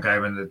West Ham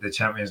game and the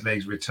Champions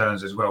League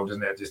returns as well,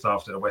 doesn't it? Just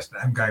after the West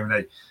Ham game,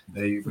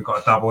 we've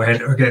got a double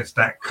header against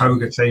that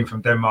Koga team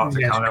from Denmark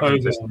to come up.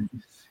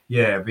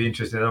 It'd be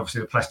interesting.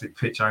 Obviously, the plastic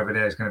pitch over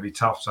there is going to be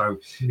tough, so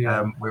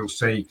we'll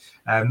see.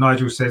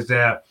 Nigel says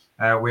there,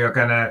 we're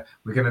gonna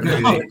do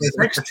the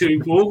next two,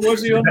 Paul.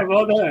 What's he on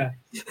about there?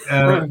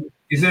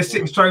 Is there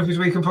 6 trophies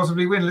we can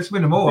possibly win? Let's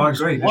win them all. I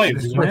agree. 5,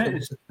 isn't it?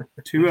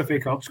 It's 2 FA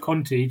Cups,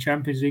 Conti,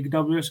 Champions League,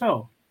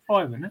 WSL.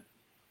 5, isn't it?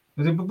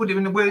 The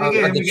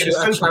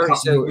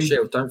Charity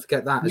Shield, don't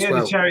forget that as well.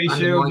 Yeah, the Charity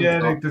Shield,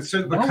 the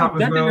Super Cup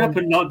as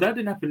well. That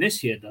didn't happen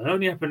this year, though. It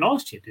only happened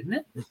last year, didn't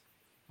it?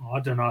 I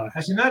don't know.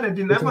 Actually, no, they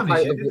didn't have one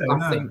this year, did they?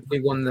 I think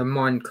we won the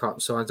Mind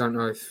Cup, so I don't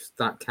know if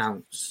that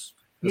counts.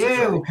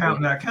 Yeah, we'll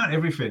count that. Count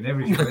everything.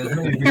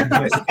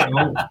 Let's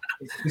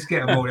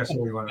get them all. That's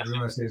all we want. We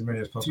want to see as many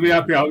as possible.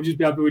 I'll just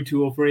be happy with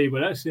 2 or 3,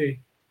 but let's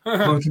see.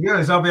 Well, to be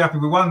honest, I'll be happy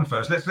with 1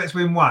 first. Let's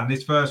win 1.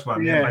 This first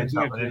one.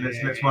 Exactly. And then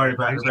let's worry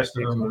about the rest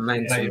of them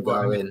later.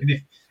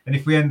 And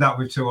if we end up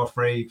with 2 or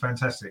 3,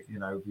 fantastic.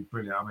 It'd be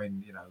brilliant. I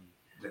mean,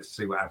 let's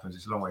see what happens.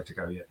 It's a long way to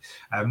go yet.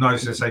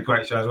 Nice to say,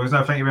 great show as always.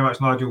 No, thank you very much,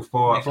 Nigel,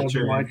 for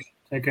tuning.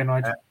 Take care,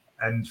 Nigel.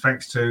 And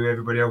thanks to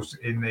everybody else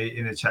in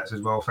the chats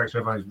as well. Thanks to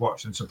everyone who's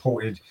watched and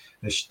supported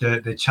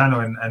the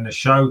channel and the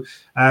show.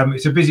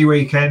 It's a busy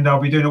weekend.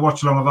 I'll be doing a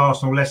watch along of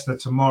Arsenal Leicester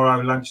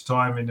tomorrow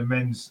lunchtime in the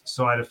men's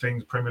side of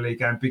things. Premier League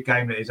game, big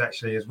game that is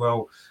actually as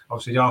well.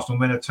 Obviously, the Arsenal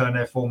men have turned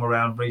their form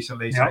around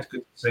recently, so it's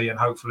good to see. And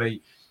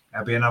hopefully,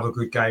 there'll be another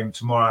good game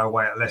tomorrow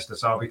away at Leicester.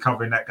 So I'll be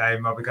covering that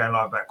game. I'll be going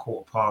live about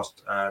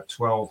 12:15,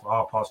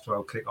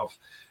 12:30 kickoff.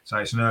 So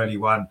it's an early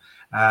one.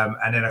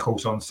 And then, of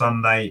course, on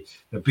Sunday,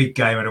 the big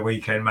game of the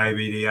weekend,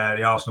 maybe the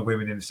Arsenal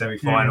women in the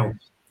semi-final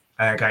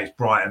against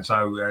Brighton.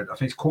 So I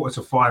think it's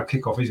 4:45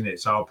 kickoff, isn't it?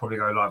 So I'll probably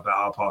go live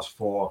about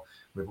 4:30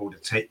 with all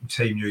the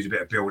team news, a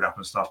bit of build-up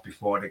and stuff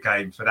before the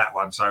game for that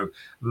one. So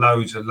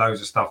loads of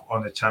stuff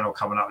on the channel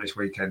coming up this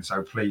weekend.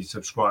 So please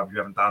subscribe if you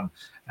haven't done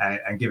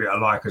and give it a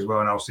like as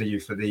well. And I'll see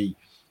you for the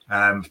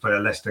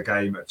Leicester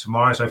game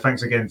tomorrow. So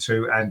thanks again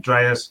to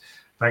Andreas.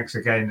 Thanks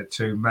again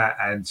to Matt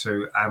and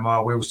to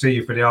Amar. We'll see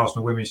you for the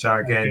Arsenal Women's Show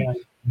again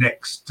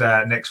next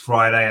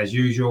Friday, as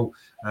usual.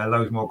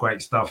 Loads more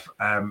great stuff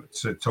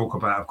to talk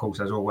about, of course,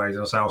 as always.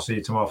 I'll see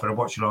you tomorrow for the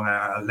watch along.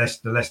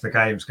 The Leicester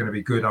game is going to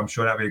be good. I'm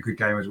sure that'll be a good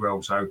game as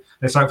well. So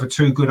let's hope for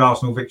 2 good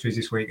Arsenal victories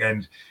this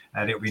weekend.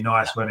 And it'll be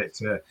nice when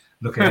it's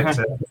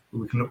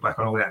we can look back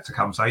on all that to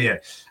come. So yeah,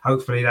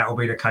 hopefully that will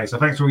be the case. So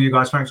thanks to all you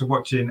guys. Thanks for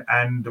watching,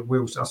 and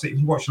I'll see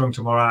you watch along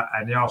tomorrow,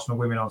 and the Arsenal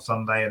women on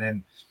Sunday, and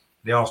then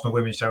the Arsenal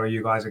Women's Show with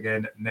you guys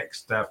again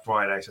next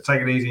Friday. So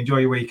take it easy. Enjoy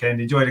your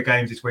weekend. Enjoy the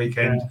games this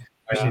weekend,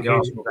 especially the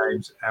Arsenal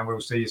games. And we'll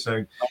see you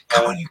soon.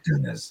 Come on, you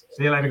goodness.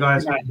 See you later,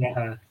 guys.